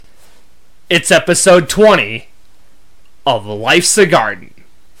It's episode 20 of Life's a Garden.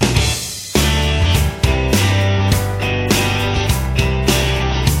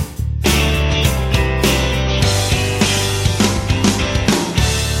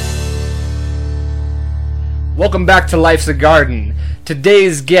 Welcome back to Life's a Garden.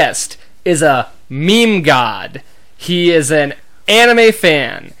 Today's guest is a meme god. He is an anime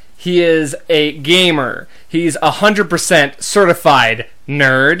fan. He is a gamer. He's 100% certified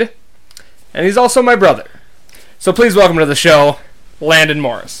nerd. And he's also my brother. So please welcome to the show, Landon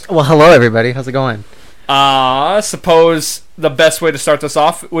Morris. Well, hello everybody. How's it going? Suppose the best way to start this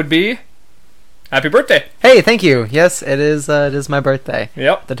off would be happy birthday. Hey, thank you. Yes, it is my birthday.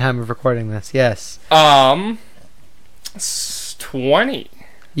 Yep. At the time of recording this. Yes. 20.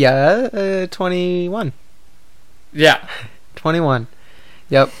 Yeah, 21. Yeah. 21.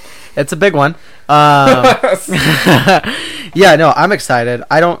 Yep. It's a big one. Yeah, no, I'm excited.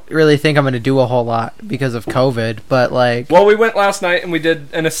 I don't really think I'm going to do a whole lot because of COVID, but like... Well, we went last night and we did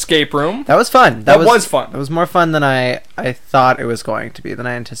an escape room. That was fun. That was fun. It was more fun than I thought it was going to be, than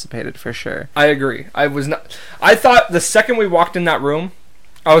I anticipated for sure. I agree. I thought the second we walked in that room,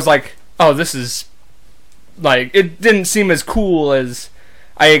 I was like, oh, this is... Like, it didn't seem as cool as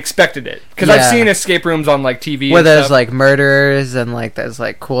I expected it. Because I've seen escape rooms on, like, TV where there's, like, murderers and, like, there's,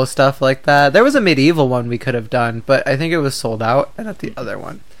 like, cool stuff like that. There was a medieval one we could have done, but I think it was sold out, and at the other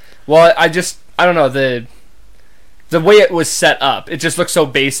one. Well, I don't know, the way it was set up, it just looked so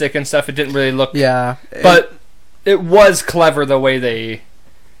basic and stuff, it didn't really look... Yeah. But it was clever the way they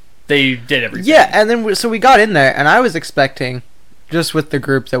did everything. Yeah, and then, so we got in there, and I was expecting, just with the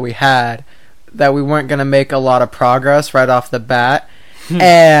group that we had, that we weren't going to make a lot of progress right off the bat.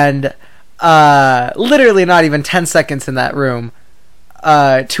 And literally not even 10 seconds in that room,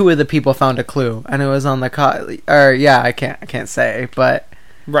 two of the people found a clue, and it was on the I can't say, but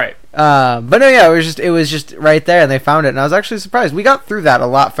right. But no, yeah, it was just right there, and they found it, and I was actually surprised. We got through that a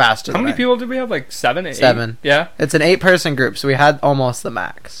lot faster. How many people did we have? Like 7, 8? 7. Yeah, it's an 8-person group, so we had almost the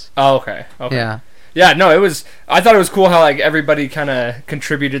max. Oh, okay. Yeah. Yeah, no, it was. I thought it was cool how like everybody kind of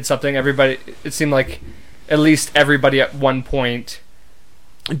contributed something. It seemed like at least everybody at one point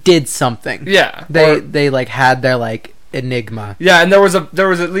did something. Yeah, they like had their like enigma. Yeah, and there was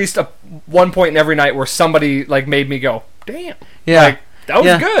at least one point in every night where somebody like made me go, damn. Yeah, like that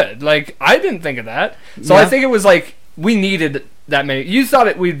was good. Like I didn't think of that. So I think it was like we needed that many. You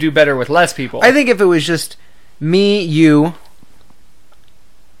thought we'd do better with less people. I think if it was just me, you,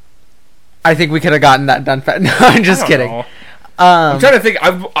 I think we could have gotten that done fast. No, I'm just kidding. I'm trying to think.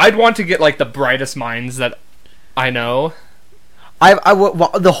 I'd want to get like the brightest minds that I know.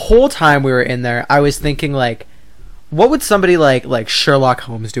 The whole time we were in there, I was thinking like, what would somebody like Sherlock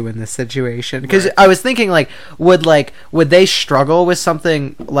Holmes do in this situation? Because I was thinking like, would they struggle with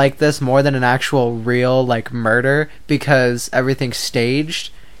something like this more than an actual real like murder because everything's staged?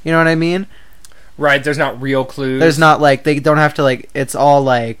 You know what I mean? Right. There's not real clues. There's not like they don't have to like. It's all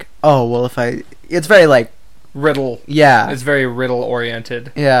like, oh well, it's very like riddle. Yeah, it's very riddle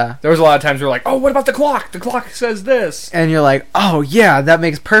oriented. Yeah, there was a lot of times we were like, oh, what about the clock? The clock says this, and you're like, oh yeah, that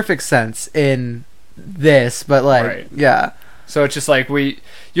makes perfect sense in this, but like, right. Yeah. So it's just like you're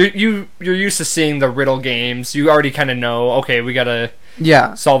used to seeing the riddle games. You already kind of know. Okay, we gotta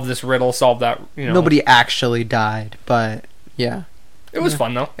solve this riddle, solve that. You know, nobody actually died, but yeah, it was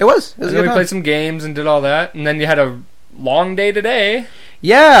fun though. It was. And then we played some games and did all that, and then you had a long day today.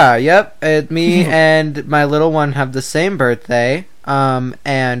 Yeah, yep. Me and my little one have the same birthday,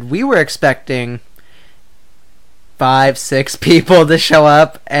 and we were expecting 5-6 people to show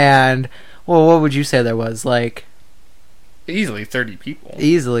up, and well, what would you say there was? Like easily 30 people.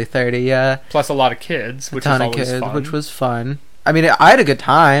 Easily 30, yeah. Plus a lot of kids, which was always fun. Which was fun. I mean, I had a good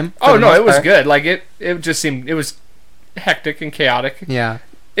time. Oh no, it was good. Like it just seemed it was hectic and chaotic. Yeah.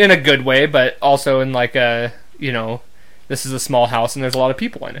 In a good way, but also in like a this is a small house and there's a lot of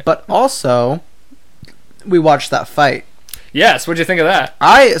people in it. But also, we watched that fight. Yes, what'd you think of that?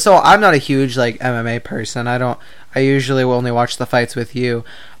 I'm not a huge like MMA person. I usually will only watch the fights with you.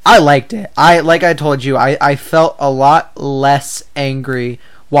 I liked it. Like I told you, I felt a lot less angry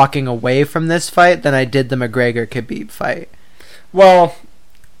walking away from this fight than I did the McGregor-Khabib fight. Well,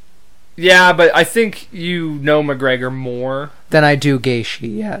 yeah, but I think you know McGregor more than I do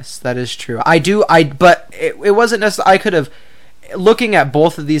Gaethje. Yes, that is true. I do. But it wasn't necessarily. I could have, looking at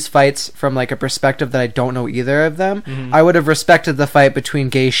both of these fights from like a perspective that I don't know either of them. Mm-hmm. I would have respected the fight between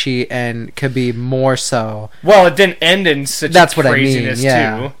Gaethje and Khabib more so. Well, it didn't end in such craziness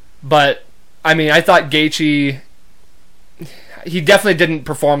too. But I mean, I thought Gaethje. He definitely didn't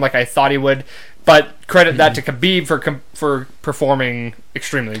perform like I thought he would. But credit that to Khabib for performing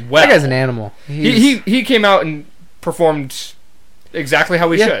extremely well. That guy's an animal. He came out and performed exactly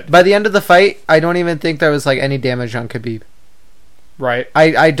how he should. By the end of the fight, I don't even think there was like any damage on Khabib. Right.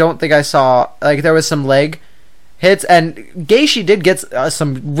 I don't think I saw, like, there was some leg hits, and Gaethje did get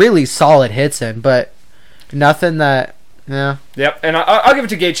some really solid hits in, but nothing that, yeah. Yep, and I'll give it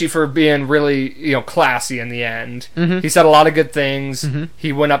to Gaethje for being really, classy in the end. Mm-hmm. He said a lot of good things. Mm-hmm.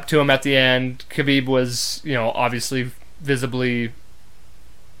 He went up to him at the end. Khabib was, obviously visibly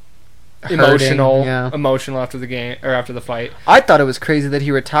emotional after the game or after the fight. I thought it was crazy that he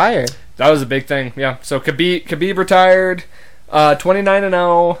retired. That was a big thing. Yeah. So Khabib retired,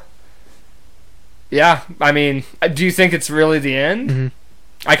 29-0. Yeah, I mean, do you think it's really the end? Mm-hmm.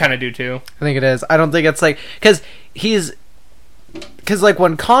 I kind of do too. I think it is. I don't think it's like, because like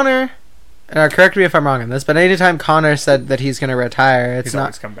when Conor, correct me if I'm wrong on this, but anytime Conor said that he's going to retire, He's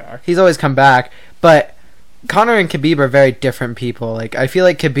always come back. He's always come back, but Conor and Khabib are very different people. Like, I feel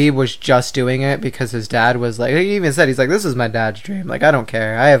like Khabib was just doing it because his dad was like, he even said, he's like, this is my dad's dream. Like, I don't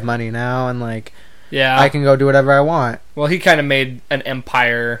care. I have money now, and like, yeah, I can go do whatever I want. Well, he kind of made an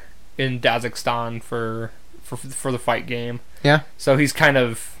empire in Kazakhstan for the fight game. Yeah. So he's kind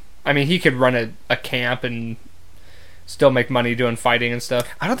of, I mean, he could run a camp and still make money doing fighting and stuff.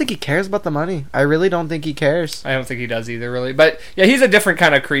 I don't think he cares about the money. I really don't think he cares. I don't think he does either, really. But yeah, he's a different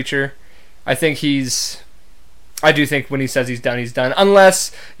kind of creature. I do think when he says he's done, he's done.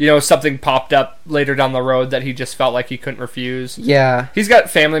 Unless, something popped up later down the road that he just felt like he couldn't refuse. Yeah. He's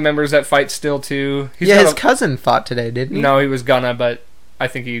got family members that fight still, too. His cousin fought today, didn't he? No, he was gonna, but I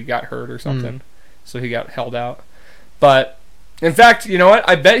think he got hurt or something. So he got held out. But, in fact, you know what?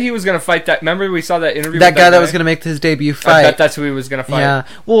 I bet he was going to fight that. Remember we saw that interview with that guy that was going to make his debut fight? I bet that's who he was going to fight. Yeah.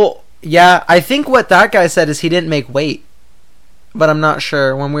 Well, yeah, I think what that guy said is he didn't make weight. But I'm not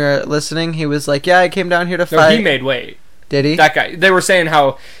sure. When we were listening, he was like, yeah, I came down here to fight. No, he made weight. Did he? That guy. They were saying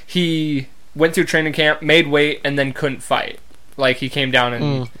how he went through training camp, made weight, and then couldn't fight. Like, he came down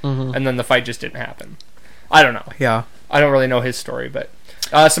and then the fight just didn't happen. I don't know. Yeah. I don't really know his story, but...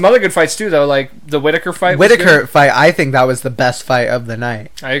 some other good fights, too, though, like the Whitaker fight. Whitaker fight, I think that was the best fight of the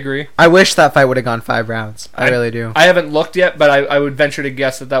night. I agree. I wish that fight would have gone 5 rounds. I really do. I haven't looked yet, but I would venture to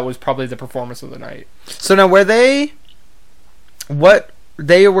guess that was probably the performance of the night. So now, were they...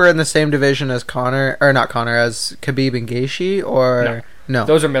 They were in the same division as Conor, or not Conor, as Khabib and Gaethje, or... No.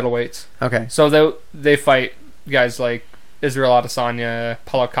 Those are middleweights. Okay. So they fight guys like Israel Adesanya,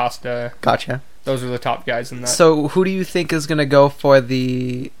 Paulo Costa. Gotcha. Those are the top guys in that. So who do you think is going to go for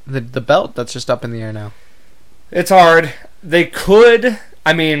the belt that's just up in the air now? It's hard. They could.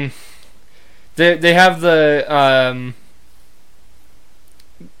 I mean, they have the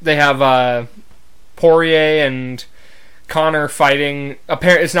Poirier and Conor fighting.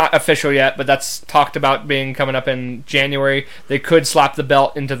 Apparently, it's not official yet, but that's talked about being coming up in January. They could slap the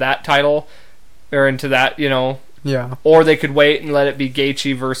belt into that title or into that, Yeah. Or they could wait and let it be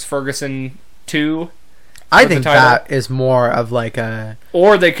Gaethje versus Ferguson 2. I think that is more of like a...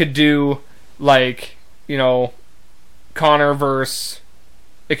 Or they could do, like, Conor versus...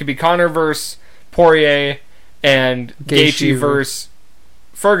 It could be Conor versus Poirier and Gaethje versus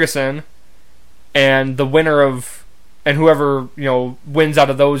Ferguson. And the winner of... And whoever, wins out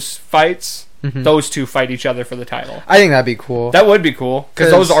of those fights, those two fight each other for the title. I think that'd be cool. That would be cool,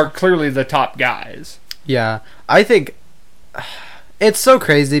 because those are clearly the top guys. Yeah. I think... It's so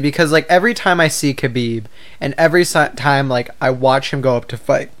crazy because, like, every time I see Khabib and every time, like, I watch him go up to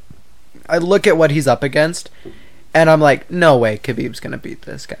fight, I look at what he's up against and I'm like, no way Khabib's going to beat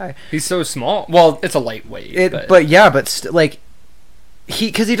this guy. He's so small. Well, it's a lightweight. Like,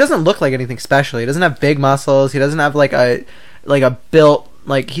 because he doesn't look like anything special. He doesn't have big muscles. He doesn't have, like a built,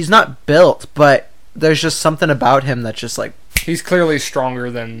 like, he's not built, but there's just something about him that's just, like... He's clearly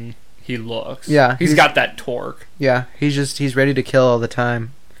stronger than... he looks. Yeah. He's got that torque. Yeah, he's ready to kill all the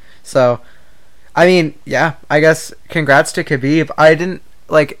time. So, I mean, yeah, I guess congrats to Khabib. I didn't,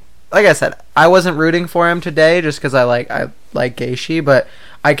 like I said, I wasn't rooting for him today just because I like Gaethje, but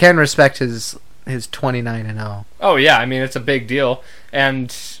I can respect his 29-0. Oh, yeah, I mean, it's a big deal.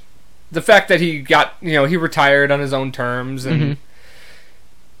 And the fact that he got, he retired on his own terms, and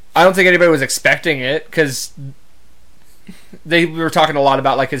I don't think anybody was expecting it, because... we were talking a lot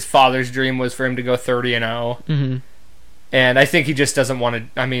about, like, his father's dream was for him to go 30-0. And I think he just doesn't want to...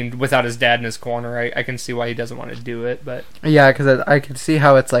 I mean, without his dad in his corner, I can see why he doesn't want to do it, but... Yeah, because I can see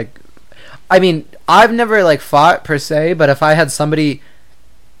how it's, like... I mean, I've never, like, fought, per se, but if I had somebody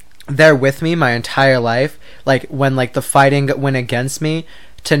there with me my entire life, like, when, like, the fighting went against me,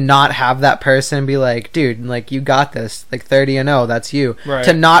 to not have that person be like, dude, like, you got this, like 30-0, that's you. Right.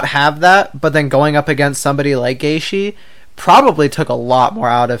 To not have that, but then going up against somebody like Gaethje probably took a lot more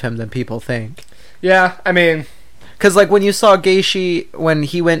out of him than people think. Yeah, I mean, because like when you saw Gaethje when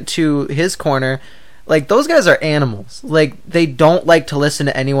he went to his corner, like, those guys are animals. Like, they don't like to listen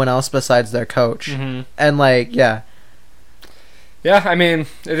to anyone else besides their coach. mm-hmm. And like, yeah. Yeah, I mean,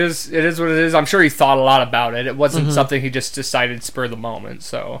 it is what it is. I'm sure he thought a lot about it. It wasn't Mhm. something he just decided spur of the moment.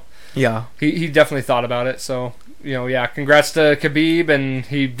 So Yeah. he definitely thought about it. So, yeah, congrats to Khabib, and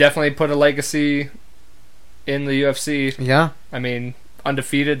he definitely put a legacy in the UFC. Yeah. I mean,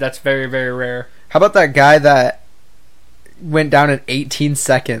 undefeated, that's very, very rare. How about that guy that went down in 18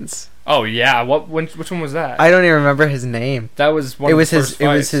 seconds? Oh, yeah. Which one was that? I don't even remember his name. That was one It of was his his first it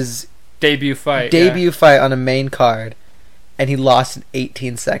was fights. his Debut fight. debut fight on a main card, and he lost in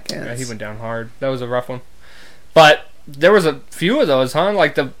 18 seconds. Yeah, he went down hard. That was a rough one. But there was a few of those, huh?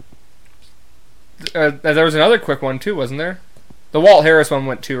 Like there was another quick one too, wasn't there? The Walt Harris one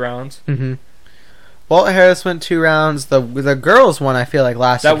went 2 rounds. Mhm. Walt Harris went 2 rounds. The girls one I feel like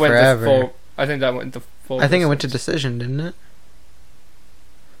lasted That went forever. to full. I think that went to full. I think it went to distance. decision, didn't it?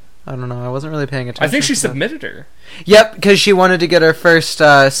 I don't know. I wasn't really paying attention. I think she to that. submitted her. Yep, because she wanted to get her first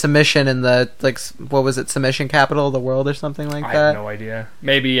submission in the, like, what was it, submission capital of the world or something like I that. have no idea.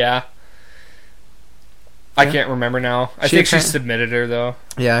 Maybe, yeah. I Yeah. can't remember now. I She think she apparent- submitted her though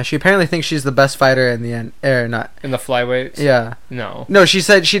Yeah, she apparently thinks she's the best fighter in the end. Or not. in the flyweights. Yeah. No. No, she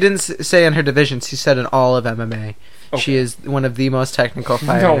said she didn't say in her division. She said in all of MMA. Okay. She is one of the most technical No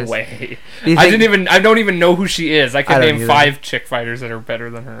fighters. way. Do you I think, don't even know who she is. I I can don't name either. 5 chick fighters that are better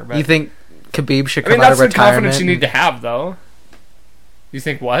than her. But You think Khabib should I come mean, out that's of the retirement? confidence you need to have, though. You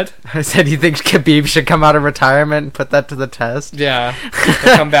think what? I said, you think Khabib should come out of retirement and put that to the test? Yeah.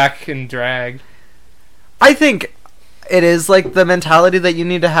 They'll come back and drag. I think it is like the mentality that you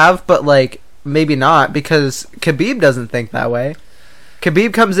need to have, but like maybe not, because Khabib doesn't think that way.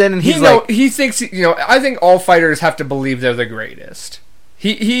 Khabib comes in and he's He thinks, I think all fighters have to believe they're the greatest.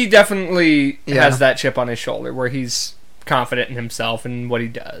 He definitely Yeah. has that chip on his shoulder where he's confident in himself and what he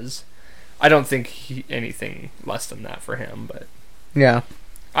does. I don't think anything less than that for him, but yeah.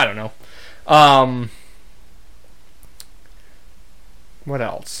 I don't know. What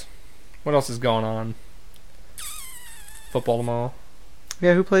else? What else is going on? Football tomorrow.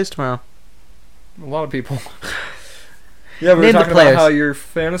 Yeah, who plays tomorrow? A lot of people. Yeah, we were Name the talking about players. how your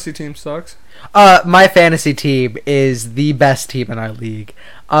fantasy team sucks. My fantasy team is the best team in our league.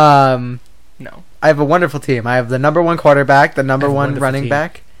 No. I have a wonderful team. I have the number 1 quarterback, the number I have a 1 wonderful running team.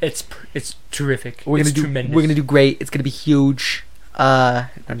 back. It's terrific. We're It's gonna do tremendous. We're gonna do great. It's gonna be huge. I'm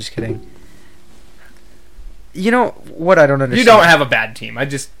just kidding. You know what? I don't understand. You don't have a bad team. I'm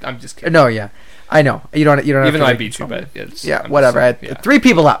just kidding. No, yeah, I know. You don't. You don't. Even have though to I beat you, but it's yeah, I'm just whatever. saying, I, yeah. 3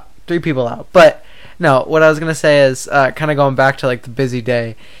 people out. 3 people out. But no, what I was gonna say is kind of going back to like the busy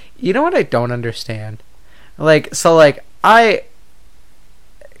day. You know what I don't understand? Like, so like I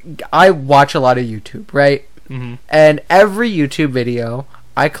watch a lot of YouTube, right? Mhm. And every YouTube video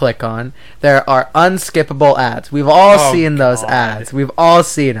I click on, there are unskippable ads. We've all Oh, seen those God. ads. We've all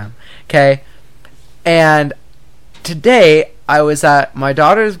seen them. Okay? And today I was at my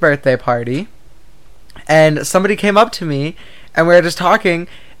daughter's birthday party, and somebody came up to me, and we were just talking,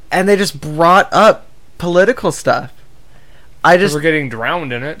 and they just brought up political stuff. I just, We're getting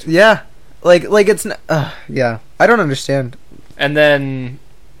drowned in it. yeah, like it's, yeah. I don't understand. And then,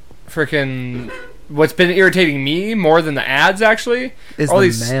 freaking, what's been irritating me more than the ads actually Is all the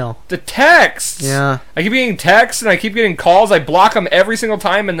these mail? the texts. Yeah. I keep getting texts and I keep getting calls. I block them every single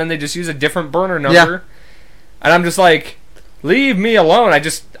time, and then they just use a different burner number. Yeah. And I'm just like, leave me alone.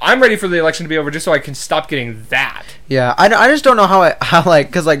 I'm ready for the election to be over just so I can stop getting that. Yeah, I just don't know how like,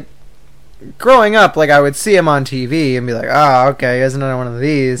 because like growing up, like I would see him on TV and be like, oh, okay, he has another one of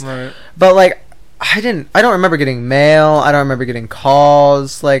these. Right. But like, I don't remember getting mail. I don't remember getting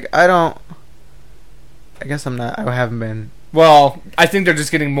calls. Like, I guess I haven't been. Well, I think they're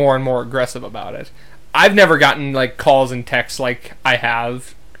just getting more and more aggressive about it. I've never gotten like calls and texts like I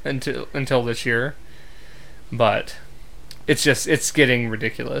have until this year, but it's getting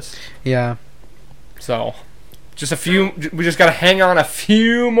ridiculous. Yeah. So, we just gotta hang on a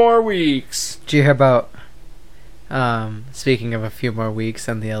few more weeks. Did you hear about? Speaking of a few more weeks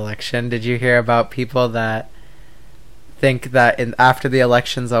and the election, did you hear about people that think that after the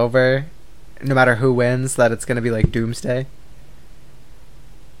election's over, no matter who wins, that it's going to be like doomsday?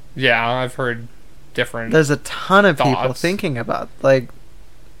 Yeah, I've heard different. There's a ton of people Thoughts. thinking about like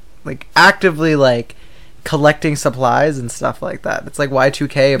actively like collecting supplies and stuff like that. It's like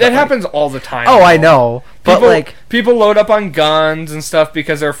Y2K. That happens all the time. Oh, I though. know. But like, people load up on guns and stuff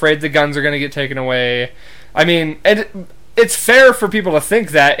because they're afraid the guns are going to get taken away. I mean, and it's fair for people to think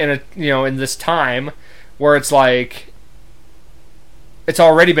that in this time where it's like it's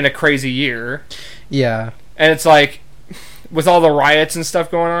already been a crazy year. Yeah. And it's like, with all the riots and stuff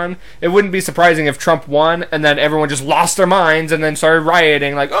going on, it wouldn't be surprising if Trump won and then everyone just lost their minds and then started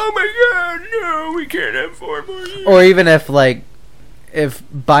rioting like, oh my god, no, we can't have 4 more years. Or even if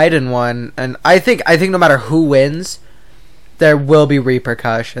Biden won, and I think no matter who wins, there will be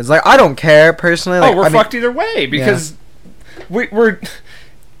repercussions. Like, I don't care personally. Like, we're fucked either way because we're.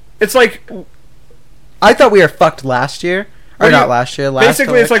 It's like, I thought we were fucked last year, or not last year.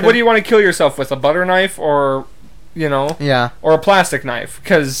 Basically, it's like, what do you want to kill yourself with? A butter knife or, or a plastic knife?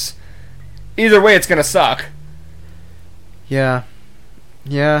 Because either way, it's gonna suck. Yeah.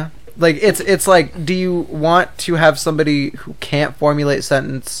 Like, it's like, do you want to have somebody who can't formulate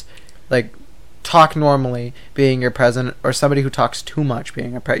sentence, like, talk normally being your president, or somebody who talks too much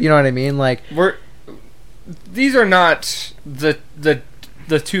being a president? You know what I mean? Like, these are not the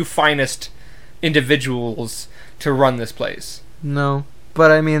two finest individuals to run this place. No, but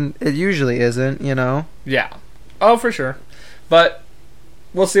I mean, it usually isn't, Yeah. Oh, for sure. But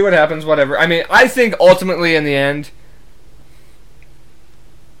we'll see what happens, whatever. I mean, I think ultimately in the end,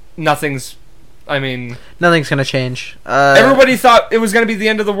 nothing's gonna change. Everybody thought it was gonna be the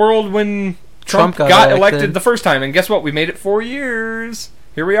end of the world when Trump got elected the first time, and guess what? We made it 4 years.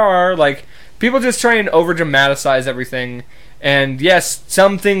 Here we are. Like, people just try and over dramatize everything, and yes,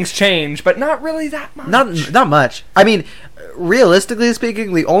 some things change, but not really that much. Not much. I mean, realistically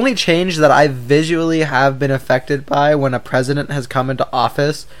speaking, the only change that I visually have been affected by when a president has come into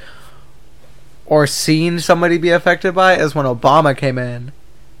office or seen somebody be affected by is when Obama came in.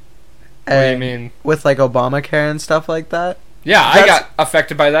 What do you mean? With, like, Obamacare and stuff like that. Yeah, I got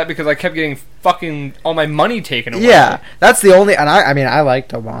affected by that because I kept getting fucking all my money taken away. Yeah, that's the only... And I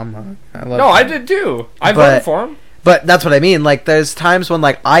liked Obama. I did too. I voted for him. But that's what I mean. Like, there's times when,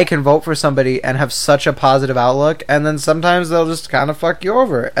 like, I can vote for somebody and have such a positive outlook, and then sometimes they'll just kind of fuck you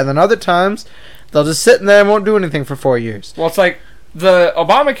over. And then other times, they'll just sit in there and won't do anything for 4 years. Well, it's like, the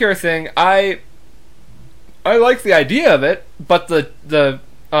Obamacare thing, I like the idea of it, but the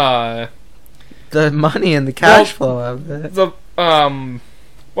money and the cash flow of it.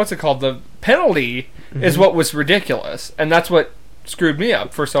 What's it called? The penalty is what was ridiculous, and that's what screwed me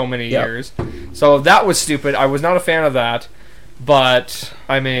up for so many years. So that was stupid. I was not a fan of that, but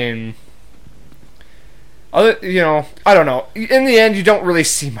I mean, I don't know. In the end, you don't really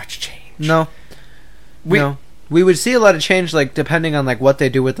see much change. No. We would see a lot of change, like, depending on, like, what they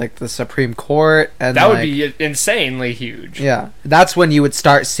do with, like, the Supreme Court. And that would be insanely huge. Yeah. That's when you would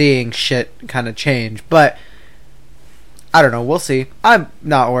start seeing shit kind of change. But, I don't know. We'll see. I'm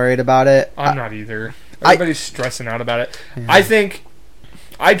not worried about it. I'm not either. Everybody's stressing out about it. Yeah.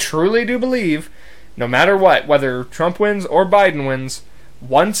 I truly do believe, no matter what, whether Trump wins or Biden wins,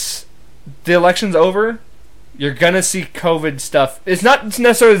 once the election's over, you're going to see COVID stuff. It's not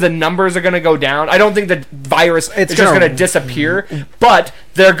necessarily the numbers are going to go down. I don't think the virus is just going to disappear, but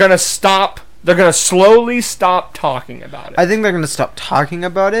they're going to stop. They're going to slowly stop talking about it. I think they're going to stop talking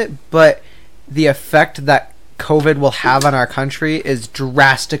about it, but the effect that COVID will have on our country is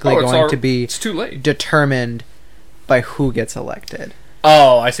drastically going to be too late. Determined by who gets elected.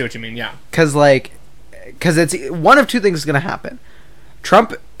 Oh, I see what you mean, yeah. Because it's one of two things is going to happen.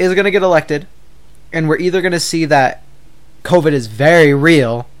 Trump is going to get elected, and we're either going to see that COVID is very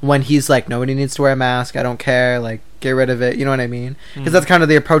real when he's like, nobody needs to wear a mask, I don't care, like, get rid of it, you know what I mean? Because that's kind of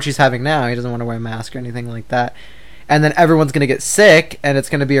the approach he's having now. He doesn't want to wear a mask or anything like that. And then everyone's going to get sick, and it's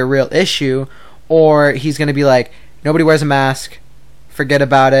going to be a real issue. Or he's going to be like, nobody wears a mask, forget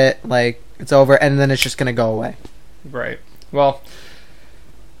about it, like, it's over, and then it's just going to go away. Right. Well,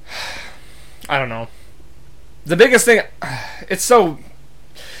 I don't know. The biggest thing, it's so...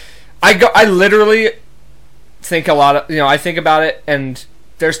 I literally think a lot of... I think about it, and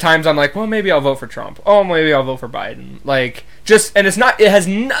there's times I'm like, well, maybe I'll vote for Trump. Oh, maybe I'll vote for Biden. Like, just... And it's not... It has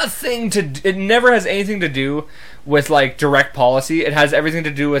nothing to... It never has anything to do with, like, direct policy. It has everything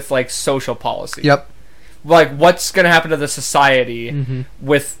to do with, like, social policy. Yep. Like, what's going to happen to the society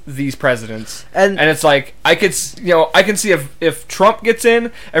with these presidents. And it's like, I can see if Trump gets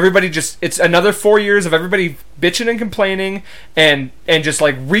in, everybody just, it's another 4 years of everybody bitching and complaining and just,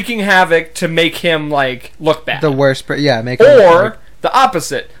 like, wreaking havoc to make him, like, look bad. The worst, make him or the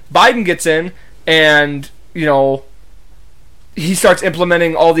opposite. Biden gets in and, he starts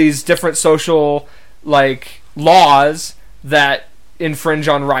implementing all these different social, like, laws that infringe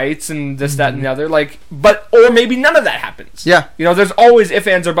on rights and this, that, and the other. Like, but or maybe none of that happens. Yeah. You know, there's always ifs,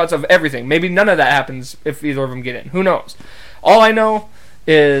 ands, or buts of everything. Maybe none of that happens if either of them get in. Who knows? All I know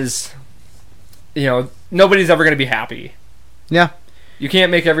is, you know, nobody's ever going to be happy. Yeah. You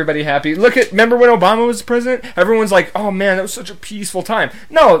can't make everybody happy. Remember when Obama was president? Everyone's like, "Oh man, that was such a peaceful time."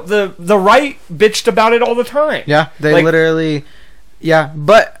 No, the right bitched about it all the time. Yeah, they Like, literally. Yeah,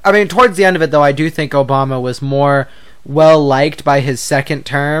 but I mean, towards the end of it, though, I do think Obama was more well liked by his second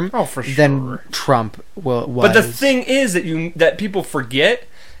term for sure, than Trump was. But the thing is that people forget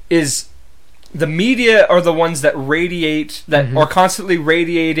is the media are the ones that radiate, that are constantly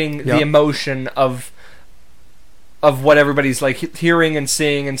radiating the emotion of what everybody's like hearing and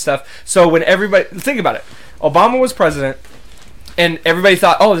seeing and stuff. So when everybody, think about it, Obama was president, and everybody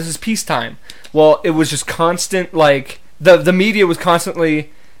thought, "Oh, this is peacetime." Well, it was just constant, like the media was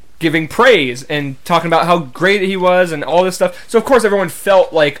constantly giving praise and talking about how great he was and all this stuff. So of course everyone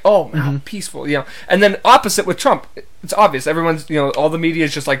felt like, "Oh, how peaceful," you know. And then opposite with Trump, it's obvious. Everyone's, you know, all the media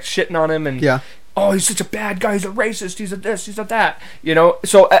is just like shitting on him and "Oh, he's such a bad guy. He's a racist. He's a this. He's a that." You know.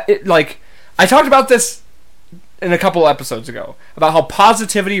 So like I talked about this in a couple episodes ago about how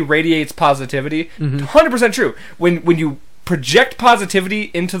positivity radiates positivity. 100% true. When you project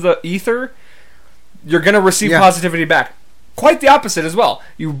positivity into the ether, you're going to receive positivity back. Quite the opposite as well.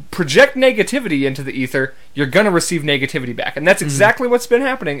 You project negativity into the ether, you're going to receive negativity back. And that's exactly what's been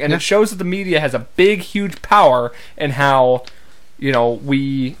happening. And it shows that the media has a big, huge power in how, you know,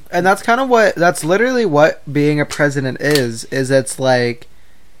 we... And that's kind of that's literally what being a president is it's like,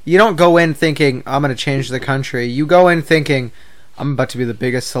 you don't go in thinking, "I'm going to change the country." You go in thinking, "I'm about to be the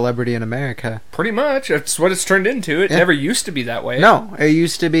biggest celebrity in America." Pretty much. That's what it's turned into. It never used to be that way. No, it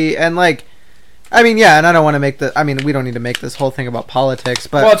used to be. And like, I mean, yeah, and I don't want to make we don't need to make this whole thing about politics,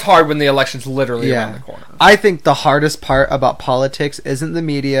 but... Well, it's hard when the election's literally around the corner. I think the hardest part about politics isn't the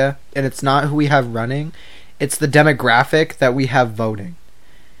media, and it's not who we have running. It's the demographic that we have voting.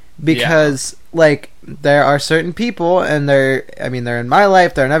 Because, like, there are certain people, and they're in my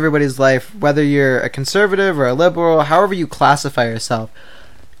life, they're in everybody's life, whether you're a conservative or a liberal, however you classify yourself,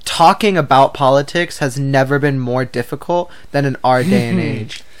 talking about politics has never been more difficult than in our day and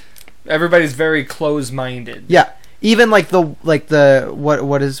age. Everybody's very close-minded. Yeah. Even what do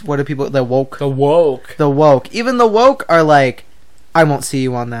people, the woke? The woke. The woke. Even the woke are like, "I won't see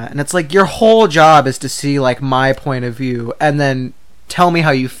you on that." And it's like, your whole job is to see, like, my point of view, and then tell me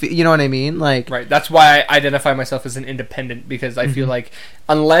how you feel. You know what I mean? Like, right. That's why I identify myself as an independent, because I feel like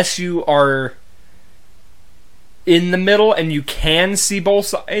unless you are in the middle and you can see both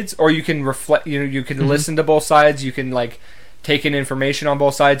sides, or you can reflect, you know, you can listen to both sides, you can like take in information on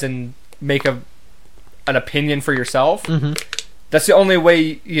both sides and make an opinion for yourself. That's the only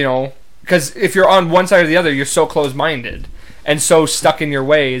way, you know, because if you're on one side or the other, you're so close-minded and so stuck in your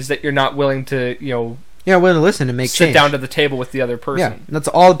ways that you're not willing to, you know, willing to listen and make sit change. down to the table with the other person. Yeah, that's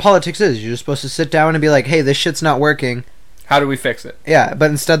all politics is. You're supposed to sit down and be like, "Hey, this shit's not working. How do we fix it?" Yeah,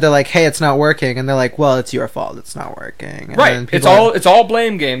 but instead they're like, "Hey, it's not working," and they're like, "Well, it's your fault. It's not working." And right. It's all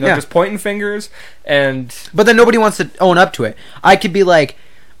blame game. They're just pointing fingers, and but then nobody wants to own up to it. I could be like,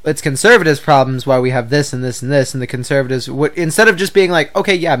 "It's conservatives' problems why we have this and this and this," and the conservatives would, instead of just being like,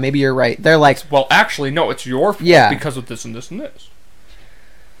 "Okay, yeah, maybe you're right," they're like, "Well, actually, no, it's your fault because of this and this and this."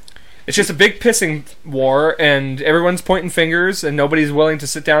 It's just a big pissing war, and everyone's pointing fingers, and nobody's willing to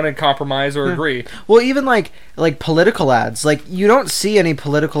sit down and compromise or agree. Well, even like political ads, like, you don't see any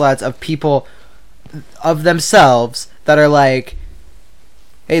political ads of people of themselves that are like,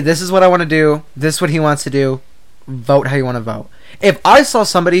 "Hey, this is what I want to do. This is what he wants to do. Vote how you want to vote." If I saw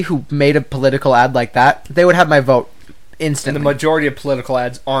somebody who made a political ad like that, they would have my vote instantly. And the majority of political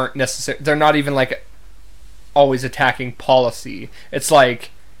ads aren't necessary. They're not even like always attacking policy. It's like,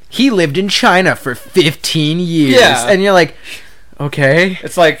 "He lived in China for 15 years." Yeah. And you're like, okay.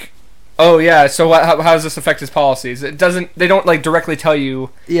 It's like, "Oh yeah, so how does this affect his policies?" They don't like directly tell you.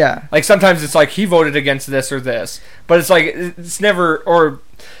 Yeah. Like sometimes it's like, he voted against this or this. But it's like, it's never, or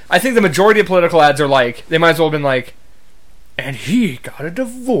I think the majority of political ads are like, they might as well have been like, "And he got a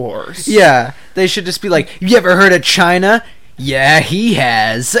divorce." Yeah. They should just be like, "You ever heard of China?" "Yeah, he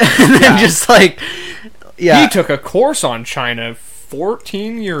has." And then just like, He took a course on China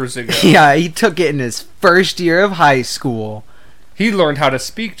 14 years ago. Yeah, he took it in his first year of high school. He learned how to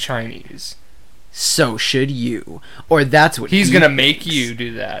speak Chinese. So should you. Or that's what he's going to make you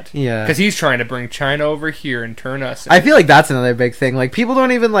do that. Yeah. Because he's trying to bring China over here and turn us in. I feel like that's another big thing. Like, people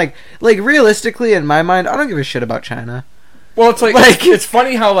don't even like realistically, in my mind, I don't give a shit about China. Well, it's like it's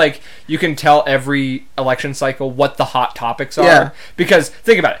funny how like you can tell every election cycle what the hot topics are. Yeah. Because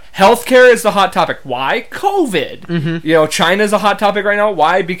think about it, healthcare is the hot topic. Why? COVID. Mm-hmm. You know, China's a hot topic right now.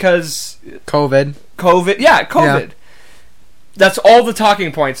 Why? Because COVID. Yeah, COVID. Yeah. That's all the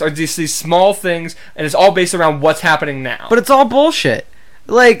talking points are these small things, and it's all based around what's happening now. But it's all bullshit.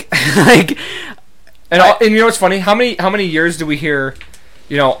 And you know what's funny? How many years do we hear?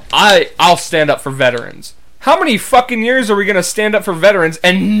 You know, I'll stand up for veterans. How many fucking years are we gonna stand up for veterans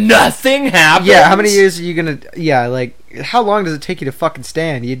and nothing happens? Yeah, how many years are you gonna? Yeah, like how long does it take you to fucking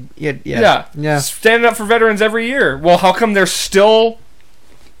stand? Yeah. Standing up for veterans every year. Well, how come they're still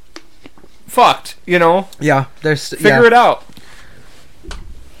fucked? You know? Yeah, Figure it out.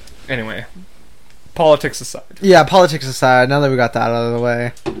 Anyway, politics aside. Yeah, politics aside. Now that we got that out of the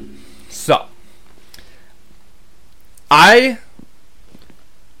way, so I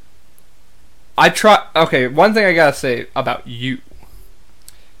try. Okay, one thing I gotta say about you.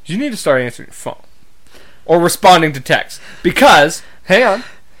 You need to start answering your phone. Or responding to text. Because, hang on.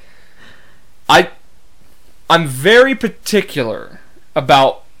 I'm very particular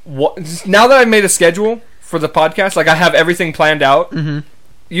about what... Now that I've made a schedule for the podcast, like I have everything planned out,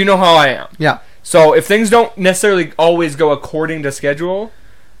 you know how I am. Yeah. So if things don't necessarily always go according to schedule,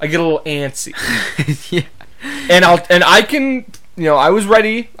 I get a little antsy. Yeah. And I can... You know, I was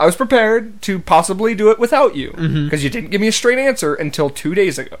ready, I was prepared to possibly do it without you. Because you didn't give me a straight answer until 2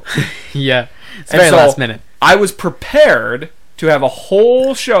 days ago. Yeah. It's very last minute. I was prepared to have a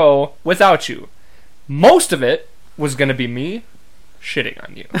whole show without you. Most of it was going to be me shitting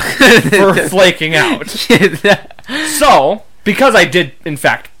on you for flaking out. So, because I did, in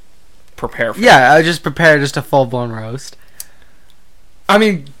fact, prepare for it. Yeah, I just prepared just a full-blown roast. I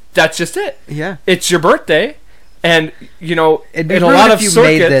mean, that's just it. Yeah. It's your birthday. And, you know, in a lot of you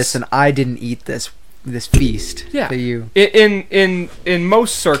circuits, made this and I didn't eat this feast. Yeah. To you. In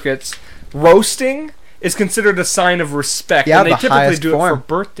most circuits, roasting is considered a sign of respect. Yeah, and they the typically highest do form. it for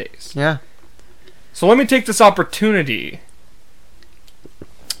birthdays. Yeah. So let me take this opportunity.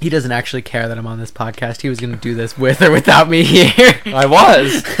 He doesn't actually care that I'm on this podcast. He was going to do this with or without me here. I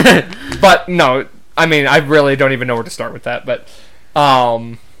was. But no, I mean, I really don't even know where to start with that. But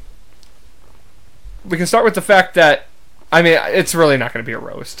we can start with the fact that, I mean, it's really not going to be a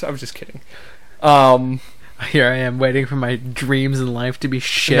roast. I was just kidding. Here I am waiting for my dreams in life to be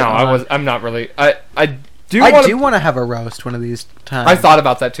shit. No, on. I'm not really. I do want to have a roast one of these times. I thought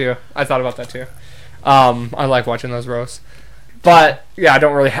about that too. I like watching those roasts. But yeah, I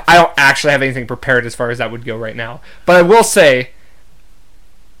don't actually have anything prepared as far as that would go right now. But I will say,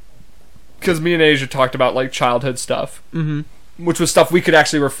 because me and Asia talked about like childhood stuff, which was stuff we could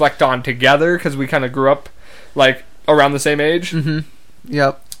actually reflect on together because we kind of grew up like around the same age.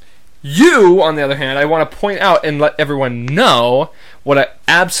 Yep. You, on the other hand, I want to point out and let everyone know what an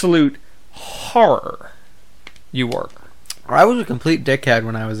absolute horror you were. I was a complete dickhead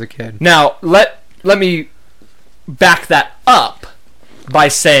when I was a kid. Now, let me back that up by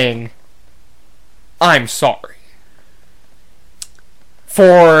saying I'm sorry.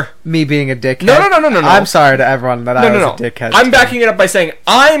 For me being a dickhead. No. I'm sorry to everyone that I was a dickhead. I'm backing it up by saying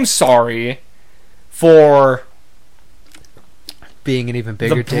I'm sorry for being an even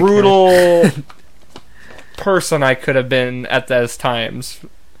bigger the brutal person I could have been at those times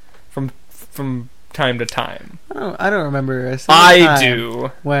from time to time. I don't remember a single I time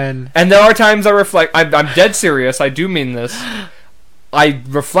do. When and there are times I reflect. I'm dead serious. I do mean this. I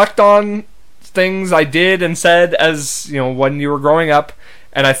reflect on things I did and said as you know when you were growing up,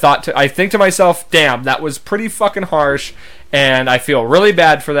 and I think to myself, damn, that was pretty fucking harsh, and I feel really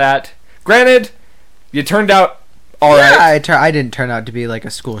bad for that. Granted, you turned out all right. I didn't turn out to be like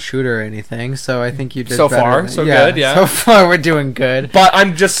a school shooter or anything, so I think you did so better far, than, so good. Yeah, so far we're doing good. But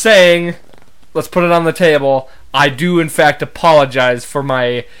I'm just saying, let's put it on the table. I do in fact apologize for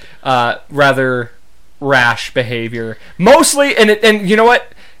my rather rash behavior, mostly, and you know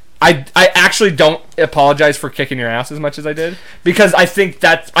what? I actually don't apologize for kicking your ass as much as I did because I think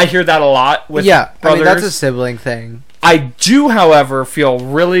that I hear that a lot with brothers. I mean that's a sibling thing. I do, however, feel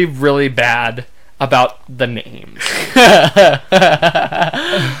really, really bad about the names.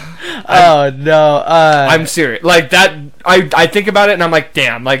 Oh no! I'm serious. Like that, I think about it and I'm like,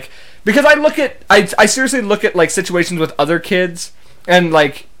 damn. Like because I seriously look at like situations with other kids and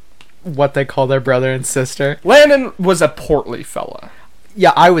like what they call their brother and sister. Landon was a portly fella.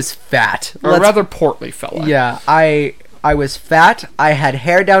 Yeah, I was fat. Or a rather portly fella. Yeah, I was fat. I had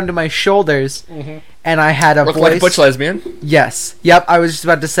hair down to my shoulders, and I had a Looked voice like a butch lesbian. Yes. Yep. I was just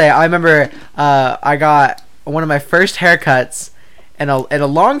about to say. I remember I got one of my first haircuts in a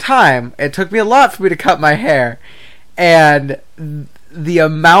long time. It took me a lot for me to cut my hair, and the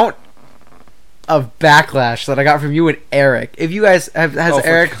amount of backlash that I got from you and Eric. If you guys has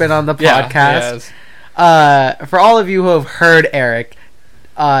Eric been on the podcast? For all of you who have heard Eric,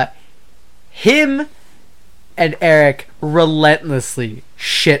 him and Eric relentlessly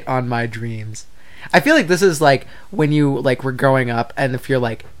shit on my dreams. I feel like this is like when you like were growing up, and if you're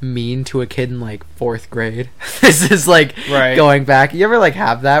like mean to a kid in like 4th grade, this is like going back. You ever like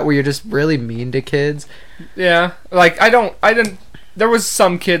have that where you're just really mean to kids? Yeah, like I didn't. There was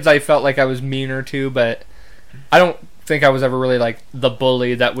some kids I felt like I was meaner to, but I don't think I was ever really like the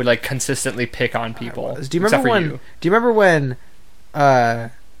bully that would like consistently pick on people. Do you remember when? Do you remember when?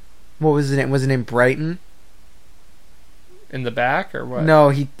 What was his name? Was his name Brighton? In the back or what? No,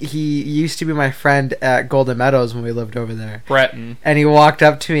 he used to be my friend at Golden Meadows when we lived over there. Breton. And he walked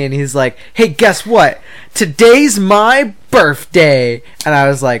up to me and he's like, "Hey, guess what? Today's my birthday." And I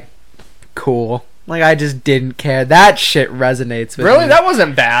was like, "Cool." Like, I just didn't care. That shit resonates with me. Really? That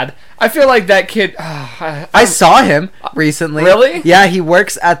wasn't bad. I feel like that kid... I saw him recently. Really? Yeah, he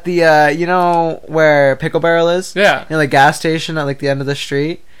works at the, you know, where Pickle Barrel is? Yeah. You know, the gas station at, like, the end of the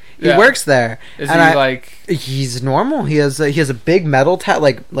street? He Yeah. works there. Is he, like... He's normal. He has a big metal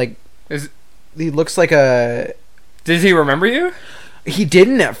he looks like a... Did he remember you? He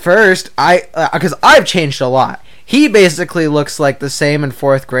didn't at first. Because I've changed a lot. He basically looks like the same in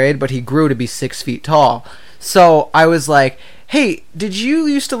 4th grade, but he grew to be 6 feet tall. So I was like, "Hey, did you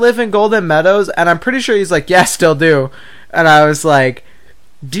used to live in Golden Meadows?" And I'm pretty sure he's like, "Yeah, still do." And I was like,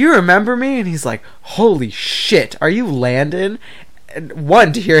 "Do you remember me?" And he's like, "Holy shit, are you Landon?" And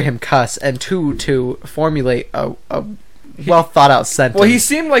 1, to hear him cuss, and 2, to formulate a well thought out sentence. Well, he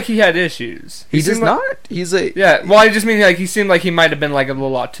seemed like he had issues. He does not. He's a... Yeah, well, I just mean like he seemed like he might have been like a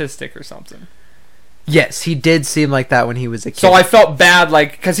little autistic or something. Yes, he did seem like that when he was a kid. So I felt bad,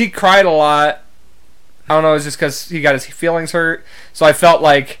 like, because he cried a lot. I don't know, it was just because he got his feelings hurt. So I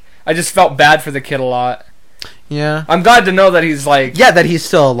just felt bad for the kid a lot. Yeah. I'm glad to know that he's like... Yeah, that he's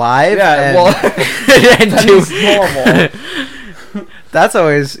still alive. Yeah, well... and that he's normal. That's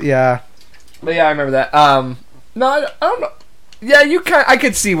always... Yeah. But yeah, I remember that. No, I don't know. Yeah, I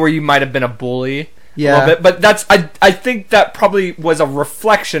could see where you might have been a bully. Yeah. A little bit, but that's... I think that probably was a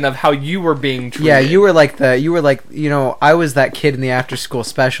reflection of how you were being treated. Yeah, you were like, you know, I was that kid in the after-school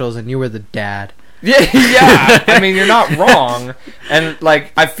specials, and you were the dad. Yeah. I mean, you're not wrong. And,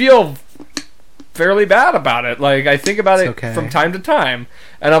 like, I feel fairly bad about it. Like, I think about it from time to time.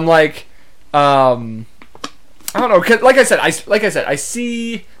 And I'm like, I don't know, 'cause like I said, I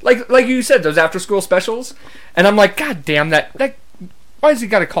see, like you said, those after-school specials, and I'm like, God damn, that why has he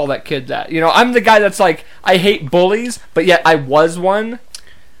got to call that kid that? You know, I'm the guy that's like, I hate bullies, but yet I was one.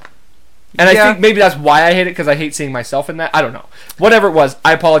 And I think maybe that's why I hate it, because I hate seeing myself in that. I don't know. Whatever it was,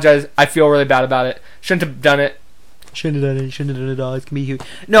 I apologize. I feel really bad about it. Shouldn't have done it. Shouldn't have done it all. It's gonna be huge.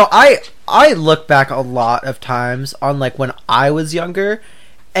 No, I look back a lot of times on, like, when I was younger,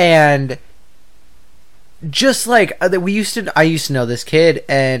 and just like I used to know this kid,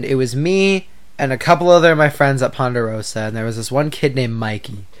 and it was me and a couple other of my friends at Ponderosa, and there was this one kid named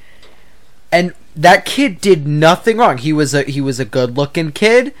Mikey, and that kid did nothing wrong. He was a good looking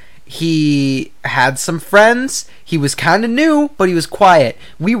kid. He had some friends. He was kind of new, but he was quiet.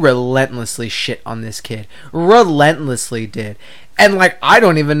 We relentlessly shit on this kid. Relentlessly did. And, like, I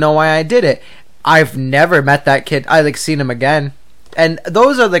don't even know why I did it. I've never met that kid. I, like, seen him again. And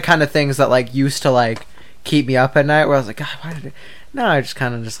those are the kind of things that, like, used to, like, keep me up at night, where I was like, God, why did it? No, I just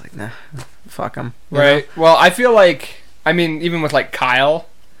kind of just like, nah, fuck him. Right. Know? Well, I feel like, I mean, even with, like, Kyle,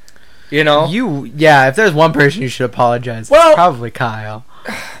 you know? If there's one person you should apologize, it's probably Kyle.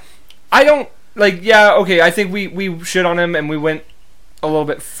 I don't, like, yeah, okay, I think we shit on him, and we went a little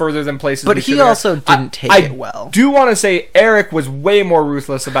bit further than places. But he also didn't take it well. I do want to say Eric was way more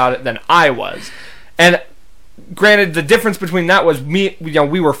ruthless about it than I was. And granted, the difference between that was me, you know,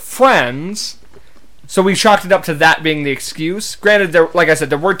 we were friends, so we chalked it up to that being the excuse. Granted, like I said,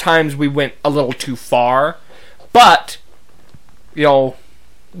 there were times we went a little too far, but, you know,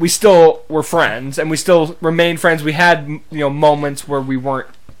 we still were friends, and we still remained friends. We had, you know, moments where we weren't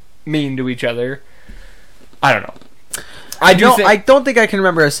mean to each other. I don't know. I don't think I can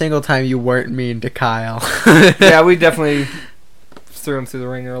remember a single time you weren't mean to Kyle. Yeah, we definitely threw him through the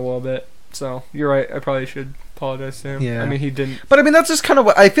ringer a little bit. So you're right. I probably should apologize to him. Yeah. I mean, he didn't. But I mean, that's just kind of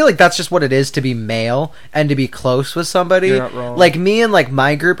what I feel like. That's just what it is to be male and to be close with somebody. You're not wrong. Like me and like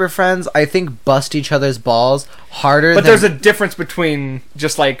my group of friends, I think bust each other's balls harder. But there's a difference between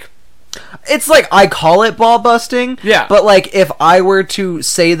just like. It's like I call it ball busting. Yeah. But like if I were to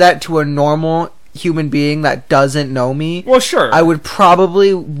say that to a normal human being that doesn't know me, Well, sure. I would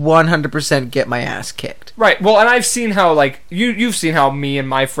probably 100% get my ass kicked. Right. Well, and I've seen how, like, you've seen how me and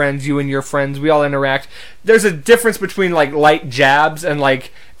my friends, you and your friends, we all interact. There's a difference between, like, light jabs and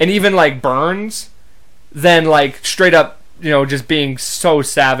even, like, burns than, like, straight up, just being so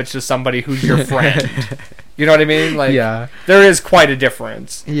savage to somebody who's your friend. You know what I mean? Like, Yeah. there is quite a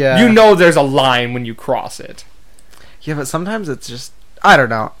difference. Yeah. You know there's a line when you cross it. Yeah, but sometimes it's just, I don't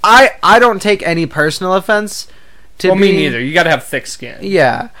know. I don't take any personal offense to Well, me neither. You gotta have thick skin.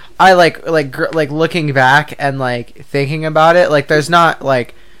 Yeah. I like looking back and like thinking about it, like there's not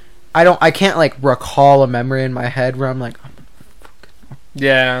like I can't like recall a memory in my head where I'm like,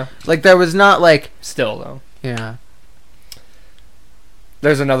 Yeah. like there was not like, Still, though. yeah.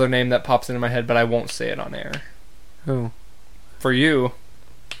 There's another name that pops into my head, but I won't say it on air. Who? For you.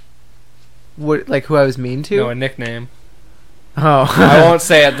 What, like who I was mean to? No, a nickname. Oh. I won't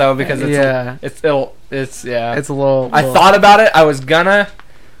say it though because it's yeah. It's It's a little. I thought about it. I was gonna,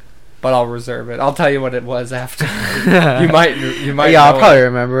 but I'll reserve it. I'll tell you what it was after. you might. Yeah, I'll know probably it.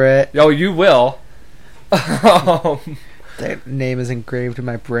 remember it. Oh, you will. That name is engraved in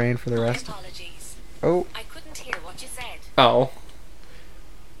my brain for the rest. Apologies. Oh, I couldn't hear what you said. Oh.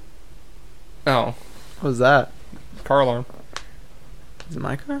 what was that? Car alarm. Is it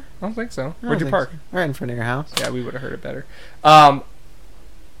my car? I don't think so. I don't Where'd you think park? so. Right in front of your house. Yeah, we would have heard it better. But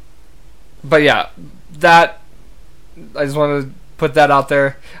yeah, that I just wanted to put that out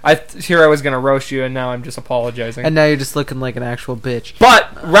there. I was gonna roast you, and now I'm just apologizing. And now you're just looking like an actual bitch. But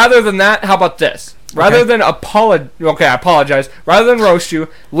rather than that, how about this? Rather Okay. than I apologize. Rather than roast you,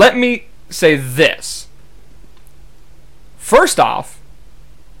 let me say this. First off,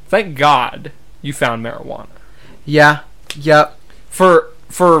 thank God you found marijuana. Yeah. Yep. For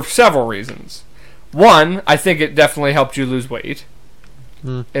several reasons. One, I think it definitely helped you lose weight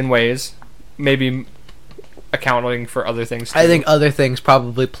in ways, maybe accounting for other things too. I think other things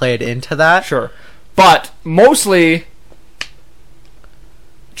probably played into that. Sure. But mostly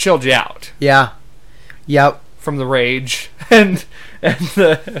chilled you out Yeah. Yep. from the rage and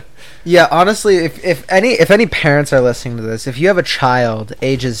the Yeah, honestly, if any parents are listening to this, if you have a child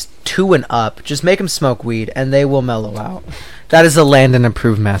ages 2 and up, just make them smoke weed and they will mellow out. That is a land and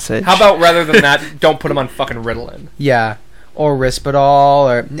improve message. How about rather than that, don't put them on fucking Ritalin. Yeah, or Risperdal,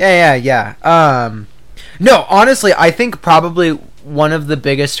 or yeah. No, honestly, I think probably one of the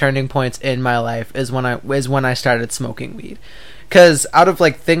biggest turning points in my life is when I started smoking weed. Because out of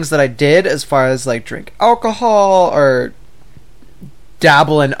like things that I did, as far as like drink alcohol or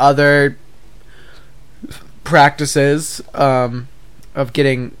dabble in other practices of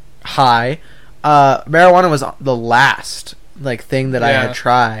getting high, marijuana was the last like thing that I Yeah. had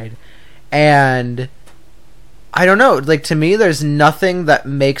tried, and I don't know, like to me there's nothing that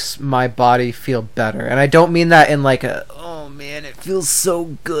makes my body feel better, and I don't mean that in like a oh man it feels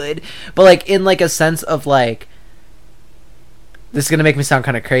so good, but like in like a sense of like, this is gonna make me sound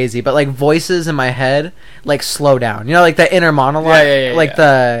kind of crazy, but like voices in my head like slow down, like the inner monologue, Yeah, like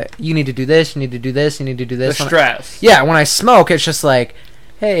the you need to do this, you need to do this, you need to do The this. stress. Yeah, when I smoke it's just like,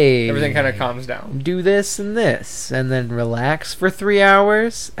 hey, Everything kind of calms down. do this and this, and then relax for 3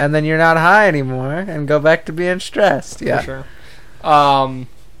 hours, and then you're not high anymore, and go back to being stressed. Yeah, For sure.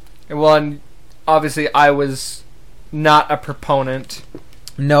 Well, and obviously I was not a proponent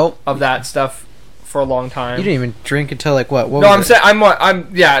Nope. of that stuff for a long time. You didn't even drink until like what? No, was I'm it? saying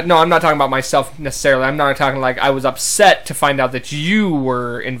I'm not talking about myself necessarily. I'm not talking like I was upset to find out that you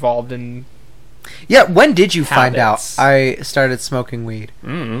were involved in. Yeah, when did you find out Habits. I started smoking weed?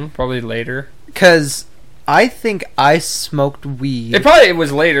 Probably later. Because I think I smoked weed. It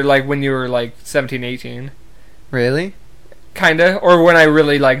was later, like when you were like 17, 18. Really? Kinda. Or when I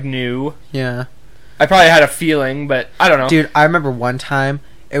really like knew. Yeah. I probably had a feeling, but I don't know. Dude, I remember one time,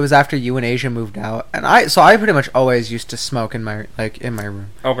 it was after you and Asia moved out, and I pretty much always used to smoke in my room.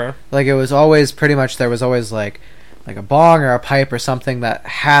 Okay. Like it was always pretty much, there was always like a bong or a pipe or something that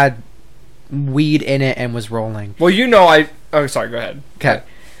had weed in it and was rolling. Well, oh, sorry, go ahead. Okay.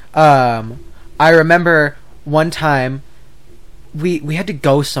 I remember one time we had to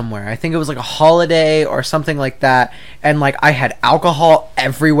go somewhere. I think it was like a holiday or something like that, and like I had alcohol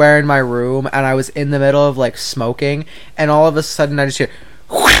everywhere in my room, and I was in the middle of like smoking, and all of a sudden I just hear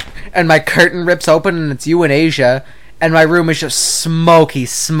and my curtain rips open and it's you and Asia, and my room is just smoky,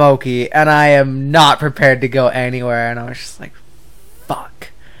 and I am not prepared to go anywhere, and I was just like, fuck.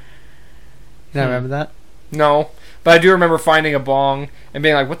 You don't remember that? No, but I do remember finding a bong and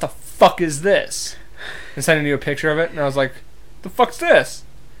being like, "What the fuck is this?" and sending you a picture of it, and I was like, "The fuck's this?"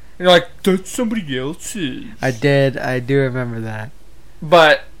 And you're like, "That's somebody else's." I do remember that.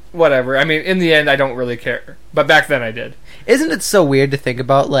 But whatever. I mean, in the end, I don't really care. But back then, I did. Isn't it so weird to think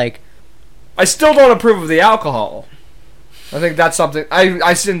about, like... I still don't approve of the alcohol. I think that's something...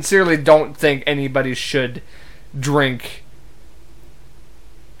 I sincerely don't think anybody should drink,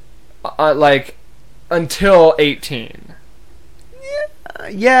 like, until 18.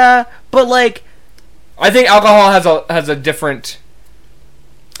 Yeah, but, like... I think alcohol has a different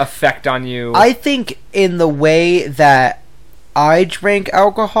effect on you. I think in the way that I drink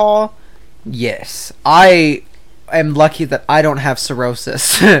alcohol, yes. I am lucky that I don't have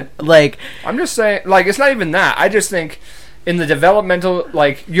cirrhosis. Like, I'm just saying, like, it's not even that. I just think in the developmental,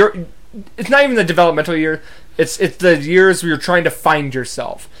 like, it's not even the developmental year. It's the years where you're trying to find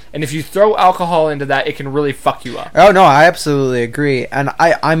yourself. And if you throw alcohol into that, it can really fuck you up. Oh, no, I absolutely agree. And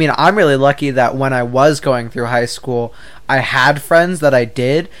I mean, I'm really lucky that when I was going through high school, I had friends that I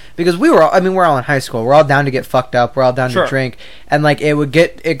did. Because we're all in high school. We're all down to get fucked up. We're all down to drink. And, like,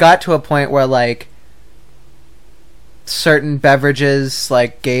 it got to a point where, like, certain beverages,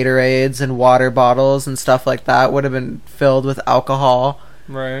 like Gatorades and water bottles and stuff like that, would have been filled with alcohol.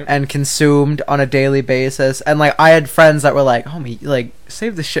 Right. And consumed on a daily basis. And, like, I had friends that were like, homie, like,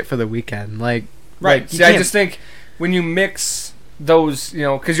 save the shit for the weekend. Like, right. Like, See, I just think when you mix those, you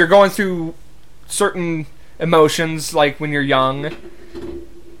know, because you're going through certain emotions, like when you're young,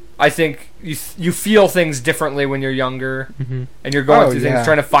 I think you feel things differently when you're younger. Mm-hmm. And you're going through things,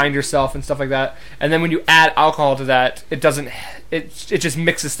 trying to find yourself and stuff like that. And then when you add alcohol to that, it just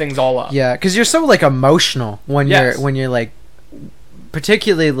mixes things all up. Yeah, because you're so, like, emotional when you're like,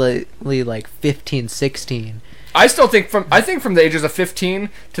 particularly like 15, 16. I think from the ages of 15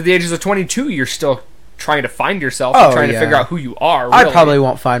 to the ages of 22, you're still trying to find yourself and trying to figure out who you are. Really. I probably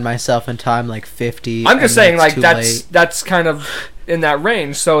won't find myself in time, like 50. I'm just saying, like, that's that's kind of in that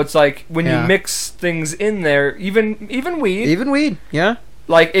range. So it's like when you mix things in there, even weed, yeah,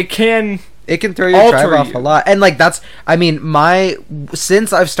 like it can throw your drive off a lot. And, like, that's, I mean,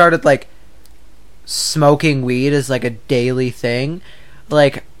 since I've started, like, smoking weed as, like, a daily thing,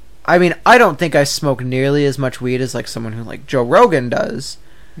 like, I mean, I don't think I smoke nearly as much weed as, like, someone who, like, Joe Rogan does.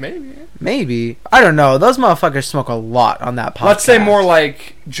 Maybe. I don't know. Those motherfuckers smoke a lot on that podcast. Let's say more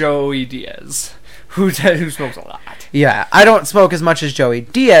like Joey Diaz, who smokes a lot. Yeah, I don't smoke as much as Joey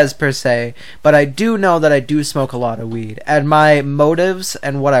Diaz, per se, but I do know that I do smoke a lot of weed. And my motives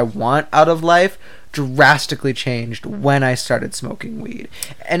and what I want out of life drastically changed when I started smoking weed.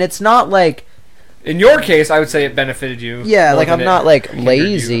 And it's not like... In your case, I would say it benefited you. Yeah, like, I'm not, like,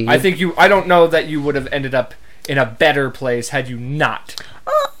 lazy. I don't know that you would have ended up in a better place had you not.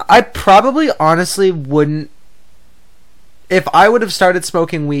 I probably honestly wouldn't. If I would have started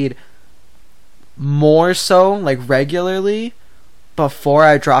smoking weed more so, like, regularly, before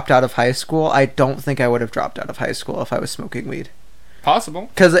I dropped out of high school, I don't think I would have dropped out of high school if I was smoking weed. Possible.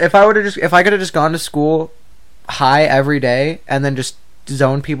 Because if I could have just gone to school high every day and then just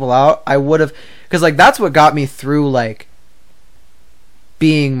zone people out, I would have, because, like, that's what got me through, like,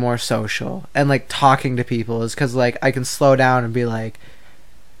 being more social and, like, talking to people, is because, like, I can slow down and be like,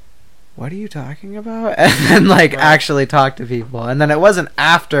 what are you talking about? And then, like, actually talk to people. And then it wasn't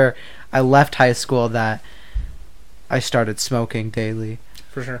after I left high school that I started smoking daily.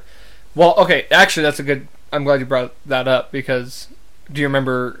 For sure. Well, okay, actually, I'm glad you brought that up, because do you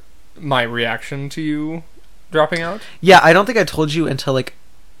remember my reaction to you dropping out? Yeah, I don't think I told you until, like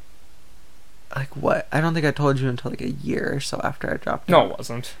what? I don't think I told you until, like, a year or so after I dropped out. No, it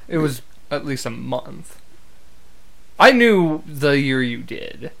wasn't. It was at least a month. I knew the year you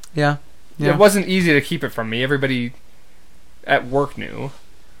did. Yeah. It wasn't easy to keep it from me. Everybody at work knew.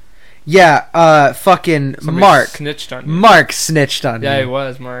 Yeah, fucking Somebody Mark snitched on you. Mark snitched on me. Yeah, he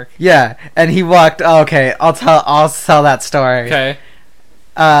was, Mark. Yeah, and he walked. Oh, okay, I'll tell that story. Okay.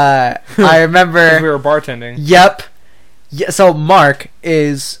 I remember we were bartending. Yep. Yeah. So Mark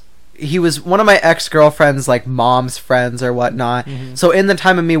he was one of my ex-girlfriend's, like, mom's friends or whatnot. Mm-hmm. So in the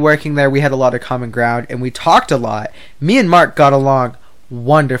time of me working there, we had a lot of common ground and we talked a lot. Me and Mark got along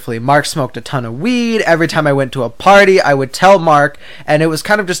wonderfully. Mark smoked a ton of weed. Every time I went to a party, I would tell Mark, and it was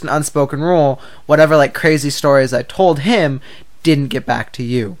kind of just an unspoken rule, whatever, like, crazy stories I told him didn't get back to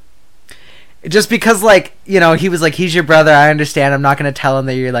you. Just because, like, you know, he was like, he's your brother, I understand, I'm not going to tell him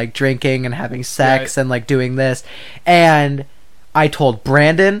that you're, like, drinking and having sex and, like, doing this. And I told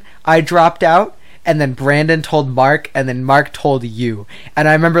Brandon I dropped out, and then Brandon told Mark, and then Mark told you. And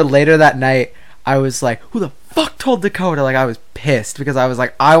I remember later that night, I was like, who the fuck told Dakota? Like, I was pissed because I was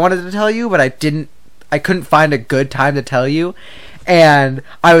like, I wanted to tell you, but I couldn't find a good time to tell you. And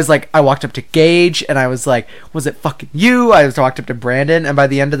I was like, I walked up to Gage and I was like, was it fucking you? I walked up to Brandon, and by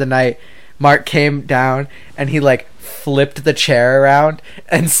the end of the night, Mark came down and he like flipped the chair around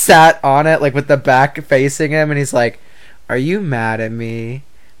and sat on it like with the back facing him, and he's like, "Are you mad at me?"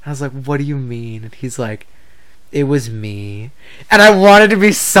 I was like, "What do you mean?" And he's like, "It was me." And I wanted to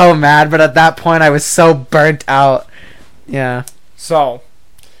be so mad, but at that point I was so burnt out. Yeah. So,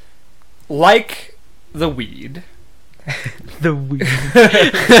 like the weed. The weed.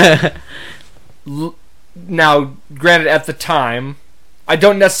 Now, granted, at the time, I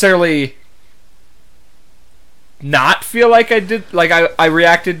don't necessarily not feel like I did, like I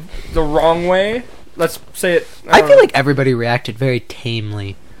reacted the wrong way. Let's say it. I feel like everybody reacted very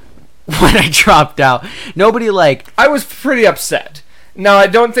tamely when I dropped out. Nobody like... I was pretty upset. Now, I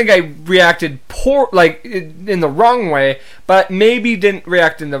don't think I reacted in the wrong way, but maybe didn't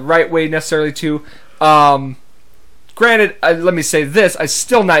react in the right way necessarily too. Granted, let me say this, I'm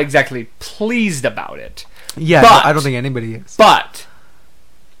still not exactly pleased about it. Yeah, but, I don't think anybody is. But,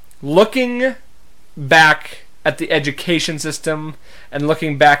 looking back at the education system, and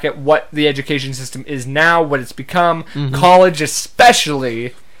looking back at what the education system is now, what it's become, college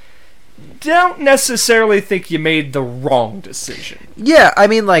especially, don't necessarily think you made the wrong decision. Yeah, I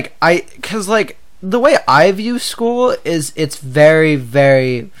mean, because, the way I view school is it's very,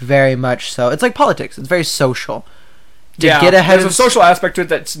 very, very much so. It's like politics. It's very social. Get ahead there's a social aspect to it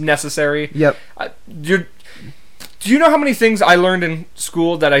that's necessary. Yep. Do you know how many things I learned in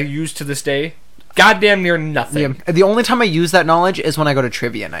school that I use to this day? Goddamn near nothing. Yeah. The only time I use that knowledge is when I go to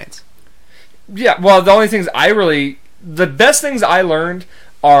trivia nights. Yeah, well, the only things the best things I learned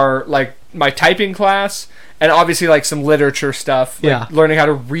are, like, my typing class, and obviously, like, some literature stuff. Like, learning how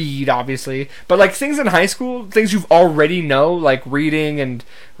to read, obviously. But, like, things in high school, things you've already know, like reading and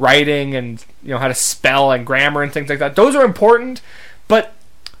writing and, how to spell and grammar and things like that. Those are important, but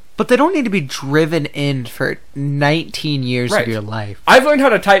they don't need to be driven in for 19 years of your life. I've learned how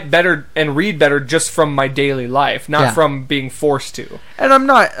to type better and read better just from my daily life, not from being forced to. And I'm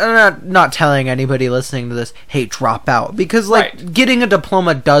not telling anybody listening to this, hey, drop out. Because, getting a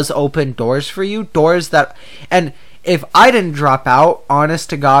diploma does open doors for you. Doors that... And if I didn't drop out,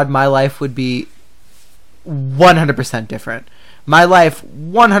 honest to God, my life would be 100% different. My life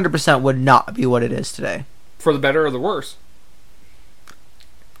 100% would not be what it is today. For the better or the worse?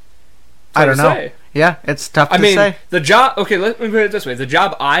 I don't know. Yeah, it's tough to say. The job... Okay, let me put it this way. The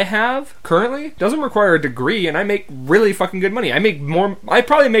job I have currently doesn't require a degree, and I make really fucking good money. I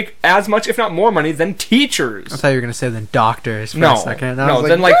probably make as much, if not more money, than teachers. I thought you were going to say than doctors for a second. No,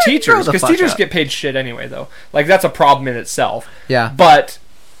 than teachers. Because teachers get paid shit anyway, though. Like, that's a problem in itself. Yeah. But...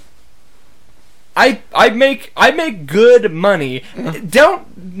 I make good money.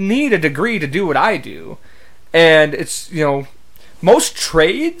 Don't need a degree to do what I do. And it's, most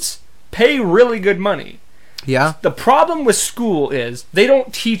trades... pay really good money. Yeah. The problem with school is they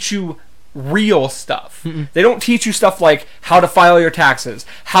don't teach you real stuff. They don't teach you stuff like how to file your taxes,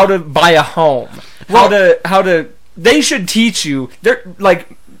 how to buy a home, how to. They should teach you like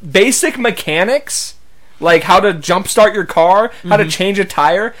basic mechanics, like how to jumpstart your car, how to change a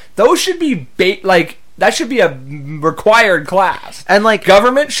tire. Those should be that should be a required class. And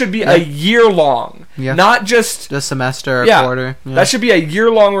government should be a year long. Yeah. Not just a semester or quarter. Yeah. That should be a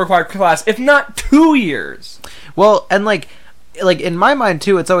year long required class, if not 2 years. Well, and in my mind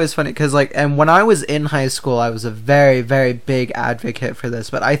too, it's always funny because and when I was in high school, I was a very, very big advocate for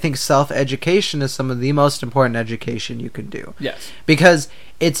this. But I think self-education is some of the most important education you can do. Yes. Because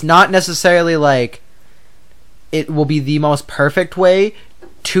it's not necessarily it will be the most perfect way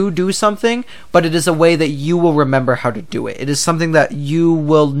to do something, but it is a way that you will remember how to do it. It is something that you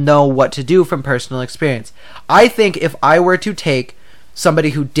will know what to do from personal experience. I think if I were to take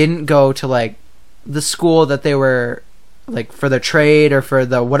somebody who didn't go to the school that they were for the trade or for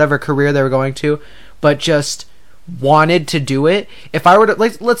the whatever career they were going to, but just wanted to do it, if I were to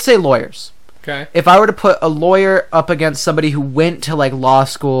let's say lawyers. Okay. If I were to put a lawyer up against somebody who went to law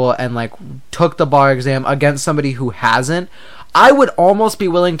school and took the bar exam against somebody who hasn't, I would almost be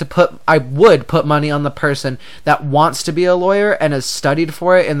willing to put money on the person that wants to be a lawyer and has studied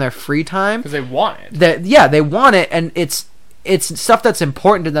for it in their free time. Because they want it. They want it, and it's stuff that's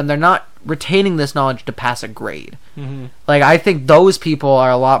important to them. They're not retaining this knowledge to pass a grade. Mm-hmm. I think those people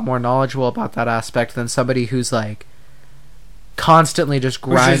are a lot more knowledgeable about that aspect than somebody who's constantly just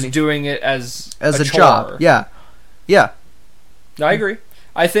grinding. Who's just doing it as a chore. job. Yeah. Yeah. No, I agree.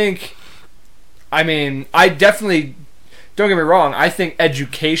 I definitely... Don't get me wrong, I think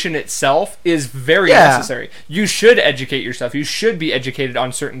education itself is very necessary. You should educate yourself. You should be educated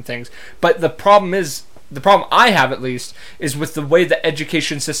on certain things. But the problem I have at least, is with the way the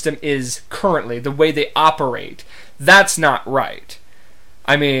education system is currently, the way they operate. That's not right.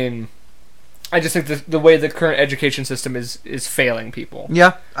 I just think the way the current education system is failing people.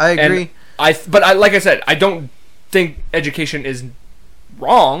 Yeah, I agree. But like I said, I don't think education is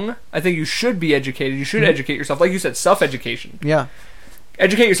wrong. I think you should be educated. You should educate yourself. Like you said, self-education. Yeah.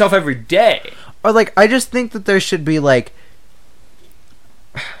 Educate yourself every day. Or, like, I just think that there should be, like...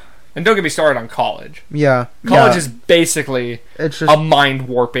 And don't get me started on college. Yeah. College is basically it's just a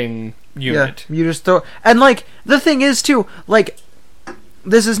mind-warping unit. Yeah, you just throw... And, like, the thing is, too, like,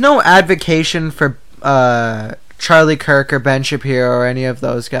 this is no advocation for Charlie Kirk or Ben Shapiro or any of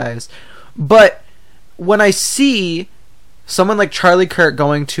those guys. But when I see someone like Charlie Kirk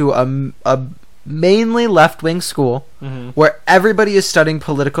going to a mainly left-wing school where everybody is studying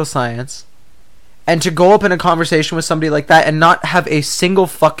political science, and to go up in a conversation with somebody like that and not have a single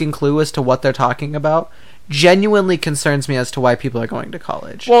fucking clue as to what they're talking about genuinely concerns me as to why people are going to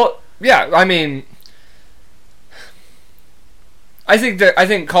college. Well, yeah, I mean, I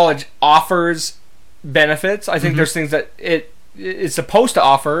think college offers benefits. I think there's things that it is supposed to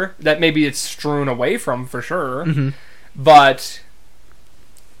offer that maybe it's strewn away from, for sure. But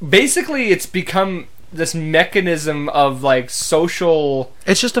basically it's become this mechanism of, like, social...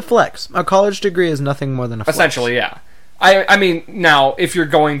 It's just a flex. A college degree is nothing more than a flex. Essentially, yeah. I mean, now, if you're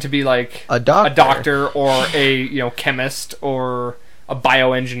going to be, like, a doctor or a, chemist or a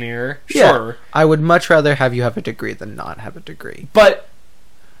bioengineer, yeah, sure. I would much rather have you have a degree than not have a degree. But...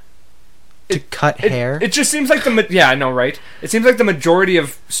 To cut hair? It just seems like yeah, I know, right? It seems like the majority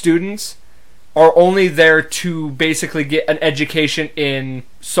of students are only there to basically get an education in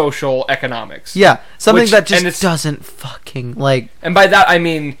social economics. Yeah, something that just doesn't fucking, like... And by that, I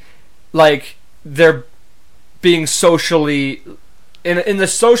mean, like, they're being socially... In the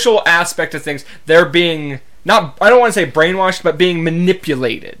social aspect of things, they're being... not, I don't want to say brainwashed, but being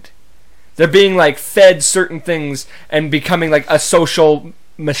manipulated. They're being, like, fed certain things and becoming, like, a social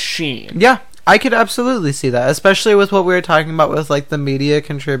machine. Yeah. I could absolutely see that, especially with what we were talking about with, like, the media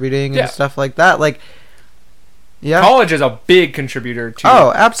contributing and stuff like that. Like, yeah, college is a big contributor to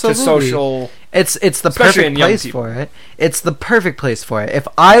absolutely to social. It's the perfect place for it. It's the perfect place for it. If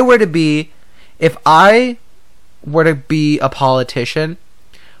I were to be a politician,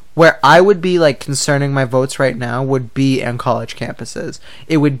 where I would be, like, concerning my votes right now would be on college campuses.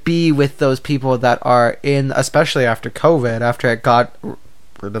 It would be with those people that are in, especially after COVID, after it got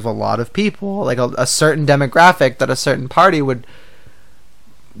rid of a lot of people, like a certain demographic that a certain party would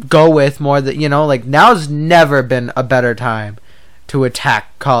go with more than, like, now's never been a better time to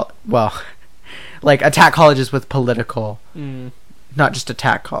attack attack colleges with political, not just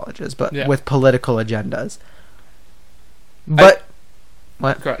attack colleges, but with political agendas. But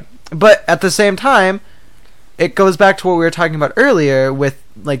what? Go ahead. But at the same time, it goes back to what we were talking about earlier with,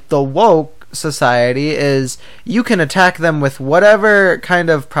 like, the woke society is you can attack them with whatever kind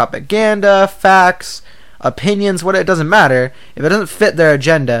of propaganda, facts, opinions, it doesn't matter. If it doesn't fit their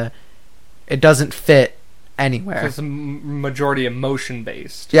agenda, it doesn't fit anywhere. So it's a majority emotion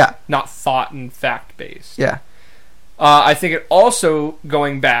based. Yeah. Not thought and fact based. Yeah. I think it also,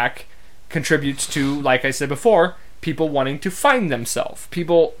 going back, contributes to, like I said before, people wanting to find themselves.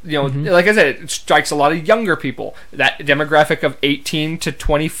 People, like I said, it strikes a lot of younger people. That demographic of 18 to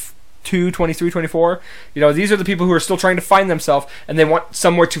 22, 23, 24. These are the people who are still trying to find themselves, and they want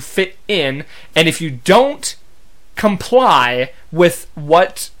somewhere to fit in. And if you don't comply with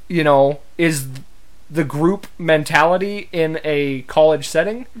what, is the group mentality in a college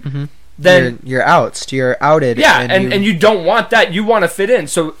setting, then you're outed. Yeah, and you don't want that. You want to fit in.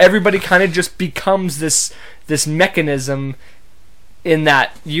 So everybody kind of just becomes this mechanism in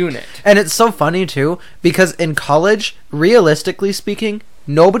that unit. And it's so funny too, because in college, realistically speaking,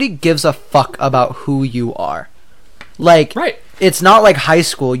 nobody gives a fuck about who you are. Like, right. It's not like high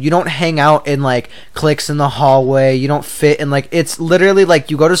school. You don't hang out in, like, cliques in the hallway. You don't fit in, like, it's literally like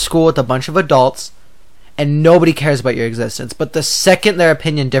you go to school with a bunch of adults and nobody cares about your existence. But the second their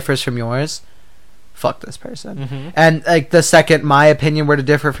opinion differs from yours, fuck this person. And, like, the second my opinion were to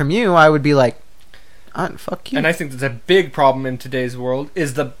differ from you, I would be like, fuck you. And I think that's a big problem in today's world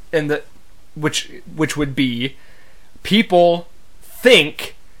is which would be people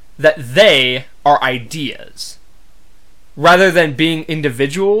think that they are ideas rather than being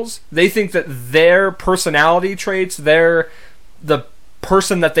individuals. They think that their personality traits, the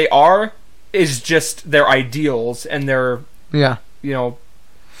person that they are, is just their ideals and their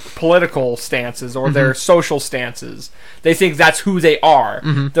political stances or their social stances. They think that's who they are.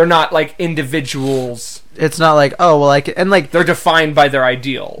 They're not, like, individuals. It's not like, oh, well, they're defined by their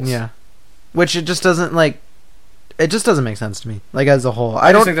ideals. Yeah. Which it just doesn't, like, it just doesn't make sense to me, like, as a whole.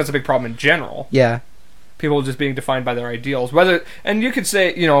 I don't think that's a big problem in general. Yeah. People just being defined by their ideals. And you could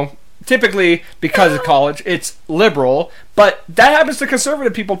say, typically, because of college, it's liberal, but that happens to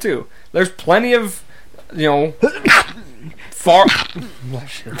conservative people too. There's plenty of, far...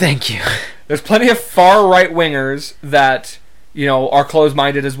 Thank you. There's plenty of far right-wingers that, are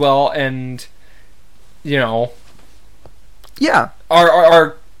closed-minded as well, and, Yeah.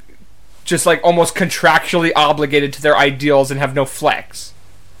 are just, like, almost contractually obligated to their ideals and have no flex.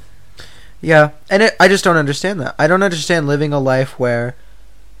 Yeah, and I just don't understand that. I don't understand living a life where...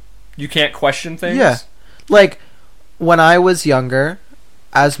 You can't question things? Yeah. Like, when I was younger,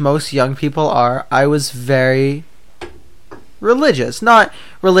 as most young people are, I was very religious. Not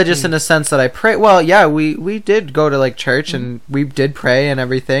religious in a sense that I pray. Well, yeah, we did go to, like, church, and we did pray and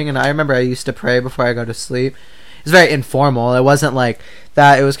everything, and I remember I used to pray before I go to sleep. It was very informal. It wasn't like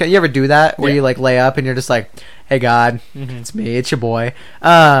that. It was... You ever do that? Where you, like, lay up and you're just like, hey, God, it's me, it's your boy.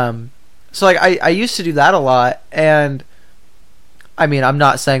 So, like, I used to do that a lot, and... I mean, I'm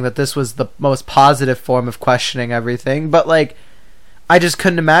not saying that this was the most positive form of questioning everything, but, like, I just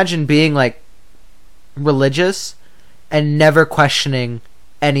couldn't imagine being, like, religious and never questioning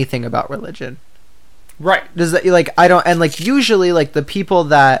anything about religion. Right. Does that, like, I don't... And, like, usually, like, the people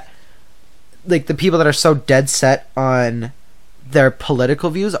that are so dead set on their political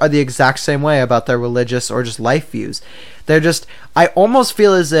views are the exact same way about their religious or just life views. They're just... I almost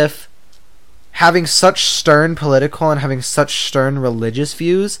feel as if having such stern political and having such stern religious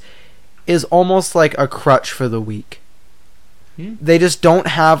views is almost like a crutch for the weak. They just don't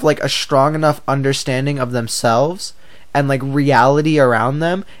have, like, a strong enough understanding of themselves and, like, reality around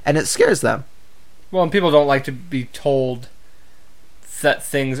them, and it scares them. Well, and people don't like to be told that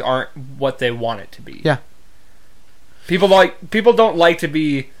things aren't what they want it to be. Yeah. People don't like to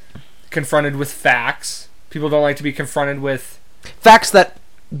be confronted with facts. People don't like to be confronted with facts that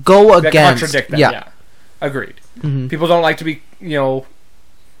go that against... contradict them. Yeah. Agreed. Mm-hmm. People don't like to be,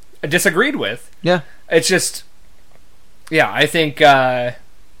 disagreed with. Yeah. It's just... Yeah, I think... Yeah,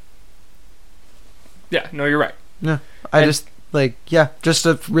 no, you're right. Yeah. Just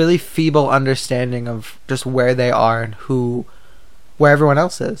a really feeble understanding of just where they are and where everyone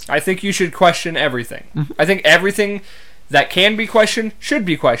else is. I think you should question everything. Mm-hmm. I think everything that can be questioned should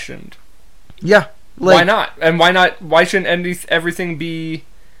be questioned. Yeah. Like, why not? And why not? Why shouldn't everything be,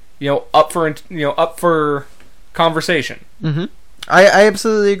 up for conversation? Mm-hmm. I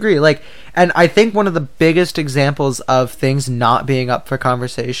absolutely agree. Like, and I think one of the biggest examples of things not being up for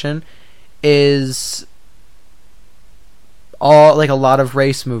conversation is a lot of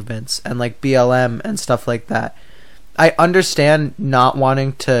race movements and, like, BLM and stuff like that. I understand not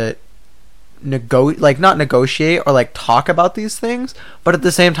wanting to not negotiate or, like, talk about these things, but at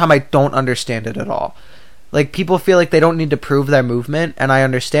the same time I don't understand it at all. Like, people feel like they don't need to prove their movement, and I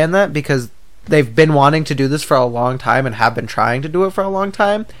understand that because they've been wanting to do this for a long time and have been trying to do it for a long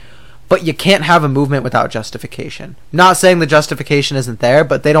time, but you can't have a movement without justification. Not saying the justification isn't there,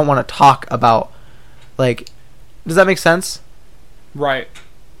 but they don't want to talk about, like... Does that make sense? Right.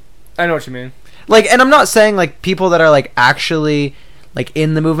 I know what you mean. Like, and I'm not saying, like, people that are, like, actually, like,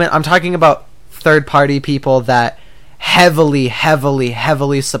 in the movement. I'm talking about third-party people that heavily, heavily,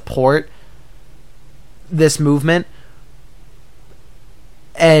 heavily support this movement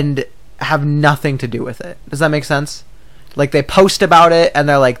and have nothing to do with it. Does that make sense? Like, they post about it, and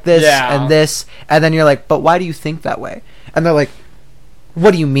they're like, this and this, and then you're like, but why do you think that way? And they're like,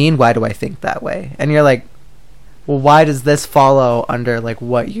 what do you mean, why do I think that way? And you're like, well, why does this follow under, like,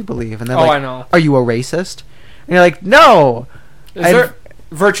 what you believe? And they're like, I know. Are you a racist? And you're like, no! Is there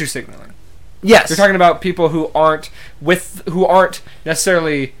virtue signaling? Yes. You're talking about people who aren't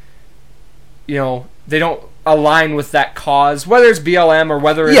necessarily, they don't align with that cause, whether it's BLM or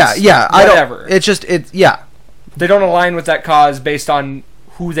whether it's whatever. They don't align with that cause based on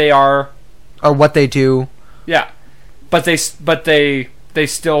who they are or what they do. Yeah. But they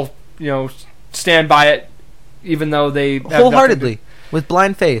still, stand by it even though they have wholeheartedly with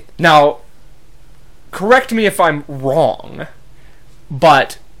blind faith. Now, correct me if I'm wrong,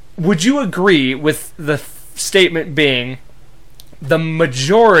 but would you agree with the statement being the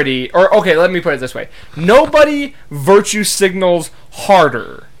majority, or okay, let me put it this way. Nobody virtue signals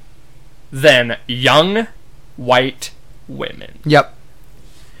harder than young white women. Yep.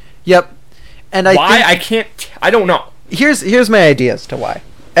 And why? I don't know. Here's my idea as to why.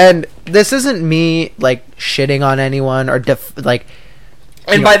 And this isn't me, like, shitting on anyone or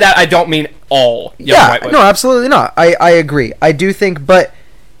and by that I don't mean all young white women. No, absolutely not. I agree. I do think, but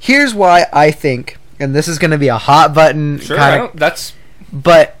here's why I think, and this is going to be a hot button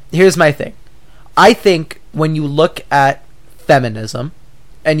but here's my thing. I think when you look at feminism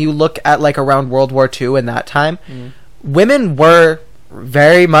and you look at, like, around World War II and that time, women were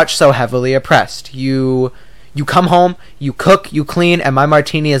very much so heavily oppressed. You come home, you cook, you clean, and my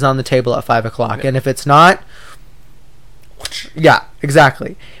martini is on the table at 5 o'clock. Yeah. And if it's not, yeah,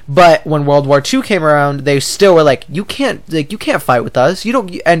 exactly. But when World War II came around, they still were like, you can't fight with us. You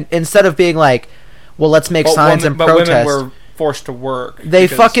don't. And instead of being like, well, let's make signs and protest, women were forced to work. They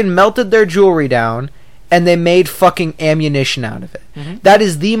fucking melted their jewelry down, and they made fucking ammunition out of it. Mm-hmm. That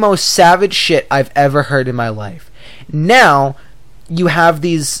is the most savage shit I've ever heard in my life. Now, you have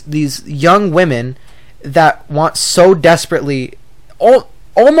these young women that want so desperately,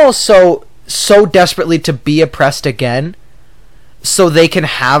 almost so desperately to be oppressed again, so they can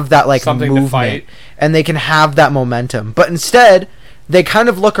have that like something movement to fight, and they can have that momentum. But instead, they kind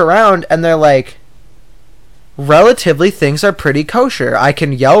of look around and they're like, relatively things are pretty kosher. I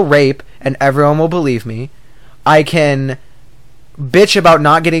can yell rape and everyone will believe me. I can bitch about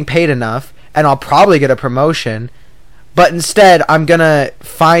not getting paid enough and I'll probably get a promotion. But instead, I'm gonna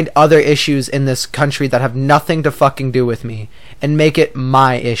find other issues in this country that have nothing to fucking do with me and make it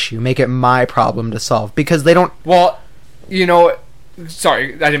my issue, make it my problem to solve. Because they don't... Well, you know...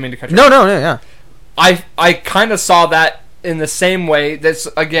 Sorry, I didn't mean to cut you No, off. yeah. I kind of saw that in the same way. That's,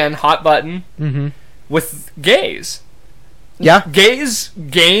 again, hot button with gays. Yeah. Gays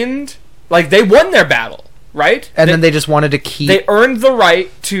gained... Like, they won their battle, right? And then they just wanted to keep... They earned the right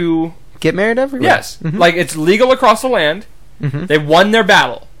to... Get married everywhere. Yes. Like, it's legal across the land. They won their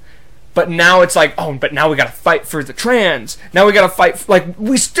battle. But now it's like, oh, but now we gotta fight for the trans. Now we gotta fight, like,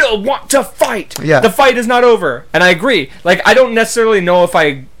 we still want to fight. Yeah. The fight is not over. And I agree. Like, I don't necessarily know if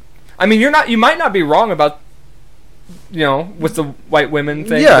I mean, you might not be wrong about, you know, with the white women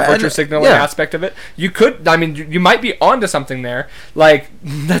thing, Yeah, the virtue and- signaling yeah. aspect of it. You could, I mean, you might be onto something there. Like,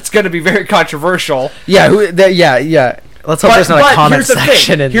 that's gonna be very controversial. Yeah, yeah. Let's hope there's not a comment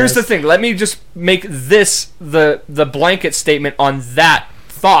section in Here's this. the thing. Let me just make this the blanket statement on that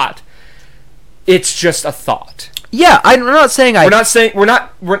thought. It's just a thought. Yeah, I'm not saying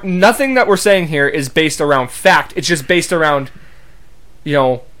Nothing that we're saying here is based around fact. It's just based around, you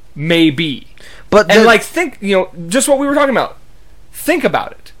know, maybe. But And like, think, you know, just what we were talking about. Think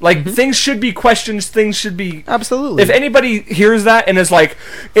about it. Like, things should be questions. Things should be... Absolutely. If anybody hears that and is like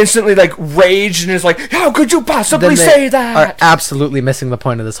instantly like raged and is like, how could you possibly Then they say that? are absolutely missing the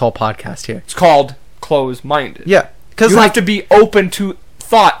point of this whole podcast here. It's called closed-minded. Yeah, because You like have to be open to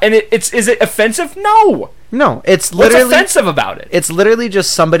thought. And is it offensive? No. no, it's What's literally offensive about it? it's literally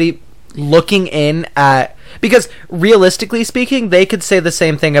just somebody looking in at, because realistically speaking, they could say the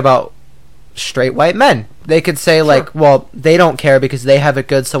same thing about straight white men. They could say like, well, they don't care because they have it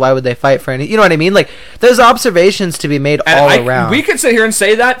good, so why would they fight for any? You know what I mean? Like, there's observations to be made all around. We could sit here and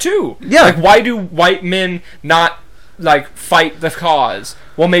say that too. Yeah. Like, why do white men not like fight the cause?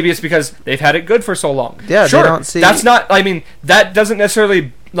 Well, maybe it's because they've had it good for so long. Yeah, they sure. don't see- That's not. I mean, that doesn't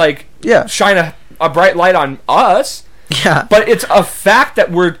necessarily like shine a bright light on us. Yeah, But it's a fact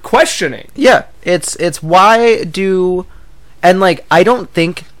that we're questioning. yeah. It's why do, and like, I don't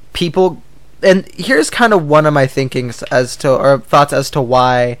think people. And here's kind of one of my thinkings as to, or thoughts as to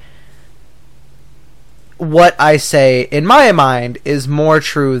why what I say in my mind is more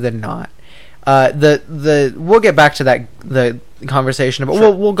true than not. We'll get back to that, the conversation, but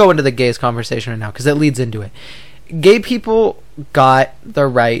we'll go into the gays conversation right now because it leads into it. Gay people got the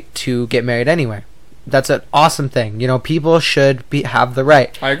right to get married anywhere. That's an awesome thing. You know, people should have the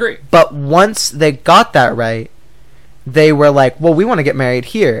right. I agree. But once they got that right, they were like, well, we want to get married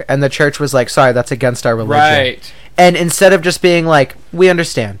here. And the church was like, sorry, that's against our religion. Right. And instead of just being like, we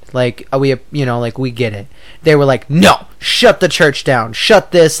understand, like, we get it, they were like, no, shut the church down,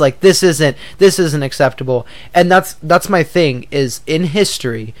 shut this, like, this isn't acceptable. And that's my thing, is in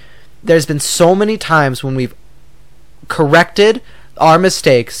history, there's been so many times when we've corrected our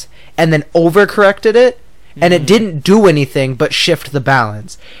mistakes and then overcorrected it, and it didn't do anything but shift the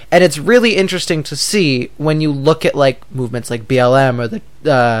balance. And it's really interesting to see when you look at like movements like BLM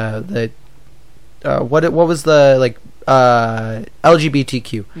or what was the like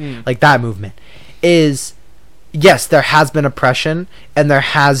LGBTQ, like that movement, is yes, there has been oppression and there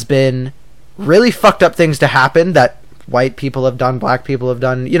has been really fucked up things to happen that white people have done, black people have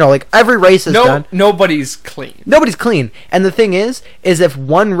done, you know, like every race has done. Nobody's clean. Nobody's clean. And the thing is if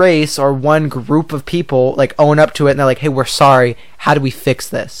one race or one group of people like own up to it and they're like, hey, we're sorry, how do we fix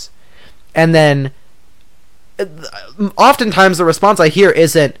this? And then oftentimes the response I hear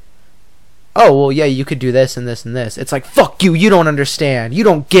isn't, oh, well, yeah, you could do this and this and this. It's like, fuck you, you don't understand. You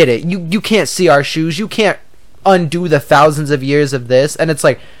don't get it. You can't see our shoes. You can't undo the thousands of years of this. And it's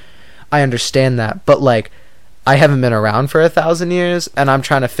like, I understand that. But, like, I haven't been around for 1,000 years, and I'm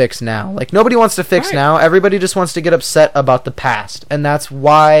trying to fix now. Like, nobody wants to fix now. Everybody just wants to get upset about the past, and that's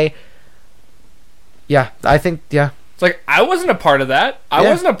why. Yeah, I think. Yeah, it's like I wasn't a part of that. I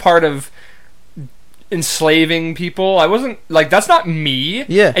wasn't a part of enslaving people. I wasn't like that's not me.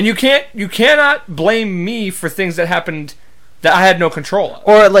 Yeah, and you cannot blame me for things that happened that I had no control of.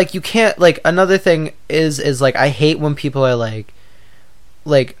 Or like you can't like another thing is like I hate when people are like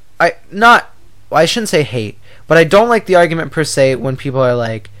I shouldn't say hate. But I don't like the argument per se when people are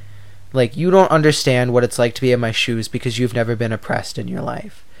like you don't understand what it's like to be in my shoes because you've never been oppressed in your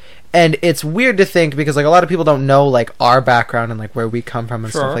life. And it's weird to think because like a lot of people don't know like our background and like where we come from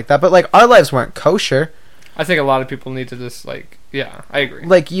and stuff like that. But like our lives weren't kosher. I think a lot of people need to just like, yeah, I agree.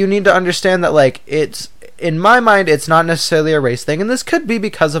 Like you need to understand that like it's, in my mind, it's not necessarily a race thing. And this could be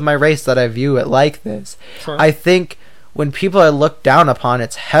because of my race that I view it like this. Sure. I think when people are looked down upon,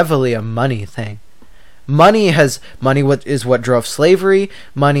 it's heavily a money thing. Money is what drove slavery.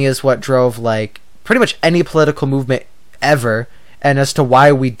 Money is what drove like pretty much any political movement ever, and as to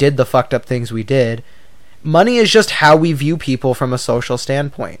why we did the fucked up things we did. Money is just how we view people from a social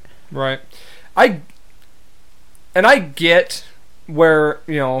standpoint. Right. I get where,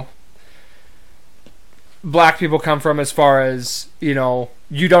 you know, black people come from as far as, you know,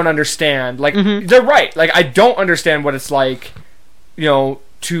 you don't understand. Like, they're right. Like, I don't understand what it's like, you know,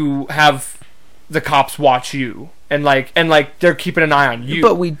 to have the cops watch you and they're keeping an eye on you.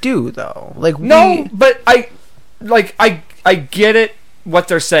 But we do though. Like but I get it what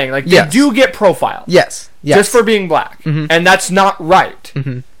they're saying. Like they do get profiled. Yes. Just for being black. And that's not right.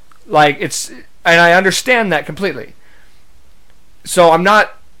 Like it's, and I understand that completely. So I'm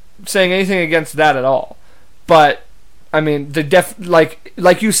not saying anything against that at all. But I mean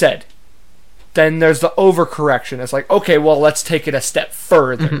like you said, then there's the overcorrection. It's like, okay, well let's take it a step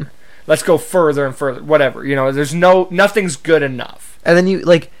further. Let's go further and further. Whatever. You know, there's nothing's good enough. And then you,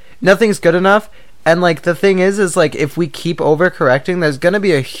 like, nothing's good enough. And, like, the thing is, like, if we keep overcorrecting, there's going to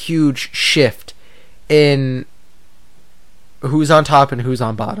be a huge shift in who's on top and who's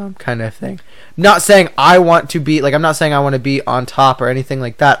on bottom kind of thing. Not saying I want to be, like, I'm not saying I want to be on top or anything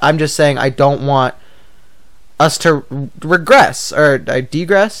like that. I'm just saying I don't want us to regress or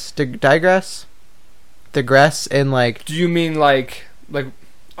digress in, like... Do you mean, like...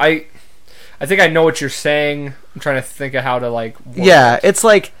 I think I know what you're saying. I'm trying to think of how to like. Yeah, it's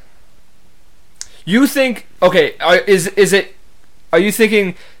like. You think okay? Is it? Are you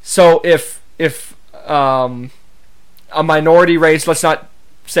thinking so? If a minority race, let's not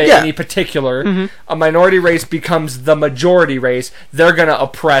say any particular, a minority race becomes the majority race, they're gonna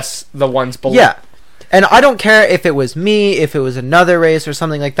oppress the ones below. Yeah, and I don't care if it was me, if it was another race or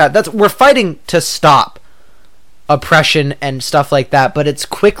something like that. We're fighting to stop oppression and stuff like that, but it's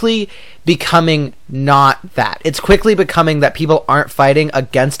quickly becoming not that. It's quickly becoming that people aren't fighting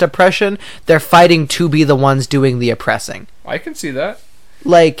against oppression, they're fighting to be the ones doing the oppressing. I can see that.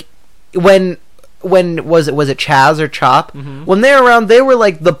 Like when was it Chaz or Chop? When they were around, they were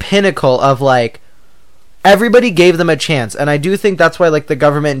like the pinnacle of like everybody gave them a chance, and I do think that's why like the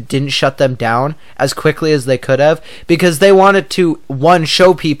government didn't shut them down as quickly as they could have, because they wanted to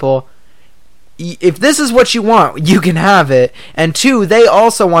show people if this is what you want, you can have it. And two, they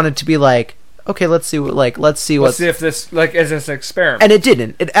also wanted to be like, okay, let's see if this like is this an experiment. And it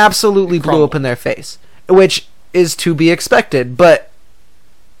didn't. It absolutely blew up in their face, which is to be expected. But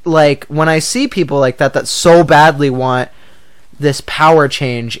like when I see people like that so badly want this power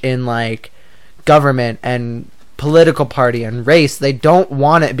change in like government and political party and race, they don't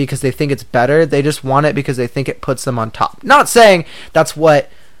want it because they think it's better. They just want it because they think it puts them on top. Not saying that's what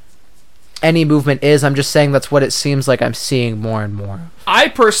any movement is. I'm just saying that's what it seems like I'm seeing more and more. I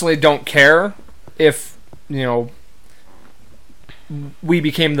personally don't care if, you know, we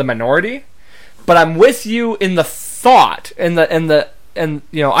became the minority, but I'm with you in the thought and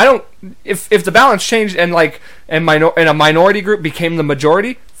you know, I don't, if the balance changed and like and a minority group became the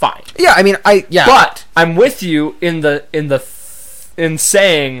majority, fine. Yeah, I mean, But I'm with you in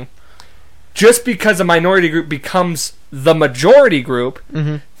saying just because a minority group becomes the majority group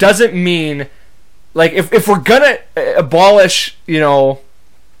doesn't mean, like, if we're gonna abolish, you know,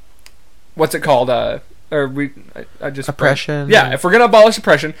 what's it called, oppression. Yeah, if we're gonna abolish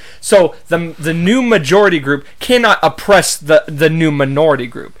oppression, so the new majority group cannot oppress the new minority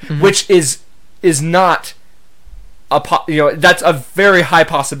group, which is not you know, that's a very high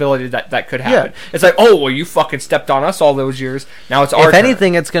possibility that could happen. Yeah. It's like, oh, well, you fucking stepped on us all those years. Now it's our turn. If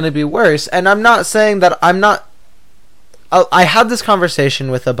anything, it's going to be worse. And I'm not saying that I had this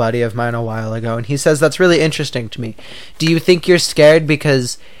conversation with a buddy of mine a while ago, and he says that's really interesting to me. Do you think you're scared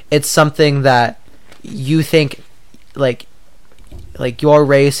because it's something that you think like your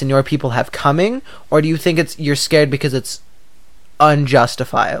race and your people have coming, or do you think you're scared because it's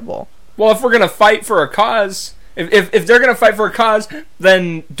unjustifiable? Well, if we're gonna fight for a cause, if they're gonna fight for a cause,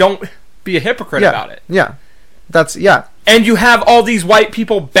 then don't be a hypocrite about it. Yeah, And you have all these white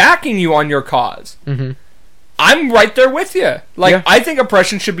people backing you on your cause. Mm-hmm. I'm right there with you. Like, Yeah. I think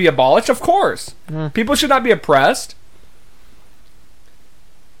oppression should be abolished, of course. People should not be oppressed.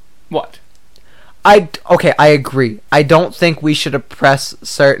 What? I agree. I don't think we should oppress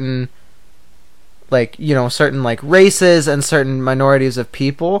certain races and certain minorities of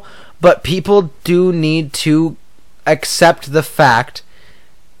people, but people do need to accept the fact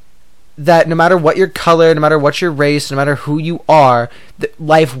that no matter what your color, no matter what your race, no matter who you are,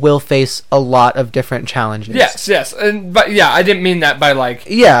 life will face a lot of different challenges. Yes. But I didn't mean that by like...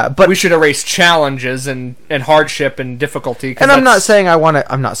 Yeah, but... we should erase challenges and hardship and difficulty. And I'm not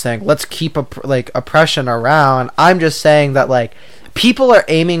saying let's keep oppression around. I'm just saying that, like, people are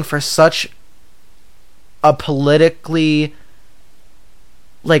aiming for such a politically...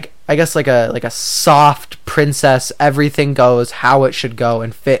 like, I guess like a soft princess, everything goes how it should go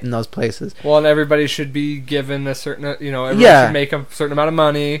and fit in those places. Well, and everybody should be given a certain, everyone should make a certain amount of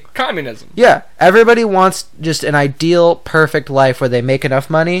money. Communism. Yeah, everybody wants just an ideal, perfect life where they make enough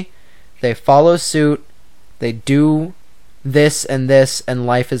money, they follow suit, they do this, and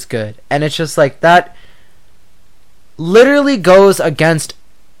life is good. And it's just like, that literally goes against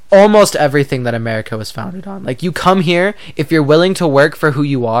almost everything that America was founded on. Like, you come here, if you're willing to work for who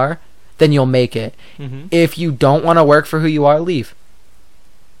you are, then you'll make it. Mm-hmm. If you don't want to work for who you are, leave.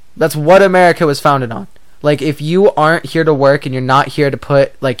 That's what America was founded on. Like, if you aren't here to work and you're not here to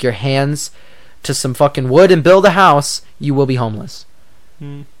put, like, your hands to some fucking wood and build a house, you will be homeless.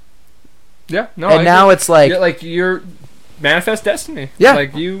 Mm. Yeah, no. And now it's like... you're manifest destiny. Yeah.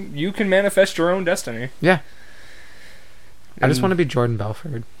 Like, you can manifest your own destiny. Yeah. I just want to be Jordan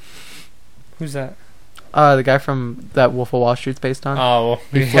Belfort. Who's that? The guy from that Wolf of Wall Street's based on. Oh,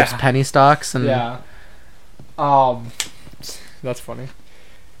 he flips penny stocks and that's funny.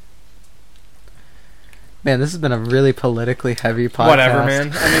 Man, this has been a really politically heavy podcast. Whatever,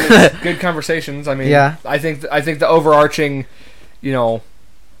 man. I mean, it's good conversations. I mean, yeah. I think the overarching,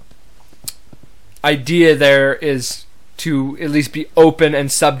 idea there is to at least be open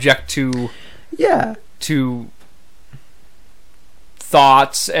and subject to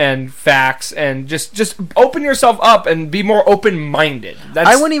thoughts and facts, and just open yourself up and be more open-minded.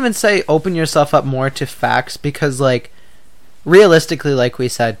 I wouldn't even say open yourself up more to facts, because, like, realistically, like we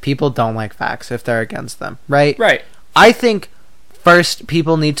said, people don't like facts if they're against them, right? Right. I think first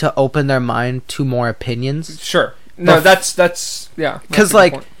people need to open their mind to more opinions. Sure. No, that's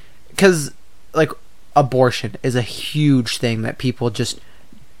because abortion is a huge thing that people just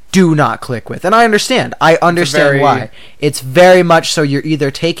do not click with. And I understand why. It's very much so you're either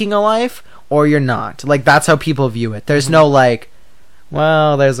taking a life or you're not. Like, that's how people view it. There's no, like,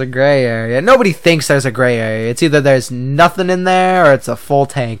 well, there's a gray area. Nobody thinks there's a gray area. It's either there's nothing in there or it's a full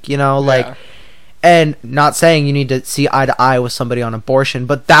tank, like... And not saying you need to see eye to eye with somebody on abortion,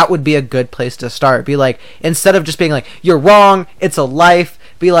 but that would be a good place to start. Be like, instead of just being like, you're wrong, it's a life,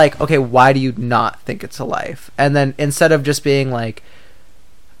 be like, okay, why do you not think it's a life? And then instead of just being like,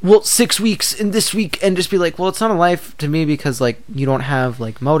 well, 6 weeks in this week, and just be like, well, it's not a life to me because, like, you don't have,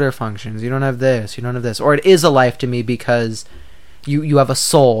 like, motor functions, you don't have this, or it is a life to me because you have a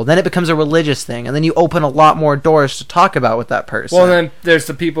soul. Then it becomes a religious thing, and then you open a lot more doors to talk about with that person. Well, then there's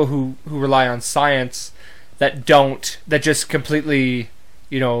the people who rely on science that just completely,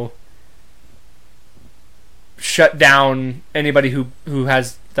 shut down anybody who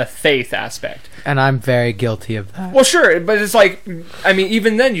has the faith aspect. And I'm very guilty of that. Well, sure, but it's like, I mean,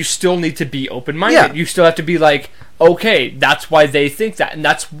 even then, you still need to be open-minded. Yeah. You still have to be like, okay, that's why they think that. And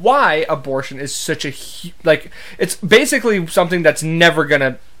that's why abortion is such a... it's basically something that's never going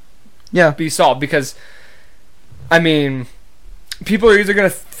to be solved. Because, I mean, people are either going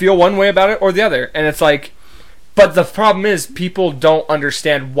to feel one way about it or the other. And it's like... But the problem is, people don't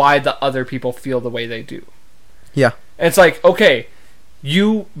understand why the other people feel the way they do. Yeah. And it's like, okay...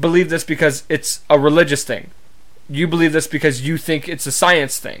 You believe this because it's a religious thing. You believe this because you think it's a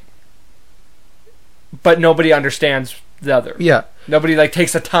science thing. But nobody understands the other. Yeah. Nobody,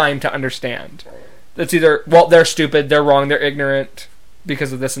 takes the time to understand. It's either, well, they're stupid, they're wrong, they're ignorant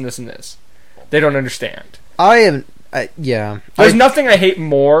because of this and this and this. They don't understand. There's nothing I hate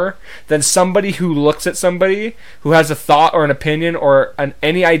more than somebody who looks at somebody who has a thought or an opinion or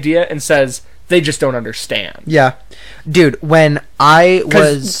any idea and says... They just don't understand. Yeah. Dude, when I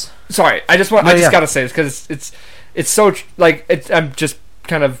was... Sorry, I just gotta say this, because it's so... I'm just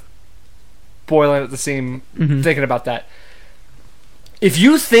kind of boiling at the seam thinking about that. If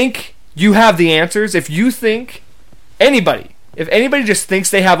you think you have the answers, if anybody just thinks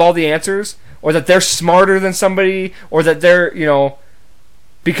they have all the answers, or that they're smarter than somebody, or that they're,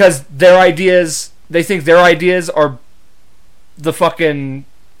 because they think their ideas are the fucking...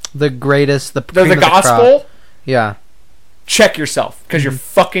 the greatest, they're the gospel? Yeah. Check yourself, because you're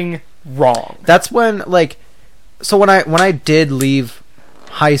fucking wrong. That's when, so when I did leave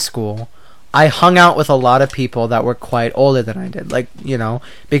high school, I hung out with a lot of people that were quite older than I did,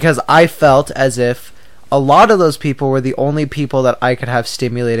 because I felt as if a lot of those people were the only people that I could have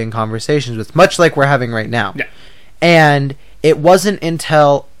stimulating conversations with, much like we're having right now. Yeah. And it wasn't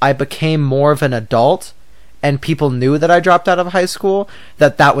until I became more of an adult and people knew that I dropped out of high school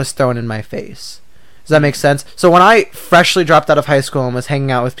that was thrown in my face. Does that make sense? So when I freshly dropped out of high school and was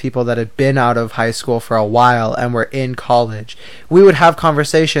hanging out with people that had been out of high school for a while and were in college, we would have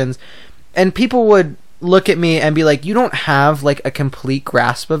conversations and people would look at me and be like, you don't have a complete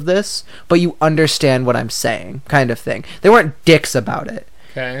grasp of this, but you understand what I'm saying, kind of thing. They weren't dicks about it.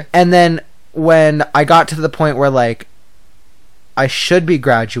 Okay. And then when I got to the point where I should be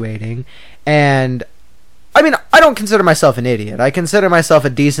graduating, and I mean, I don't consider myself an idiot. I consider myself a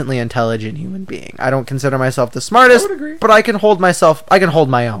decently intelligent human being. I don't consider myself the smartest, but I can hold my own.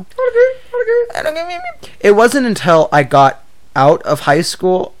 I would agree. It wasn't until I got out of high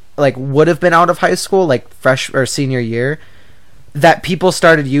school, would have been out of high school, fresh or senior year, that people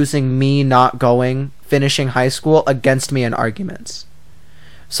started using me not finishing high school against me in arguments.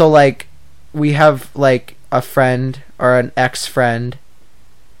 So, we have, a friend or an ex-friend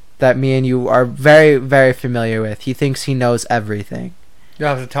that me and you are very, very familiar with. He thinks he knows everything. You'll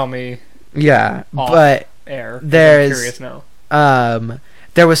have to tell me. Yeah, but air. I'm curious now.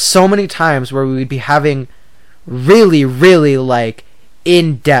 There was so many times where we would be having really, really,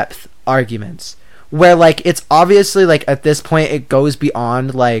 in-depth arguments where it's obviously at this point it goes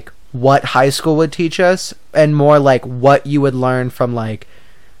beyond what high school would teach us and more what you would learn from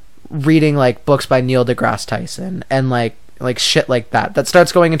reading books by Neil deGrasse Tyson and shit like that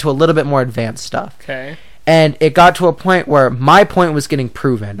starts going into a little bit more advanced stuff. Okay. And it got to a point where my point was getting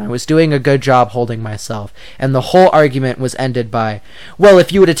proven. I was doing a good job holding myself. And the whole argument was ended by, well,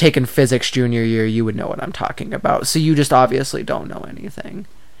 if you would have taken physics junior year, you would know what I'm talking about. So you just obviously don't know anything.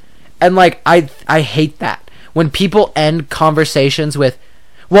 And, I hate that. When people end conversations with,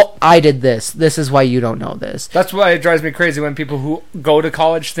 well, I did this. This is why you don't know this. That's why it drives me crazy when people who go to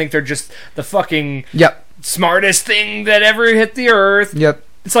college think they're just the fucking smartest thing that ever hit the earth. Yep.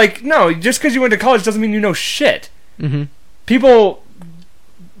 It's no, just because you went to college doesn't mean you know shit. Mm-hmm.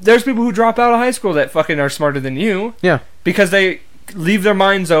 There's people who drop out of high school that fucking are smarter than you. Yeah. Because they leave their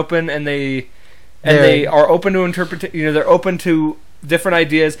minds open and they are open to interpretation. They're open to different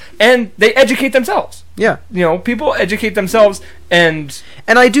ideas and they educate themselves. Yeah. People educate themselves and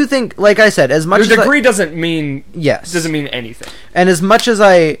I do think, like I said, as much your degree doesn't mean anything. And as much as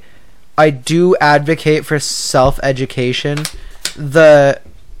I do advocate for self-education, the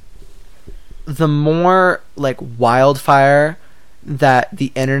more wildfire that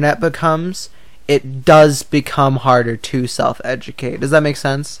the internet becomes, it does become harder to self-educate. Does that make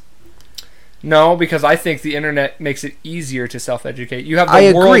sense? No, because I think the internet makes it easier to self-educate. You have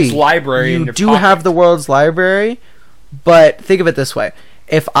the world's library in your pocket. You do have the world's library, but think of it this way.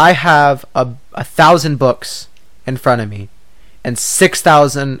 If I have 1,000 books in front of me and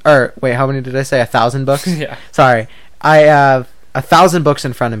 6,000, or wait, how many did I say? 1,000 books? Yeah. Sorry. I have 1,000 books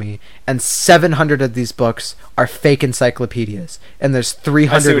in front of me, and 700 of these books are fake encyclopedias, and there's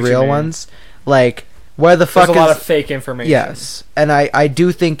 300 real ones. Where the fuck there's a lot of fake information. Yes, and I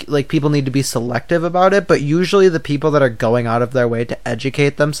do think people need to be selective about it, but usually the people that are going out of their way to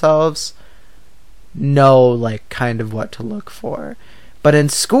educate themselves know kind of what to look for. But in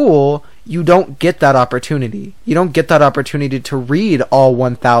school, you don't get that opportunity. You don't get that opportunity to read all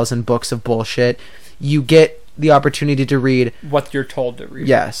 1,000 books of bullshit. You get the opportunity to read what you're told to read.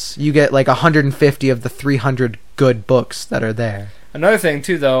 Yes, you get 150 of the 300 good books that are there. Another thing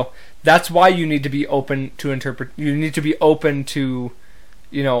too, though, that's why you need to be open to you need to be open to,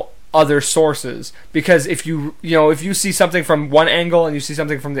 other sources, because if you see something from one angle and you see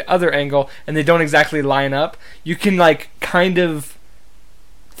something from the other angle and they don't exactly line up, you can kind of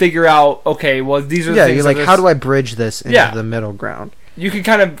figure out, okay, well, these are the things. You're how do I bridge this into the middle ground? You can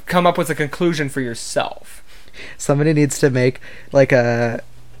kind of come up with a conclusion for yourself. Somebody needs to make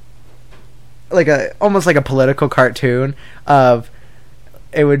almost like a political cartoon of,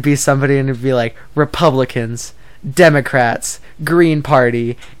 it would be somebody and it'd be Republicans, Democrats, Green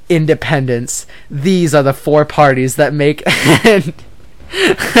Party, Independents. These are the four parties that make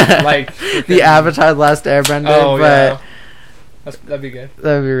Like the Avatar: The Last Airbender. Oh but yeah, that'd be good.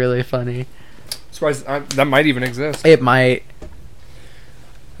 that'd be really funny. Surprised that might even exist. It might.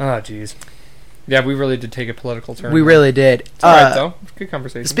 Oh jeez. Yeah, we really did take a political turn. We really did. It's alright though. Good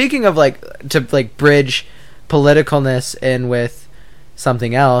conversation. Speaking of to bridge politicalness in with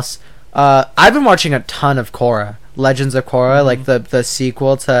something else, I've been watching a ton of Korra, Legends of Korra, like the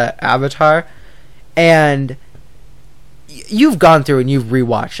sequel to Avatar, and you've gone through and you've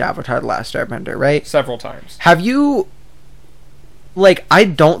rewatched Avatar: The Last Airbender, right? Several times. Have you? Like, I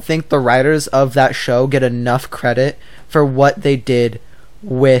don't think the writers of that show get enough credit for what they did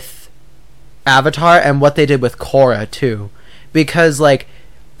with Avatar and what they did with Korra too, because like,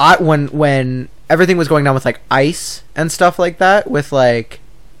 when everything was going down with like ICE and stuff like that, with like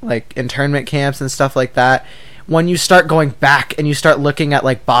internment camps and stuff like that, when you start going back and you start looking at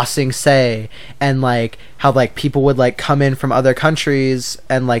like Ba Sing Se and like how like people would like come in from other countries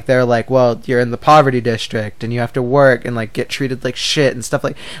and like they're like, well, you're in the poverty district and you have to work and like get treated like shit and stuff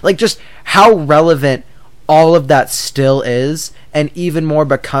like just how relevant all of that still is, and even more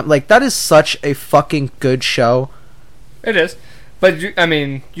become like that is such a fucking good show. It is. But you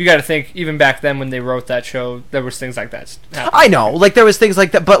got to think, even back then when they wrote that show, there was things like that happening. I know, like there was things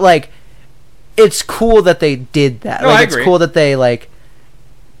like that, but like it's cool that they did that. No, like I it's agree. cool that they like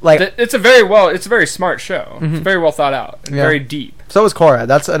it's a very smart show. Mhm. It's very well thought out and Yeah. very deep. So is Korra.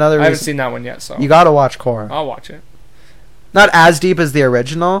 That's another I reason. haven't seen that one yet, so You gotta watch Korra. I'll watch it. Not as deep as the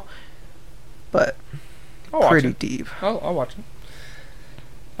original, but I'll watch pretty it. deep. I'll watch it.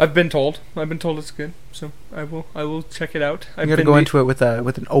 I've been told it's good, so I will check it out. You gotta go into it with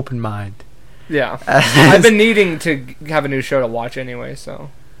an open mind. Yeah. I've been needing to have a new show to watch anyway, so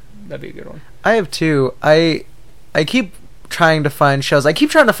that'd be a good one. I have two. I keep trying to find shows. I keep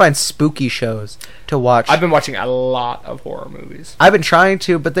trying to find spooky shows to watch. I've been watching a lot of horror movies. I've been trying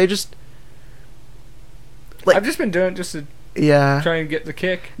to, but they just like I've just been doing it just to yeah. try and get the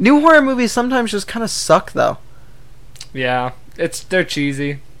kick. New horror movies sometimes just kind of suck though. Yeah, they're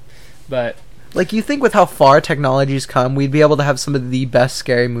cheesy, but Like, you think with how far technology's come, we'd be able to have some of the best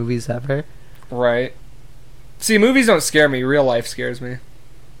scary movies ever. right. See, movies don't scare me. Real life scares me.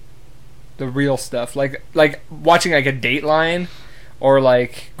 The real stuff, like watching like a Dateline, or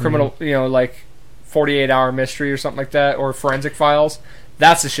like criminal, like 48-Hour Mystery or something like that, or Forensic Files.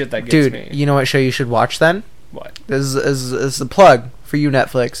 That's the shit that gets Dude, me. you know what show you should watch then? What? This is a plug for you,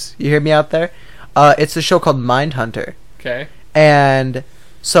 Netflix. You hear me out there? It's a show called Mindhunter. Okay. And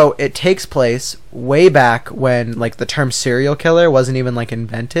so it takes place way back when like the term serial killer wasn't even like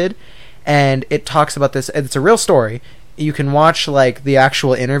invented, and it talks about this. It's a real story. You can watch like the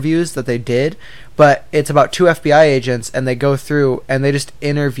actual interviews that they did, but it's about two FBI agents, and they go through and they just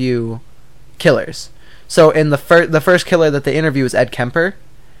interview killers. So in the first killer that they interview is Ed Kemper,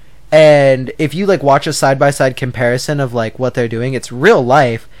 and if you like watch a side by side comparison of like what they're doing, it's real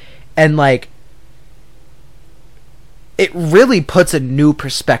life, and like it really puts a new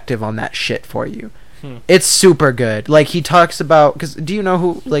perspective on that shit for you. It's super good. Like, he talks about, because do you know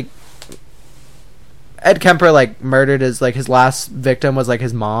who, like, Ed Kemper like murdered his last victim was like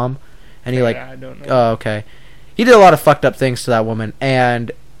his mom, and he I don't know. oh, okay, he did a lot of fucked up things to that woman,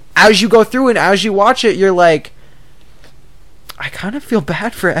 and as you go through and as you watch it, you're like, I kind of feel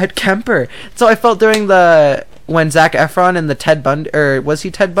bad for Ed Kemper. So I felt during when Zac Efron and the Ted Bundy, or was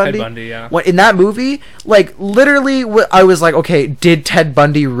he Ted Bundy? Ted Bundy, yeah. When, in that movie, like literally, I was like, okay, did Ted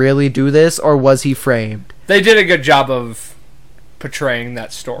Bundy really do this, or was he framed? They did a good job of portraying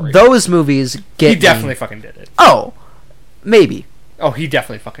that story. Those movies get He definitely me. fucking did it. Oh, maybe. Oh, he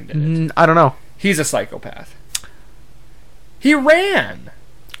definitely fucking did it. I don't know. He's a psychopath. He ran.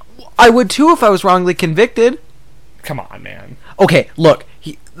 I would too if I was wrongly convicted. Come on, man. Okay, look,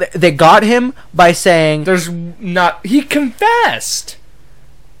 they got him by saying He confessed.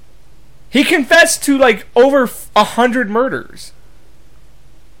 He confessed to like over 100 murders.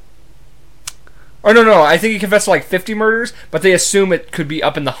 Or no, I think he confessed to like 50 murders, but they assume it could be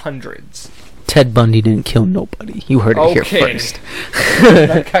up in the hundreds. Ted Bundy didn't kill nobody. You heard it here first.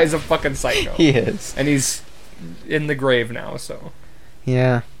 That guy's a fucking psycho. He is. And he's in the grave now, so.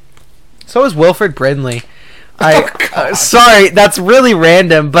 Yeah. So is Wilford Brimley. God. Sorry, that's really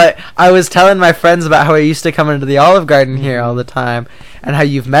random, but I was telling my friends about how he used to come into the Olive Garden here all the time, and how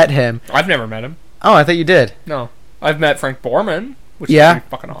you've met him. I've never met him. Oh, I thought you did. No. I've met Frank Borman, which is Yeah, pretty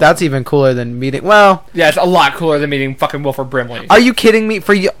fucking awesome. that's even cooler than meeting. Well, Yeah, it's a lot cooler than meeting fucking Wilford Brimley. are you kidding me?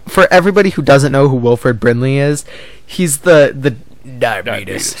 For everybody who doesn't know who Wilford Brimley is, he's the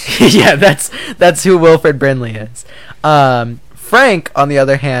diabetes. Yeah, that's who Wilford Brimley is. Frank, on the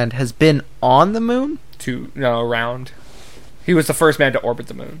other hand, has been on the moon. Around. He was the first man to orbit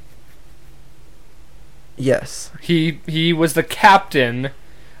the moon. Yes. He was the captain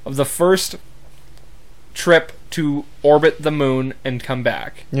of the first trip to orbit the moon and come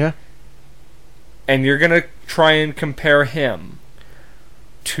back. Yeah. And you're gonna try and compare him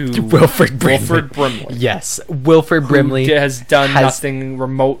to Wilford Brimley. Wilford Brimley. Yes, Wilford Brimley who has done nothing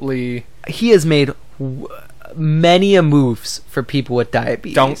remotely. He has made many a moves for people with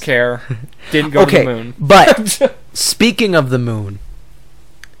diabetes. Don't care. Didn't go to the moon. But speaking of the moon,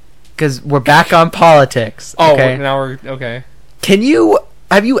 because we're back on politics. Oh, okay? now we're okay.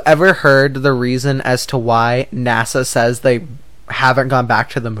 Have you ever heard the reason as to why NASA says they haven't gone back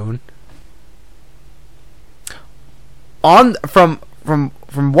to the moon?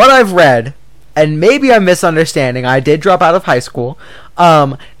 From what I've read, and maybe I'm misunderstanding, I did drop out of high school.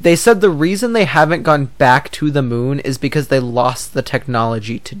 They said the reason they haven't gone back to the moon is because they lost the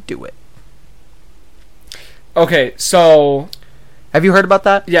technology to do it. Okay, so have you heard about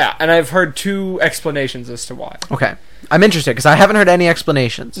that? Yeah, and I've heard two explanations as to why. Okay, I'm interested because I haven't heard any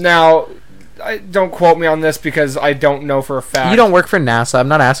explanations. Now, don't quote me on this because I don't know for a fact. You don't work for NASA. I'm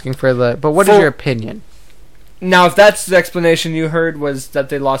not asking for the. But what is your opinion? Now, if that's the explanation you heard was that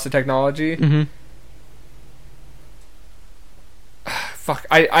they lost the technology. Mm-hmm. Fuck,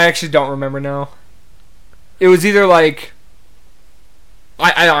 I actually don't remember now. It was either like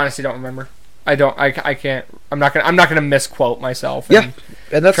I honestly don't remember. I can't. I'm not gonna misquote myself. And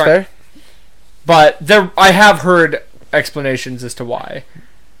that's fair. But I have heard explanations as to why.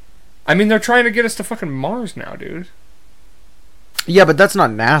 I mean, they're trying to get us to fucking Mars now, dude. Yeah, but that's not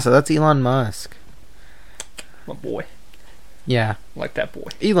NASA. That's Elon Musk. My boy. Yeah. I like that boy.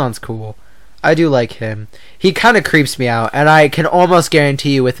 Elon's cool. I do like him. He kind of creeps me out, and I can almost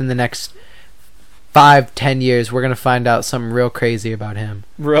guarantee you within the next 5-10 years we're gonna find out something real crazy about him.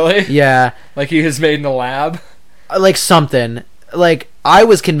 Really? Yeah. Like he was made in a lab? Like something. Like, I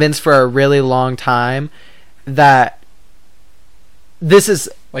was convinced for a really long time that this is...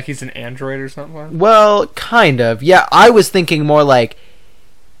 Like he's an android or something? Well, kind of. Yeah, I was thinking more like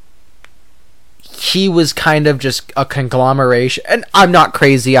he was kind of just a conglomeration. And I'm not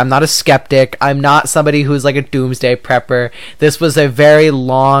crazy. I'm not a skeptic. I'm not somebody who's like a doomsday prepper. This was a very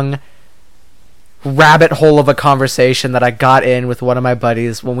long rabbit hole of a conversation that I got in with one of my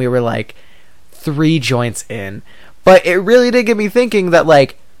buddies when we were like 3 joints in. But it really did get me thinking that,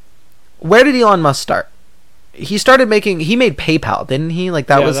 like, where did Elon Musk start? He made PayPal, didn't he? Like,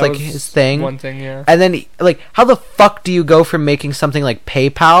 that was his thing. One thing, yeah. And then, like, how the fuck do you go from making something like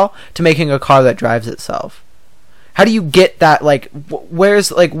PayPal to making a car that drives itself? How do you get that, like, where... He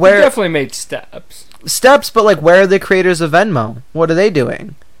definitely made steps. But, like, where are the creators of Venmo? What are they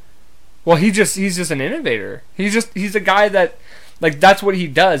doing? Well, he's just an innovator. He's a guy that, like, that's what he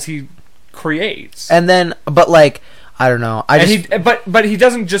does. He creates. And then, but, like, I don't know. But he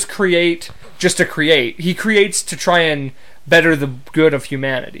doesn't just create just to create. He creates to try and better the good of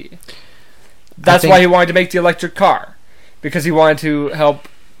humanity. That's why he wanted to make the electric car, because he wanted to help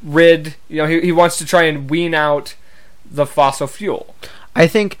rid. He wants to try and wean out the fossil fuel. I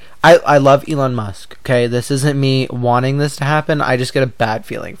think I love Elon Musk. Okay, this isn't me wanting this to happen. I just get a bad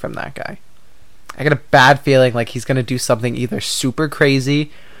feeling from that guy. I get a bad feeling like he's gonna do something either super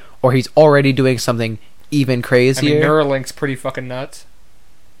crazy, or he's already doing something even crazier. I mean, Neuralink's pretty fucking nuts.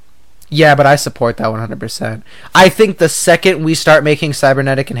 Yeah, but I support that 100%. I think the second we start making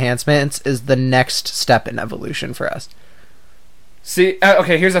cybernetic enhancements is the next step in evolution for us. See,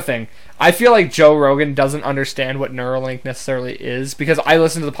 okay, here's the thing. I feel like Joe Rogan doesn't understand what Neuralink necessarily is, because I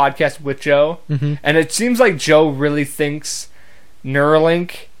listen to the podcast with Joe, and it seems like Joe really thinks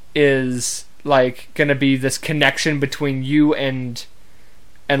Neuralink is, like, gonna be this connection between you and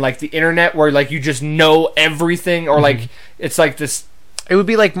like the internet, where, like, you just know everything, or like it's like this. It would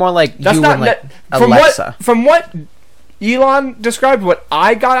be like more like that's you not and like from Alexa. From what Elon described, what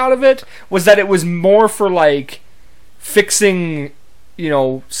I got out of it was that it was more for, like, fixing,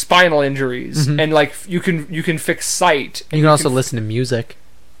 spinal injuries, and, like, you can fix sight. You can also listen to music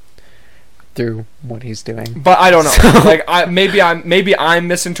through what he's doing. But I don't know. Like, maybe I'm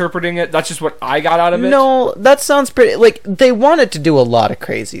misinterpreting it. That's just what I got out of it. No, that sounds pretty. Like, they wanted to do a lot of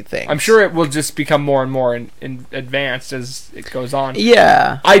crazy things. I'm sure it will just become more and more in advanced as it goes on.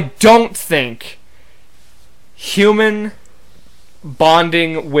 Yeah. I don't think human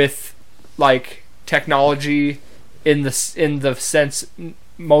bonding with, like, technology in the sense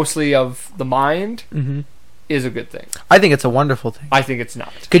mostly of the mind is a good thing. I think it's a wonderful thing. I think it's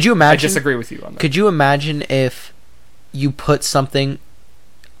not. Could you imagine? I disagree with you on that. Could you imagine if you put something,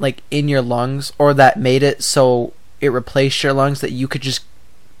 like, in your lungs, or that made it so it replaced your lungs, that you could just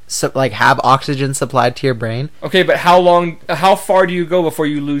like have oxygen supplied to your brain. Okay, but how far do you go before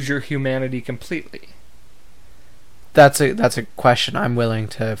you lose your humanity completely? That's a question I'm willing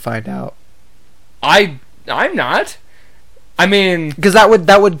to find out. I'm not. I mean, because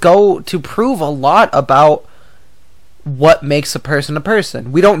that would go to prove a lot about what makes a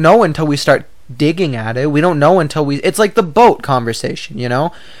person. We don't know until we start digging at it. We don't know until it's like the boat conversation, you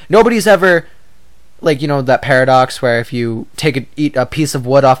know? Nobody's ever, like, you know, that paradox where if you eat a piece of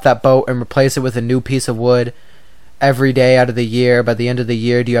wood off that boat and replace it with a new piece of wood every day out of the year, by the end of the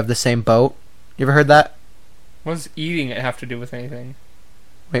year, do you have the same boat? You ever heard that? What does eating it have to do with anything?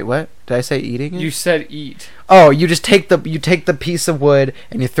 Wait, what? Did I say eating it? You said eat. Oh, you just take the piece of wood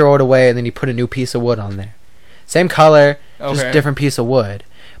and you throw it away and then you put a new piece of wood on there. Same color, just different piece of wood.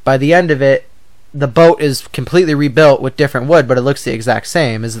 By the end of it, the boat is completely rebuilt with different wood, but it looks the exact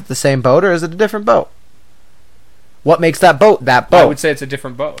same. Is it the same boat or is it a different boat? What makes that boat that boat? I would say it's a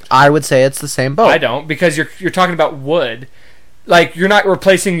different boat. I would say it's the same boat. I don't, because you're talking about wood. Like, you're not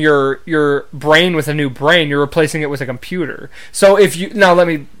replacing your brain with a new brain. You're replacing it with a computer. So if you let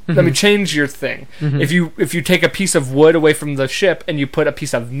me change your thing. Mm-hmm. If you take a piece of wood away from the ship and you put a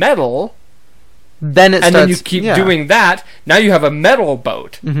piece of metal, then you keep doing that. Now you have a metal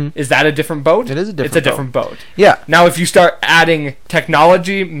boat. Mm-hmm. Is that a different boat? It is a different. It's a different boat. Yeah. Now if you start adding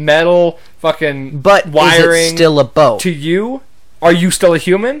technology, metal, fucking but wiring, is it still a boat to you? Are you still a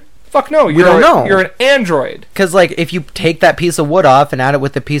human? Fuck no, we don't know. You're an android. Because, like, if you take that piece of wood off and add it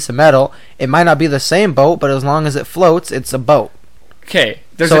with a piece of metal, it might not be the same boat, but as long as it floats, it's a boat. Okay.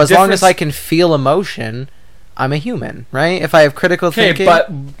 So as long as I can feel emotion, I'm a human, right? If I have critical thinking. Okay,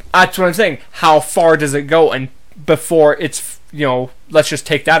 but that's what I'm saying. How far does it go and before it's, let's just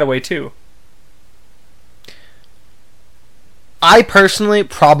take that away too? I personally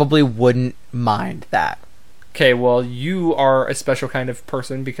probably wouldn't mind that. Okay, well, you are a special kind of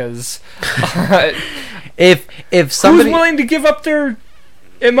person because if somebody who's willing to give up their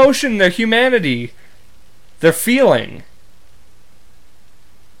emotion, their humanity, their feeling?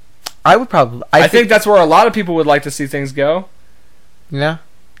 I would probably. I think that's where a lot of people would like to see things go. Yeah,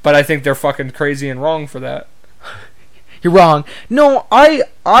 but I think they're fucking crazy and wrong for that. You're wrong. No, I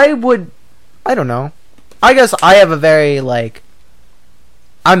would. I don't know. I guess I have a very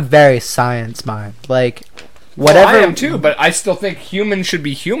I'm very science mind. Whatever. Well, I am too, but I still think humans should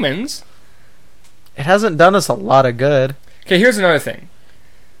be humans. It hasn't done us a lot of good. Okay, here's another thing.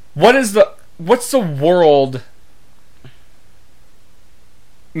 What's the world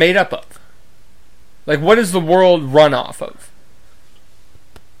made up of? What does the world run off of?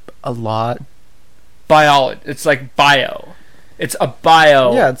 A lot. Biology. It's like bio. It's a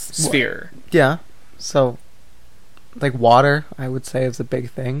sphere. Yeah. So, water, I would say, is a big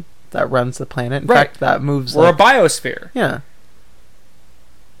thing that runs the planet. In fact, that moves. We're a biosphere. Yeah.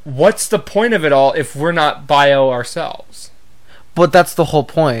 What's the point of it all if we're not bio ourselves? But that's the whole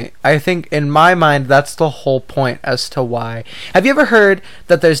point. I think, in my mind, that's the whole point as to why. Have you ever heard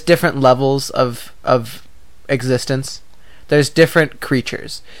that there's different levels of existence? There's different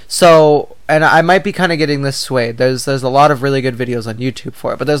creatures. So, and I might be kind of getting this swayed. There's a lot of really good videos on YouTube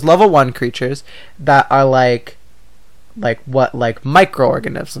for it. But there's level 1 creatures that are like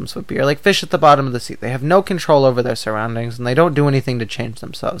microorganisms would be, or like fish at the bottom of the sea. They have no control over their surroundings, and they don't do anything to change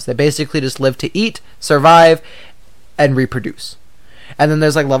themselves. They basically just live to eat, survive, and reproduce. And then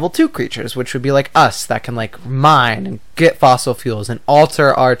there's level 2 creatures, which would be like us, that can mine and get fossil fuels and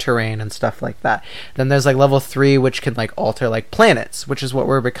alter our terrain and stuff like that. Then there's level 3, which can alter planets, which is what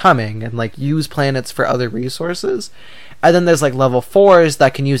we're becoming, and use planets for other resources. And then there's level 4s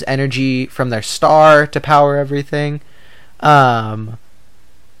that can use energy from their star to power everything. That's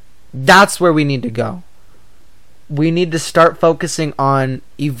where we need to go. We need to start focusing on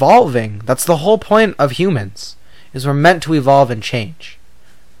evolving. That's the whole point of humans, is we're meant to evolve and change.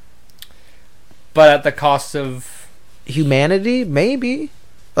 But at the cost of humanity, maybe.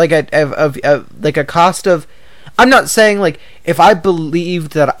 A cost of. I'm not saying if I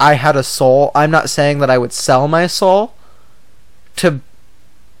believed that I had a soul, I'm not saying that I would sell my soul to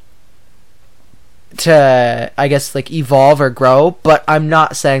I guess evolve or grow, but I'm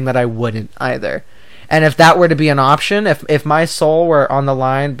not saying that I wouldn't either. And if that were to be an option, if my soul were on the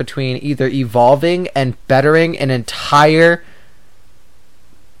line between either evolving and bettering an entire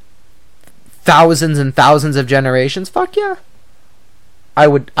thousands and thousands of generations, fuck yeah. I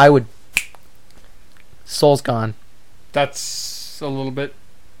would soul's gone. That's a little bit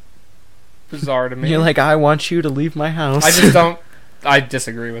bizarre to me. You're I want you to leave my house. I just don't. I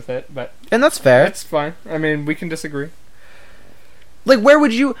disagree with it, but and that's fair. That's fine. I mean, we can disagree. Where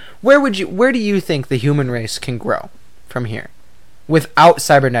do you think the human race can grow from here? without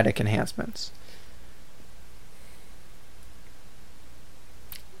cybernetic enhancements?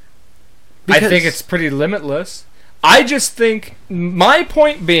 I think it's pretty limitless. I just think, my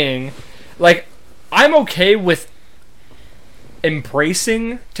point being, like, I'm okay with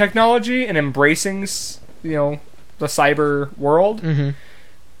embracing technology and embracing, the cyber world,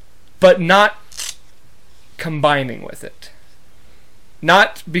 but not combining with it.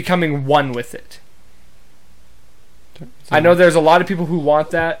 Not becoming one with it. I know there's a lot of people who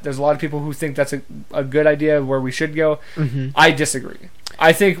want that. There's a lot of people who think that's a good idea where we should go. I disagree.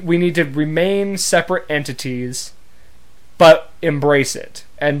 I think we need to remain separate entities, but embrace it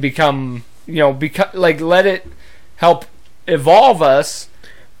and become, let it help evolve us.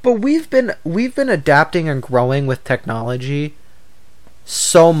 But we've been adapting and growing with technology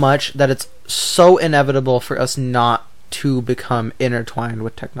so much that it's so inevitable for us not to become intertwined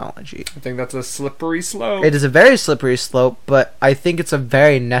with technology. I think that's a slippery slope. It is a very slippery slope, but I think it's a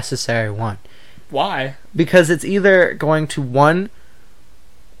very necessary one. Why? Because it's either going to, one,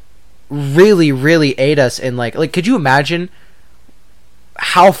 really, really aid us in, like, could you imagine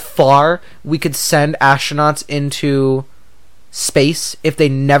how far we could send astronauts into space if they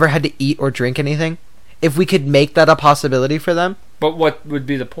never had to eat or drink anything? If we could make that a possibility for them? But what would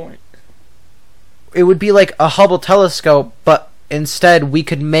be the point? It would be like a Hubble telescope, but instead we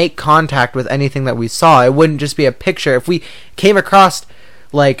could make contact with anything that we saw. It wouldn't just be a picture. If we came across,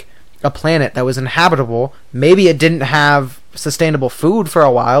 like, a planet that was inhabitable, maybe it didn't have sustainable food for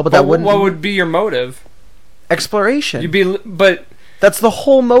a while, but that wouldn't... What would be your motive? Exploration. But... That's the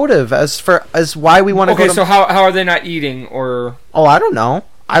whole motive as why we want to go to... Okay, so how are they not eating, or... Oh, I don't know.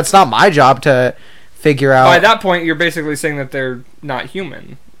 It's not my job to figure out... By that point, you're basically saying that they're not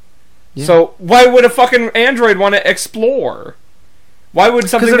human. Yeah. So why would a fucking android want to explore? Why would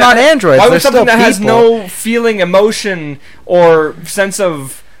something... Because they're not androids. Why they're would something still that has people. no feeling, emotion, or sense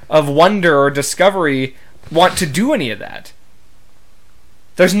of wonder or discovery want to do any of that?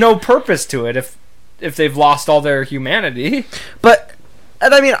 There's no purpose to it if they've lost all their humanity. But,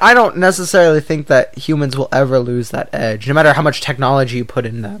 and I mean, I don't necessarily think that humans will ever lose that edge, no matter how much technology you put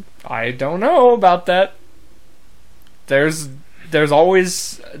in them. I don't know about that. There's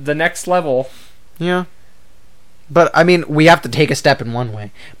always the next level. Yeah. But, I mean, we have to take a step in one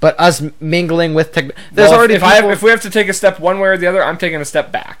way. But us mingling with tech... If we have to take a step one way or the other, I'm taking a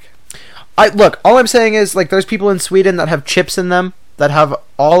step back. Look, all I'm saying is, like, there's people in Sweden that have chips in them, that have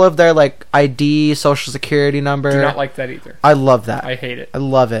all of their, like, ID, social security number. Do not like that either. I love that. I hate it. I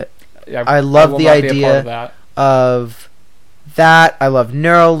love it. Yeah, I love the idea of that. I love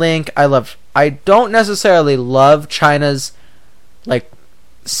Neuralink. I don't necessarily love China's, like,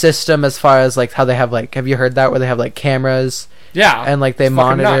 system as far as, like, how they have, like, have you heard that, where they have, like, cameras? Yeah. And, like, they it's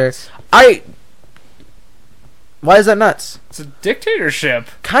monitor. Nuts. Why is that nuts? It's a dictatorship.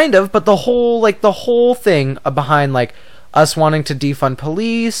 Kind of, but the whole thing behind, like, us wanting to defund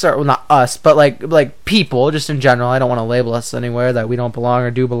police, or, well, not us, but, like people, just in general. I don't want to label us anywhere that we don't belong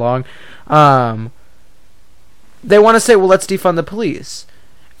or do belong. They want to say, well, let's defund the police.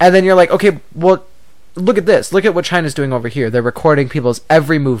 And then you're like, okay, well, look at this. Look at what China's doing over here. They're recording people's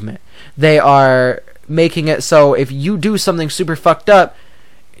every movement. They are making it so if you do something super fucked up,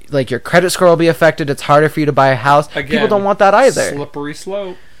 like, your credit score will be affected. It's harder for you to buy a house. Again, people don't want that either. Slippery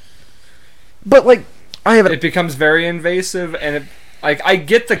slope. But, like, it becomes very invasive, and I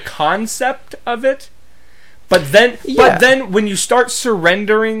get the concept of it, but then when you start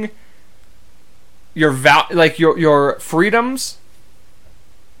surrendering your your freedoms,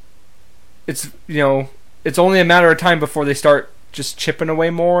 it's it's only a matter of time before they start just chipping away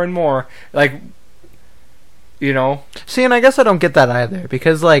more and more, See, and I guess I don't get that either,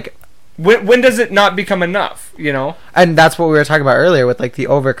 because, like, when does it not become enough, And that's what we were talking about earlier with, like, the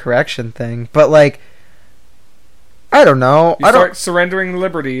overcorrection thing. But, like, I don't know. You start surrendering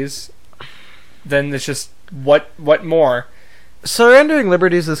liberties, then it's just what more? Surrendering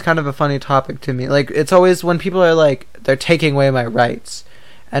liberties is kind of a funny topic to me. Like, it's always when people are like, they're taking away my rights.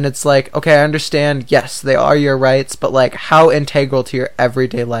 And it's like, okay, I understand, yes, they are your rights, but, like, how integral to your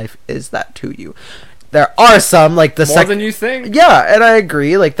everyday life is that to you? There are some, like, more than you think. Yeah, and I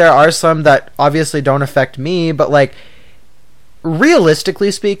agree. Like, there are some that obviously don't affect me, but, like,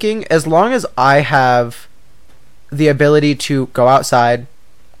 realistically speaking, as long as I have the ability to go outside,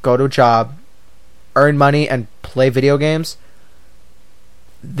 go to a job, earn money, and play video games,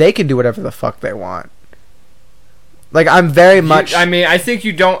 they can do whatever the fuck they want. Like, I'm very much... I think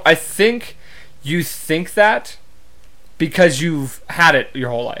you don't... I think you think that because you've had it your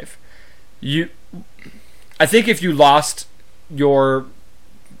whole life. I think if you lost your,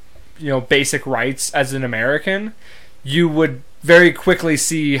 basic rights as an American, you would very quickly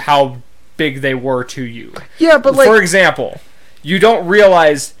see how big they were to you. Yeah, but like, for example, you don't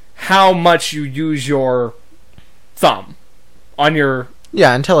realize how much you use your thumb on your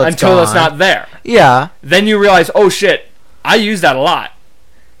until it's it's not there. Yeah. Then you realize, oh shit, I use that a lot.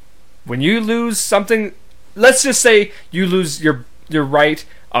 When you lose something, let's just say you lose your right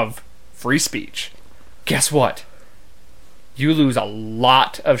of free speech. Guess what? You lose a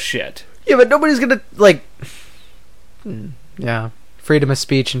lot of shit. Yeah, but nobody's gonna like. Yeah, freedom of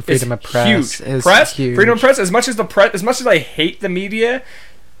speech and freedom of press huge. is huge. Freedom of press. As much as I hate the media,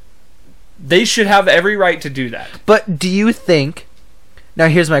 they should have every right to do that. But do you think? Now,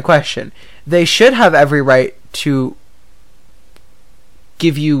 here's my question: they should have every right to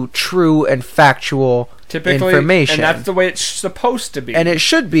give you true and factual information, and that's the way it's supposed to be. And it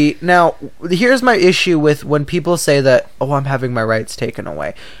should be. Now, here's my issue with when people say that, "Oh, I'm having my rights taken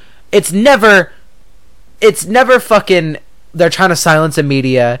away." It's never fucking. They're trying to silence a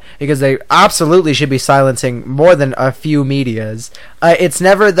media because they absolutely should be silencing more than a few medias. It's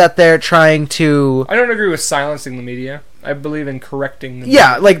never that they're trying to. I don't agree with silencing the media. I believe in correcting the Yeah,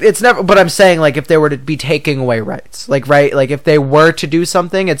 media. like it's never. But I'm saying, like, if they were to be taking away rights, like, right, like if they were to do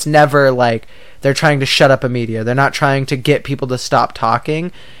something, it's never like they're trying to shut up a media. They're not trying to get people to stop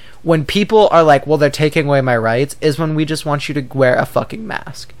talking. When people are like, "Well, they're taking away my rights," is when we just want you to wear a fucking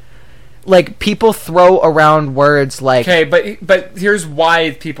mask. Like, people throw around words like... Okay, but here's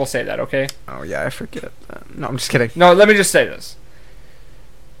why people say that, okay? Oh, yeah, I forget. No, I'm just kidding. No, let me just say this.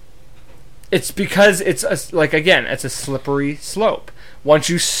 It's because it's, it's a slippery slope. Once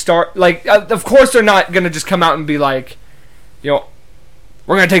you start... Like, of course they're not going to just come out and be like, we're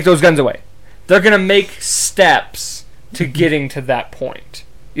going to take those guns away. They're going to make steps to getting to that point.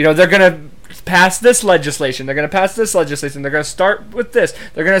 They're going to pass this legislation. They're going to pass this legislation. They're going to start with this.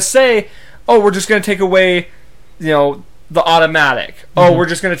 They're going to say, oh, we're just going to take away, the automatic. Oh, we're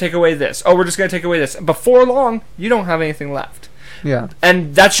just going to take away this. Oh, we're just going to take away this. Before long, you don't have anything left. Yeah.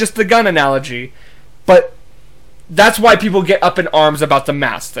 And that's just the gun analogy. But that's why people get up in arms about the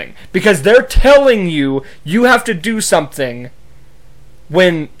mask thing. Because they're telling you have to do something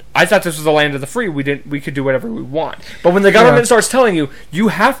when... I thought this was the land of the free. We could do whatever we want. But when the government starts telling you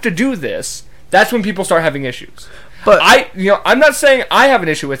have to do this, that's when people start having issues. But I'm not saying I have an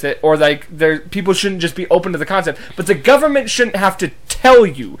issue with it, or like people shouldn't just be open to the concept. But the government shouldn't have to tell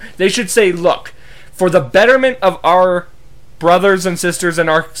you. They should say, look, for the betterment of our brothers and sisters and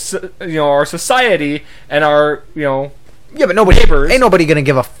our society and our yeah, but neighbors, ain't nobody gonna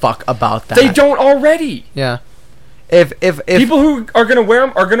give a fuck about that. They don't already. Yeah. If people who are gonna wear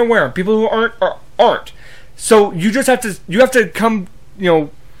them are gonna wear them. People who aren't. So you have to come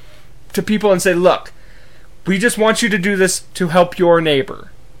to people and say, look, we just want you to do this to help your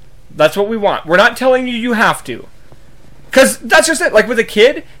neighbor. That's what we want. We're not telling you have to. Because that's just it. Like with a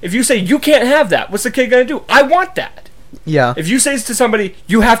kid, if you say you can't have that, what's the kid gonna do? I want that. Yeah. If you say to somebody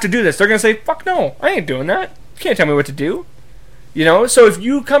you have to do this, they're gonna say, fuck no, I ain't doing that. You can't tell me what to do. So if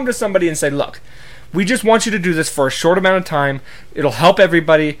you come to somebody and say, look, we just want you to do this for a short amount of time. It'll help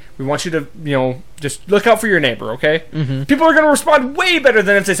everybody. We want you to, just look out for your neighbor, okay? Mm-hmm. People are going to respond way better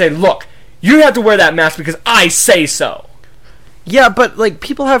than if they say, look, you have to wear that mask because I say so. Yeah, but, like,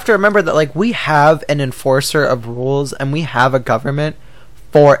 people have to remember that, like, we have an enforcer of rules and we have a government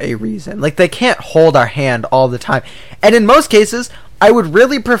for a reason. Like, they can't hold our hand all the time. And in most cases, I would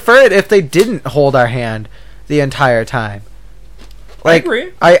really prefer it if they didn't hold our hand the entire time. Like, I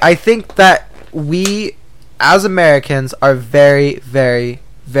agree. I think that we, as Americans, are very, very,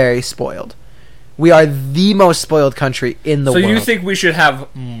 very spoiled. We are the most spoiled country in the world. So you think we should have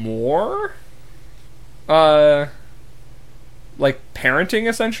more, parenting,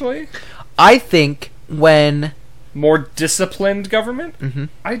 essentially? I think when... More disciplined government? Mm-hmm.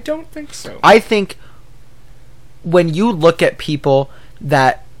 I don't think so. I think when you look at people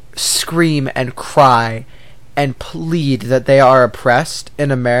that scream and cry and plead that they are oppressed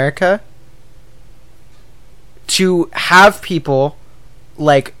in America... To have people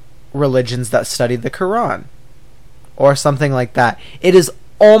like religions that study the Quran or something like that. It is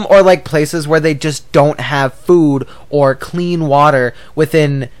or like places where they just don't have food or clean water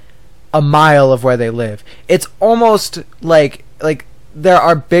within a mile of where they live. It's almost like there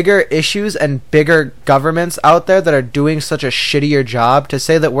are bigger issues and bigger governments out there that are doing such a shittier job. To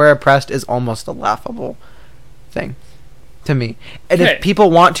say that we're oppressed is almost a laughable thing to me. And if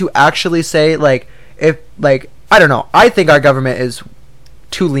people want to actually say I don't know. I think our government is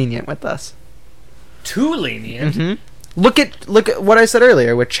too lenient with us. Too lenient? Mm-hmm. Look at what I said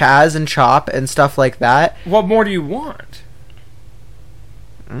earlier with Chaz and Chop and stuff like that. What more do you want?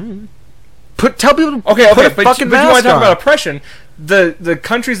 Tell people to Okay, put a but fucking you want mask to talk on. about oppression? The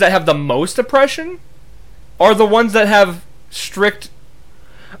countries that have the most oppression are the ones that have strict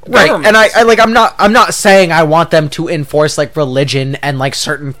Right, governments. and I like I'm not saying I want them to enforce like religion and like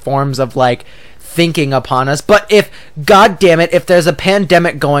certain forms of like thinking upon us, but if god damn it, if there's a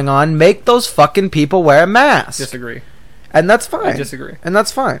pandemic going on, make those fucking people wear a mask. Disagree. And that's fine. I disagree. And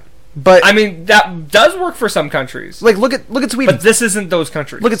that's fine. But I mean, that does work for some countries. like look at Sweden. But this isn't those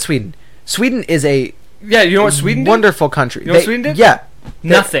countries. Look at Sweden. Sweden is a Yeah, you know what Sweden did? wonderful country. You know what Sweden did? Yeah.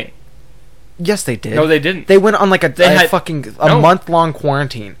 Nothing. Yes, they did. No, they didn't. They went on like a had- fucking No. month-long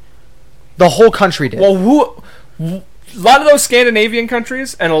quarantine. The whole country did. Well, a lot of those Scandinavian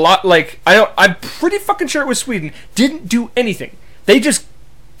countries and a lot I'm pretty fucking sure it was Sweden didn't do anything. They just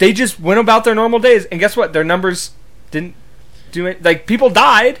went about their normal days, and guess what? Their numbers didn't do it. Like people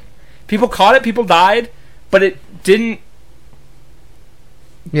died, people caught it, people died, but it didn't.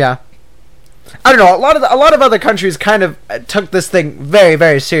 Yeah. I don't know. A lot of other countries kind of took this thing very,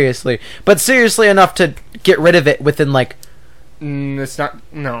 very seriously, but seriously enough to get rid of it within like It's not.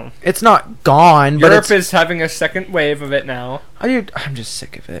 No. it's not gone. Europe but is having a second wave of it now. I'm just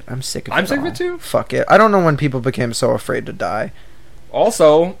sick of it. I'm sick of it. I'm sick of all. it too. Fuck it. I don't know when people became so afraid to die.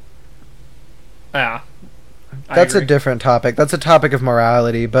 Also, yeah. I That's a agree. different topic. That's a topic of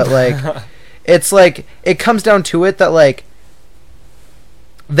morality, but like it's like it comes down to it that like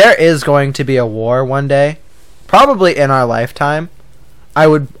there is going to be a war one day, probably in our lifetime. I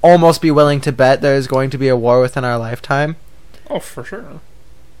would almost be willing to bet there is going to be a war within our lifetime, Oh, for sure.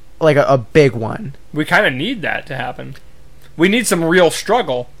 like a big one. We kind of need that to happen. We need some real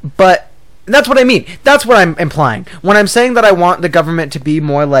struggle. But that's what I mean. That's what I'm implying when I'm saying that I want the government to be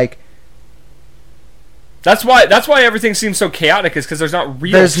more like That's why everything seems so chaotic, is because there's not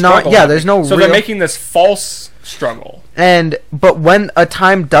real There's not- struggle. yeah, there's no So real- they're making this false struggle. but when a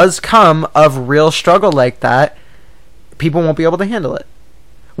time does come of real struggle like that, people won't be able to handle it.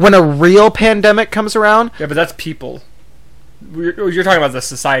 When a real pandemic comes around, Yeah, but that's people. You're talking about the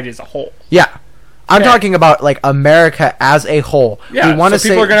society as a whole. yeah. I'm Yeah. talking about like America as a whole. Yeah, we want so to say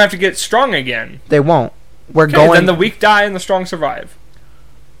people are going to have to get strong again. they won't. We're Okay, going then the weak die and the strong survive.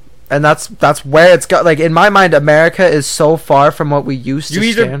 and that's where it's got like in my mind America is so far from what we used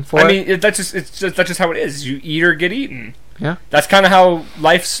to stand for. I mean, that's just how it is. You eat or get eaten. Yeah. That's kind of how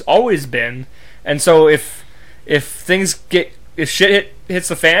life's always been. And so if shit hits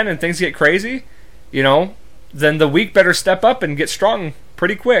the fan and things get crazy, then the weak better step up and get strong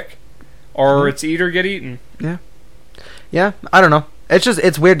pretty quick, or it's eat or get eaten. Yeah, I don't know.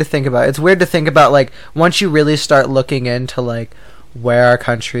 It's weird to think about. It's weird to think about like once you really start looking into like where our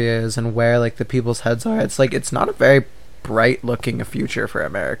country is and where like the people's heads are. It's like it's not a very bright looking future for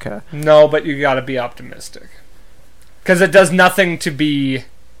America. No, but you got to be optimistic, because it does nothing to be.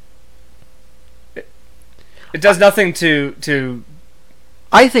 It does nothing to.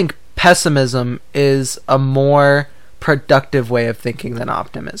 I think pessimism is a more productive way of thinking than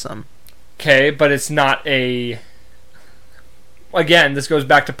optimism. Okay, but it's not a. Again, this goes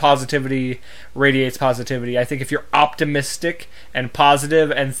back to positivity radiates positivity. I think if you're optimistic and positive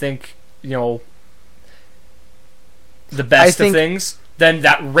and think, the best of things, then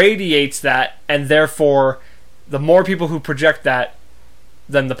that radiates that, and therefore, the more people who project that,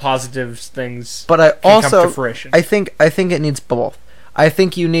 then the positive things But I can also come to fruition. I think it needs both. I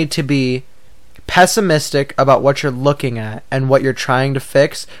think you need to be pessimistic about what you're looking at and what you're trying to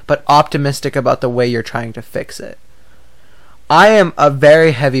fix, but optimistic about the way you're trying to fix it. I am a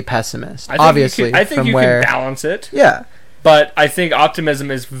very heavy pessimist, obviously. I think you can balance it. Yeah. But I think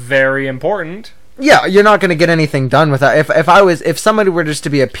optimism is very important. Yeah, you're not going to get anything done without. If somebody were just to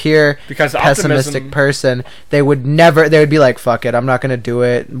be a pure Because pessimistic optimism- person, they would be like, fuck it, I'm not going to do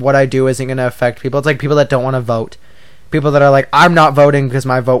it. What I do isn't going to affect people. It's like people that don't want to vote. People that are like, I'm not voting because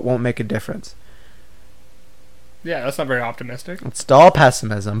my vote won't make a difference. Yeah, that's not very optimistic. It's all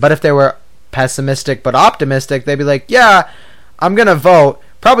pessimism. But if they were pessimistic but optimistic, they'd be like, yeah, I'm going to vote.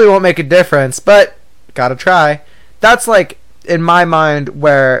 Probably won't make a difference, but gotta try. That's like, in my mind,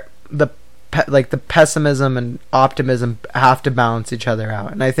 where the pessimism and optimism have to balance each other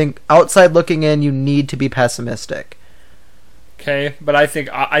out. And I think outside looking in, you need to be pessimistic. Okay, but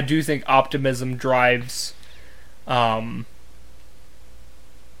I do think optimism drives. A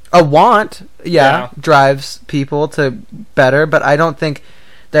want, drives people to better, but I don't think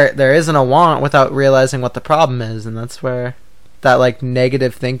there isn't a want without realizing what the problem is, and that's where that like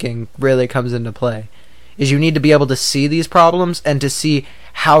negative thinking really comes into play. Is you need to be able to see these problems and to see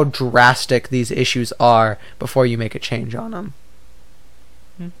how drastic these issues are before you make a change on them.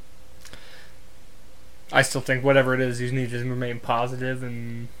 I still think whatever it is, you need to remain positive,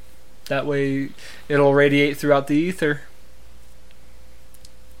 and That way it'll radiate throughout the ether.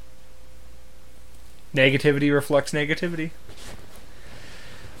 Negativity reflects negativity.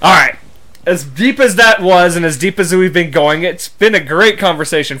 Alright. As deep as that was, and as deep as we've been going, it's been a great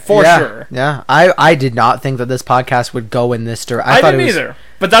conversation, for sure. Yeah, I did not think that this podcast would go in this direction. I didn't either.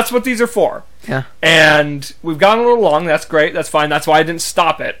 But that's what these are for. Yeah. And we've gone a little long. That's great. That's fine. That's why I didn't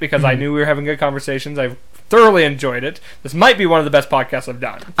stop it, because I knew we were having good conversations. I thoroughly enjoyed it. This might be one of the best podcasts I've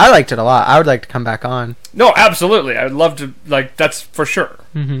done. I liked it a lot. I would like to come back on. No, absolutely. I would love to, like, that's for sure.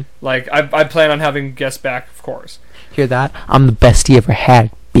 Mm-hmm. Like, I plan on having guests back, of course. Hear that? I'm the best you ever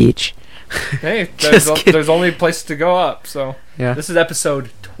had, bitch. Hey, Just there's only places to go up, so. Yeah. This is episode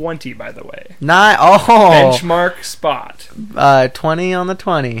 20, by the way. Benchmark spot. 20 on the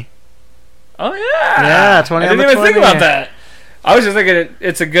 20. Oh, yeah. Yeah, 20 on the 20. I didn't even think about that. I was just thinking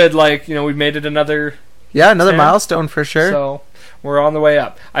it's a good, like, you know, we made it another... Yeah, another milestone for sure. So, we're on the way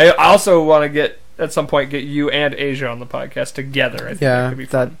up. I also want to at some point, get you and Asia on the podcast together. I think that could be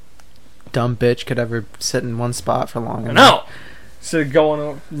fun. Dumb bitch could ever sit in one spot for long enough. No!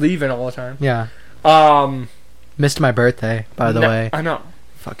 So leaving all the time. Yeah. Missed my birthday, by the way. I know.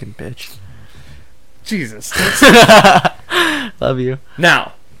 Fucking bitch. Jesus. Love you.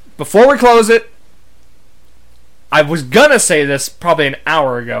 Now, before we close it, I was gonna say this probably an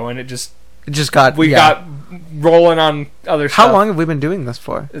hour ago, and we got rolling on other stuff. How long have we been doing this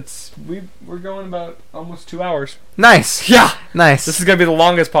for? We're going about almost 2 hours. Nice. Yeah. Nice. This is gonna be the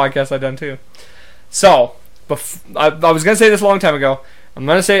longest podcast I've done too. So, I was gonna say this a long time ago. I'm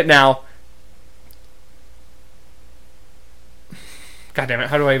gonna say it now. God damn it!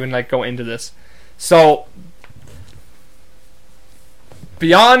 How do I even go into this? So,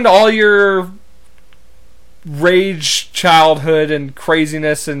 beyond all your rage childhood and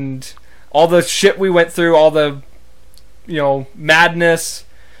craziness and all the shit we went through, all the, madness,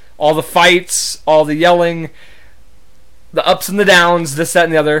 all the fights, all the yelling, the ups and the downs, this, that,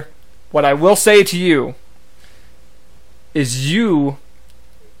 and the other, what I will say to you is you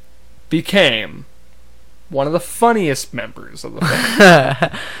became one of the funniest members of the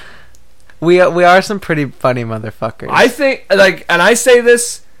family. We are some pretty funny motherfuckers. I think, and I say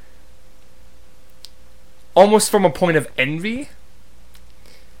this almost from a point of envy.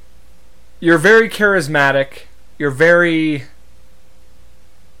 You're very charismatic. You're very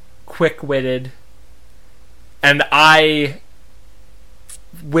quick-witted. And I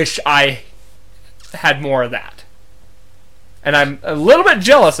wish I had more of that. And I'm a little bit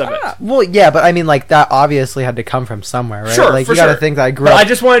jealous of it. Well, yeah, but I mean, that obviously had to come from somewhere, right? Sure, you gotta think that I grew up... I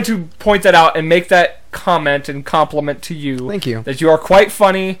just wanted to point that out and make that comment and compliment to you. Thank you. That you are quite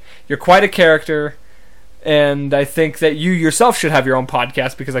funny, you're quite a character, and I think that you yourself should have your own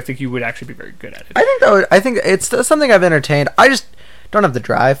podcast, because I think you would actually be very good at it. I think it's something I've entertained. I just don't have the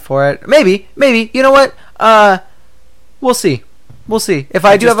drive for it. Maybe. You know what? We'll see. If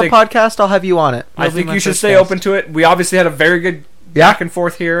I do have a podcast, I'll have you on it. I think you should stay open to it. We obviously had a very good back and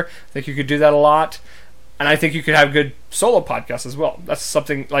forth here. I think you could do that a lot. And I think you could have good solo podcasts as well. That's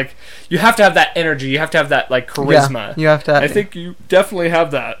something, you have to have that energy. You have to have that, charisma. Yeah, you have to. I think you definitely have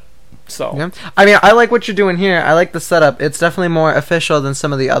that. So. Yeah. I mean, I like what you're doing here. I like the setup. It's definitely more official than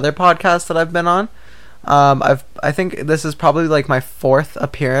some of the other podcasts that I've been on. I think this is probably, my 4th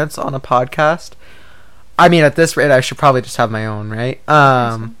appearance on a podcast. I mean, at this rate, I should probably just have my own, right?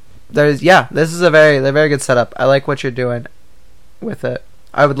 This is a very good setup. I like what you're doing with it.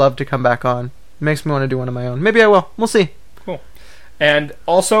 I would love to come back on. It makes me want to do one of my own. Maybe I will. We'll see. Cool. And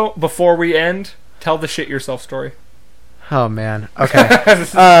also, before we end, tell the shit yourself story. Oh, man. Okay.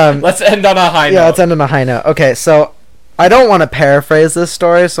 Let's end on a high note. Yeah, let's end on a high note. Okay, so I don't want to paraphrase this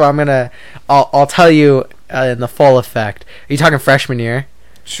story, so I'll tell you in the full effect. Are you talking freshman year?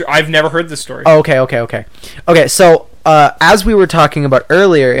 Sure, I've never heard this story. Oh, okay. Okay, so as we were talking about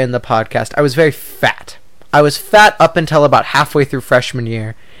earlier in the podcast, I was very fat. I was fat up until about halfway through freshman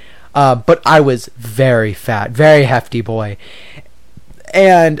year, but I was very fat, very hefty boy.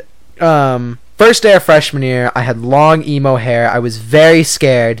 And first day of freshman year, I had long emo hair. I was very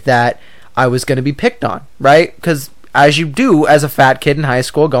scared that I was going to be picked on, right? Because as you do as a fat kid in high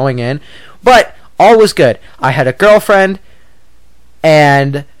school going in, but all was good. I had a girlfriend.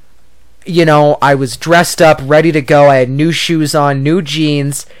 And, I was dressed up, ready to go. I had new shoes on, new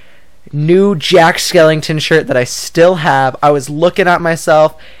jeans, new Jack Skellington shirt that I still have. I was looking at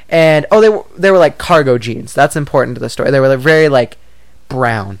myself, and, they were cargo jeans. That's important to the story. They were very,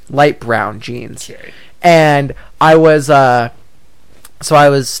 brown, light brown jeans. Okay. And I was, so I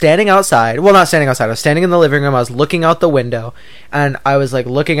was standing outside. Well, not standing outside. I was standing in the living room. I was looking out the window, and I was,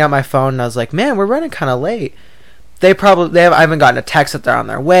 looking at my phone, and I was like, man, we're running kind of late. I haven't gotten a text that they're on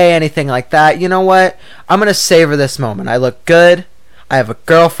their way, anything like that. You know what? I'm going to savor this moment. I look good. I have a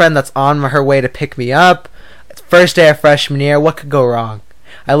girlfriend that's on her way to pick me up. It's first day of freshman year. What could go wrong?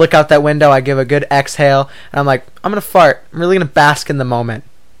 I look out that window. I give a good exhale. And I'm like, I'm going to fart. I'm really going to bask in the moment.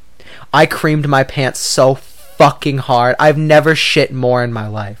 I creamed my pants so fucking hard. I've never shit more in my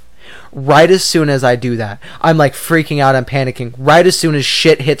life. Right as soon as I do that, I'm like freaking out and panicking. Right as soon as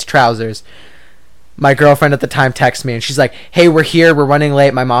shit hits trousers, my girlfriend at the time texts me and she's like, hey, we're here. We're running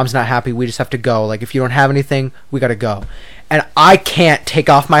late. My mom's not happy. We just have to go. Like, if you don't have anything, we got to go. And I can't take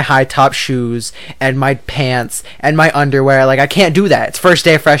off my high top shoes and my pants and my underwear. Like, I can't do that. It's first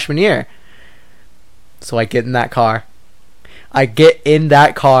day of freshman year. So I get in that car.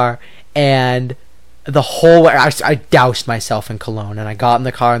 And the whole way, I doused myself in cologne, and I got in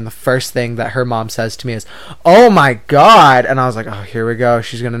the car, and the first thing that her mom says to me is, oh my god, and I was like, oh, here we go,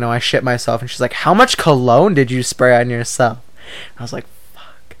 she's gonna know I shit myself, and she's like, how much cologne did you spray on yourself? And I was like,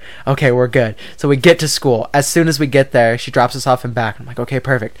 fuck, okay, we're good. So we get to school. As soon as we get there, she drops us off and back, I'm like, okay,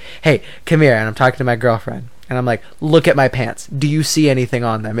 perfect, hey, come here, and I'm talking to my girlfriend, and I'm like, look at my pants. Do you see anything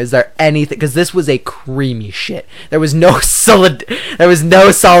on them? Is there anything? Because this was a creamy shit. There was no solidarity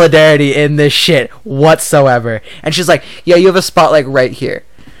in this shit whatsoever. And she's like, yeah, you have a spot like right here.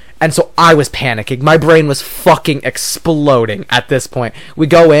 And so I was panicking. My brain was fucking exploding at this point. We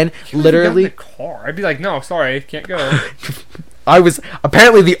go in, literally. In the car. I'd be like, no, sorry, can't go. I was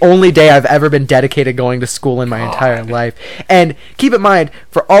apparently the only day I've ever been dedicated going to school in my entire life. And keep in mind,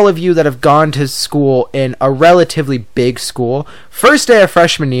 for all of you that have gone to school in a relatively big school, first day of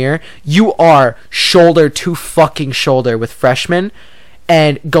freshman year, you are shoulder to fucking shoulder with freshmen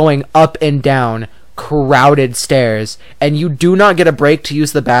and going up and down crowded stairs, and you do not get a break to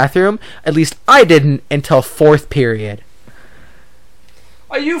use the bathroom. At least I didn't until fourth period.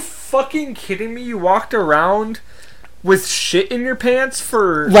 Are you fucking kidding me? You walked around with shit in your pants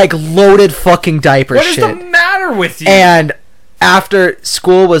for... like loaded fucking diaper what shit. What is the matter with you? And after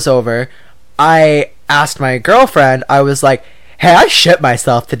school was over, I asked my girlfriend, I was like, hey, I shit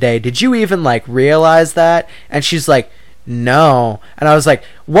myself today. Did you even, like, realize that? And she's like, no. And I was like,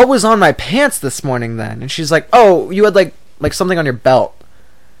 what was on my pants this morning then? And she's like, oh, you had, like something on your belt.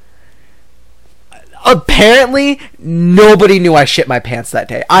 Apparently, nobody knew I shit my pants that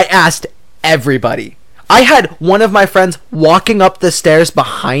day. I asked everybody. I had one of my friends walking up the stairs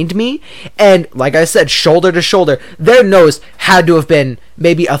behind me, and like I said, shoulder to shoulder, their nose had to have been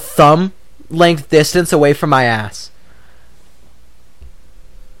maybe a thumb length distance away from my ass.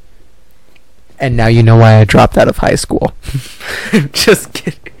 And now you know why I dropped out of high school. Just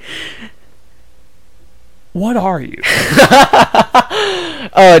kidding. What are you?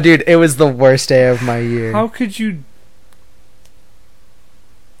 Oh, dude, it was the worst day of my year. How could you...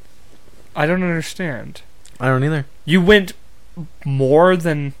 I don't understand. I don't either. You went more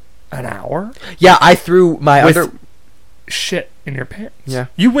than an hour? Yeah, I threw my with shit in your pants. Yeah.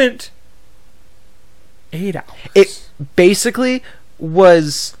 You went 8 hours. It basically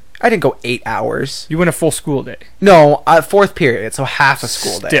was... I didn't go 8 hours. You went a full school day. No, fourth period, so half a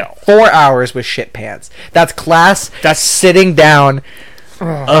school day. Still. 4 hours with shit pants. That's class. That's sitting down.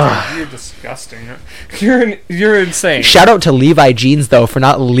 Oh, you're disgusting. You're insane. Shout out to Levi Jeans, though, for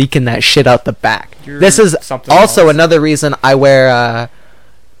not leaking that shit out the back. This is also another reason I wear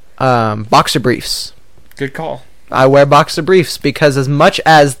boxer briefs. Good call. I wear boxer briefs because as much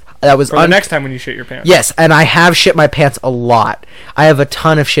as that was... For the next time when you shit your pants. Yes, and I have shit my pants a lot. I have a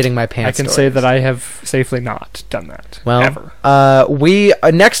ton of shitting my pants I can say that I have safely not done that. Well,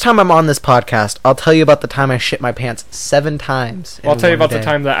 ever. Next time I'm on this podcast, I'll tell you about the time I shit my pants 7 times. I'll tell you about the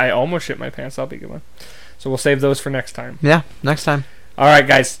time that I almost shit my pants. That'll be a good one. So we'll save those for next time. Yeah, next time. All right,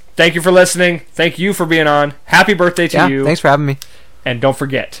 guys. Thank you for listening. Thank you for being on. Happy birthday to you. Thanks for having me. And don't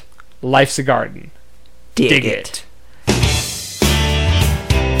forget, life's a garden. Dig it.